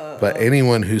 But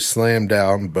anyone who slammed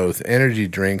down both energy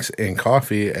drinks and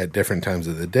coffee at different times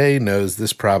of the day knows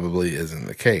this probably isn't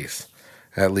the case,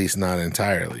 at least not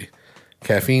entirely.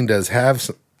 Caffeine does have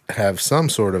some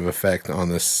sort of effect on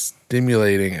the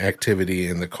stimulating activity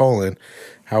in the colon.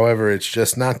 However, it's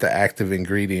just not the active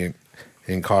ingredient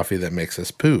in coffee that makes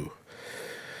us poo.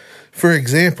 For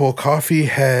example, coffee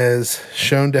has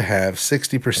shown to have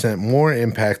 60% more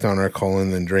impact on our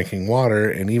colon than drinking water,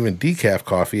 and even decaf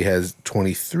coffee has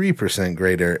 23%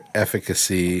 greater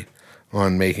efficacy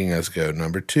on making us go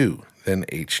number 2 than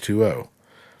H2O.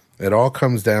 It all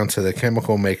comes down to the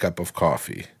chemical makeup of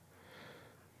coffee.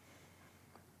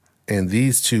 And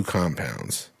these two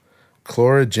compounds,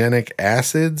 chlorogenic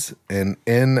acids and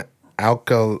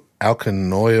N-alkanoyl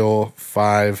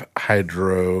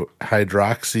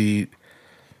 5-hydroxy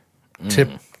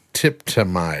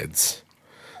tiptamides,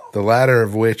 the latter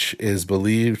of which is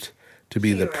believed to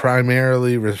be the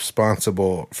primarily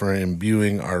responsible for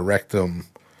imbuing our rectum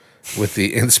with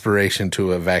the inspiration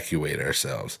to evacuate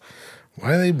ourselves.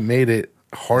 Why they made it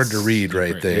hard to read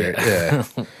right there.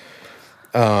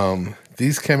 Yeah.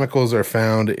 These chemicals are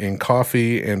found in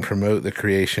coffee and promote the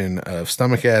creation of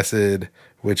stomach acid,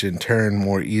 which in turn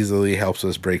more easily helps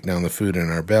us break down the food in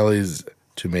our bellies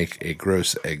to make a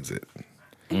gross exit.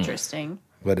 Interesting.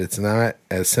 But it's not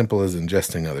as simple as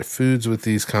ingesting other foods with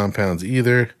these compounds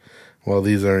either. While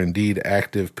these are indeed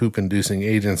active poop-inducing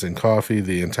agents in coffee,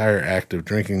 the entire act of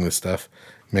drinking this stuff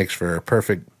makes for a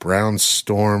perfect brown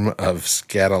storm of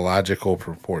scatological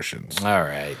proportions. All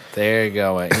right, there you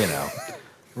go.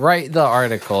 Write the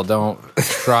article. Don't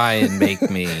try and make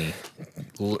me,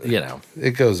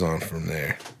 It goes on from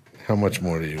there. How much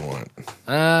more do you want?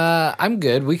 I'm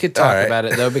good. We could talk All right. about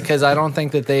it, though, because I don't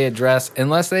think that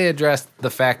unless they address the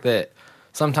fact that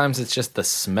sometimes it's just the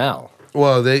smell.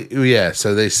 Well,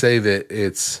 so they say that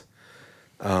it's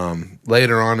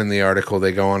later on in the article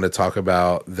they go on to talk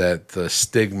about that the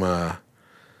stigma,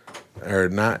 or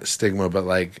not stigma, but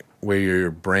like where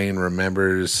your brain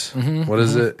remembers, what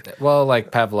is it? Well,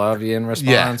 like Pavlovian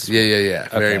response. Yeah.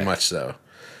 Very Okay. much so.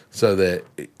 So that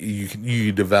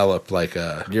you develop like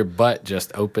Your butt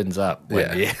just opens up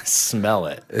when you smell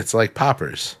it. it's like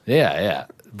poppers. Yeah.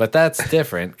 But that's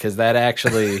different because that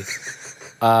actually,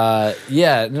 no.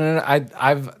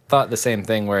 I've thought the same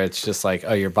thing where it's just like,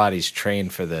 oh, your body's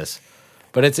trained for this.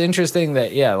 But it's interesting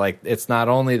that, like it's not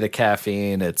only the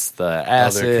caffeine, it's the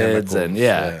acids and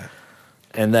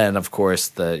and then of course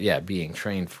the being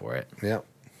trained for it. Yep.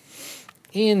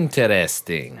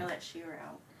 Interesting. I let Shira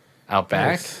out. Out back?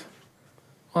 Nice.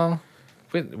 Well,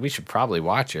 we should probably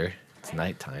watch her. It's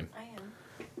nighttime. I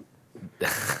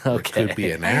am. Okay. Could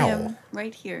be an I owl. am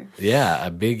right here. Yeah,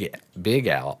 a big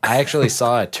owl. I actually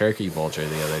saw a turkey vulture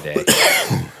the other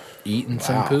day eating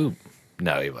some poop.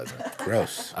 No, he wasn't.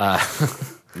 Gross. All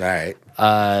right.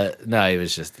 No, he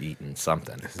was just eating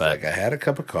something. But Like I had a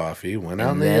cup of coffee, went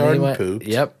out in the then yard he and went- pooped.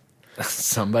 Yep.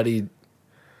 Somebody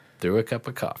threw a cup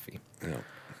of coffee. Yeah.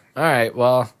 All right.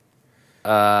 Well,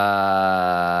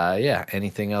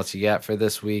 anything else you got for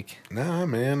this week? Nah,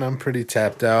 man, I'm pretty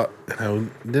tapped out. I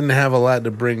didn't have a lot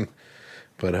to bring,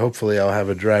 but hopefully I'll have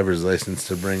a driver's license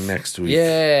to bring next week.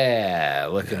 Yeah,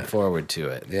 looking forward to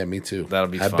it. Yeah, me too. That'll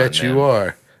be I fun, bet man. you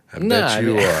are. I No, bet I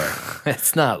you mean- are.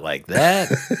 It's not like that.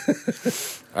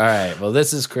 All right. Well,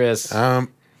 this is Chris.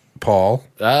 Paul.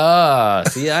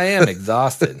 See, I am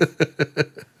exhausted.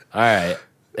 All right.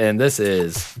 And this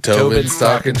is Tobin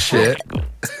Talking Shit.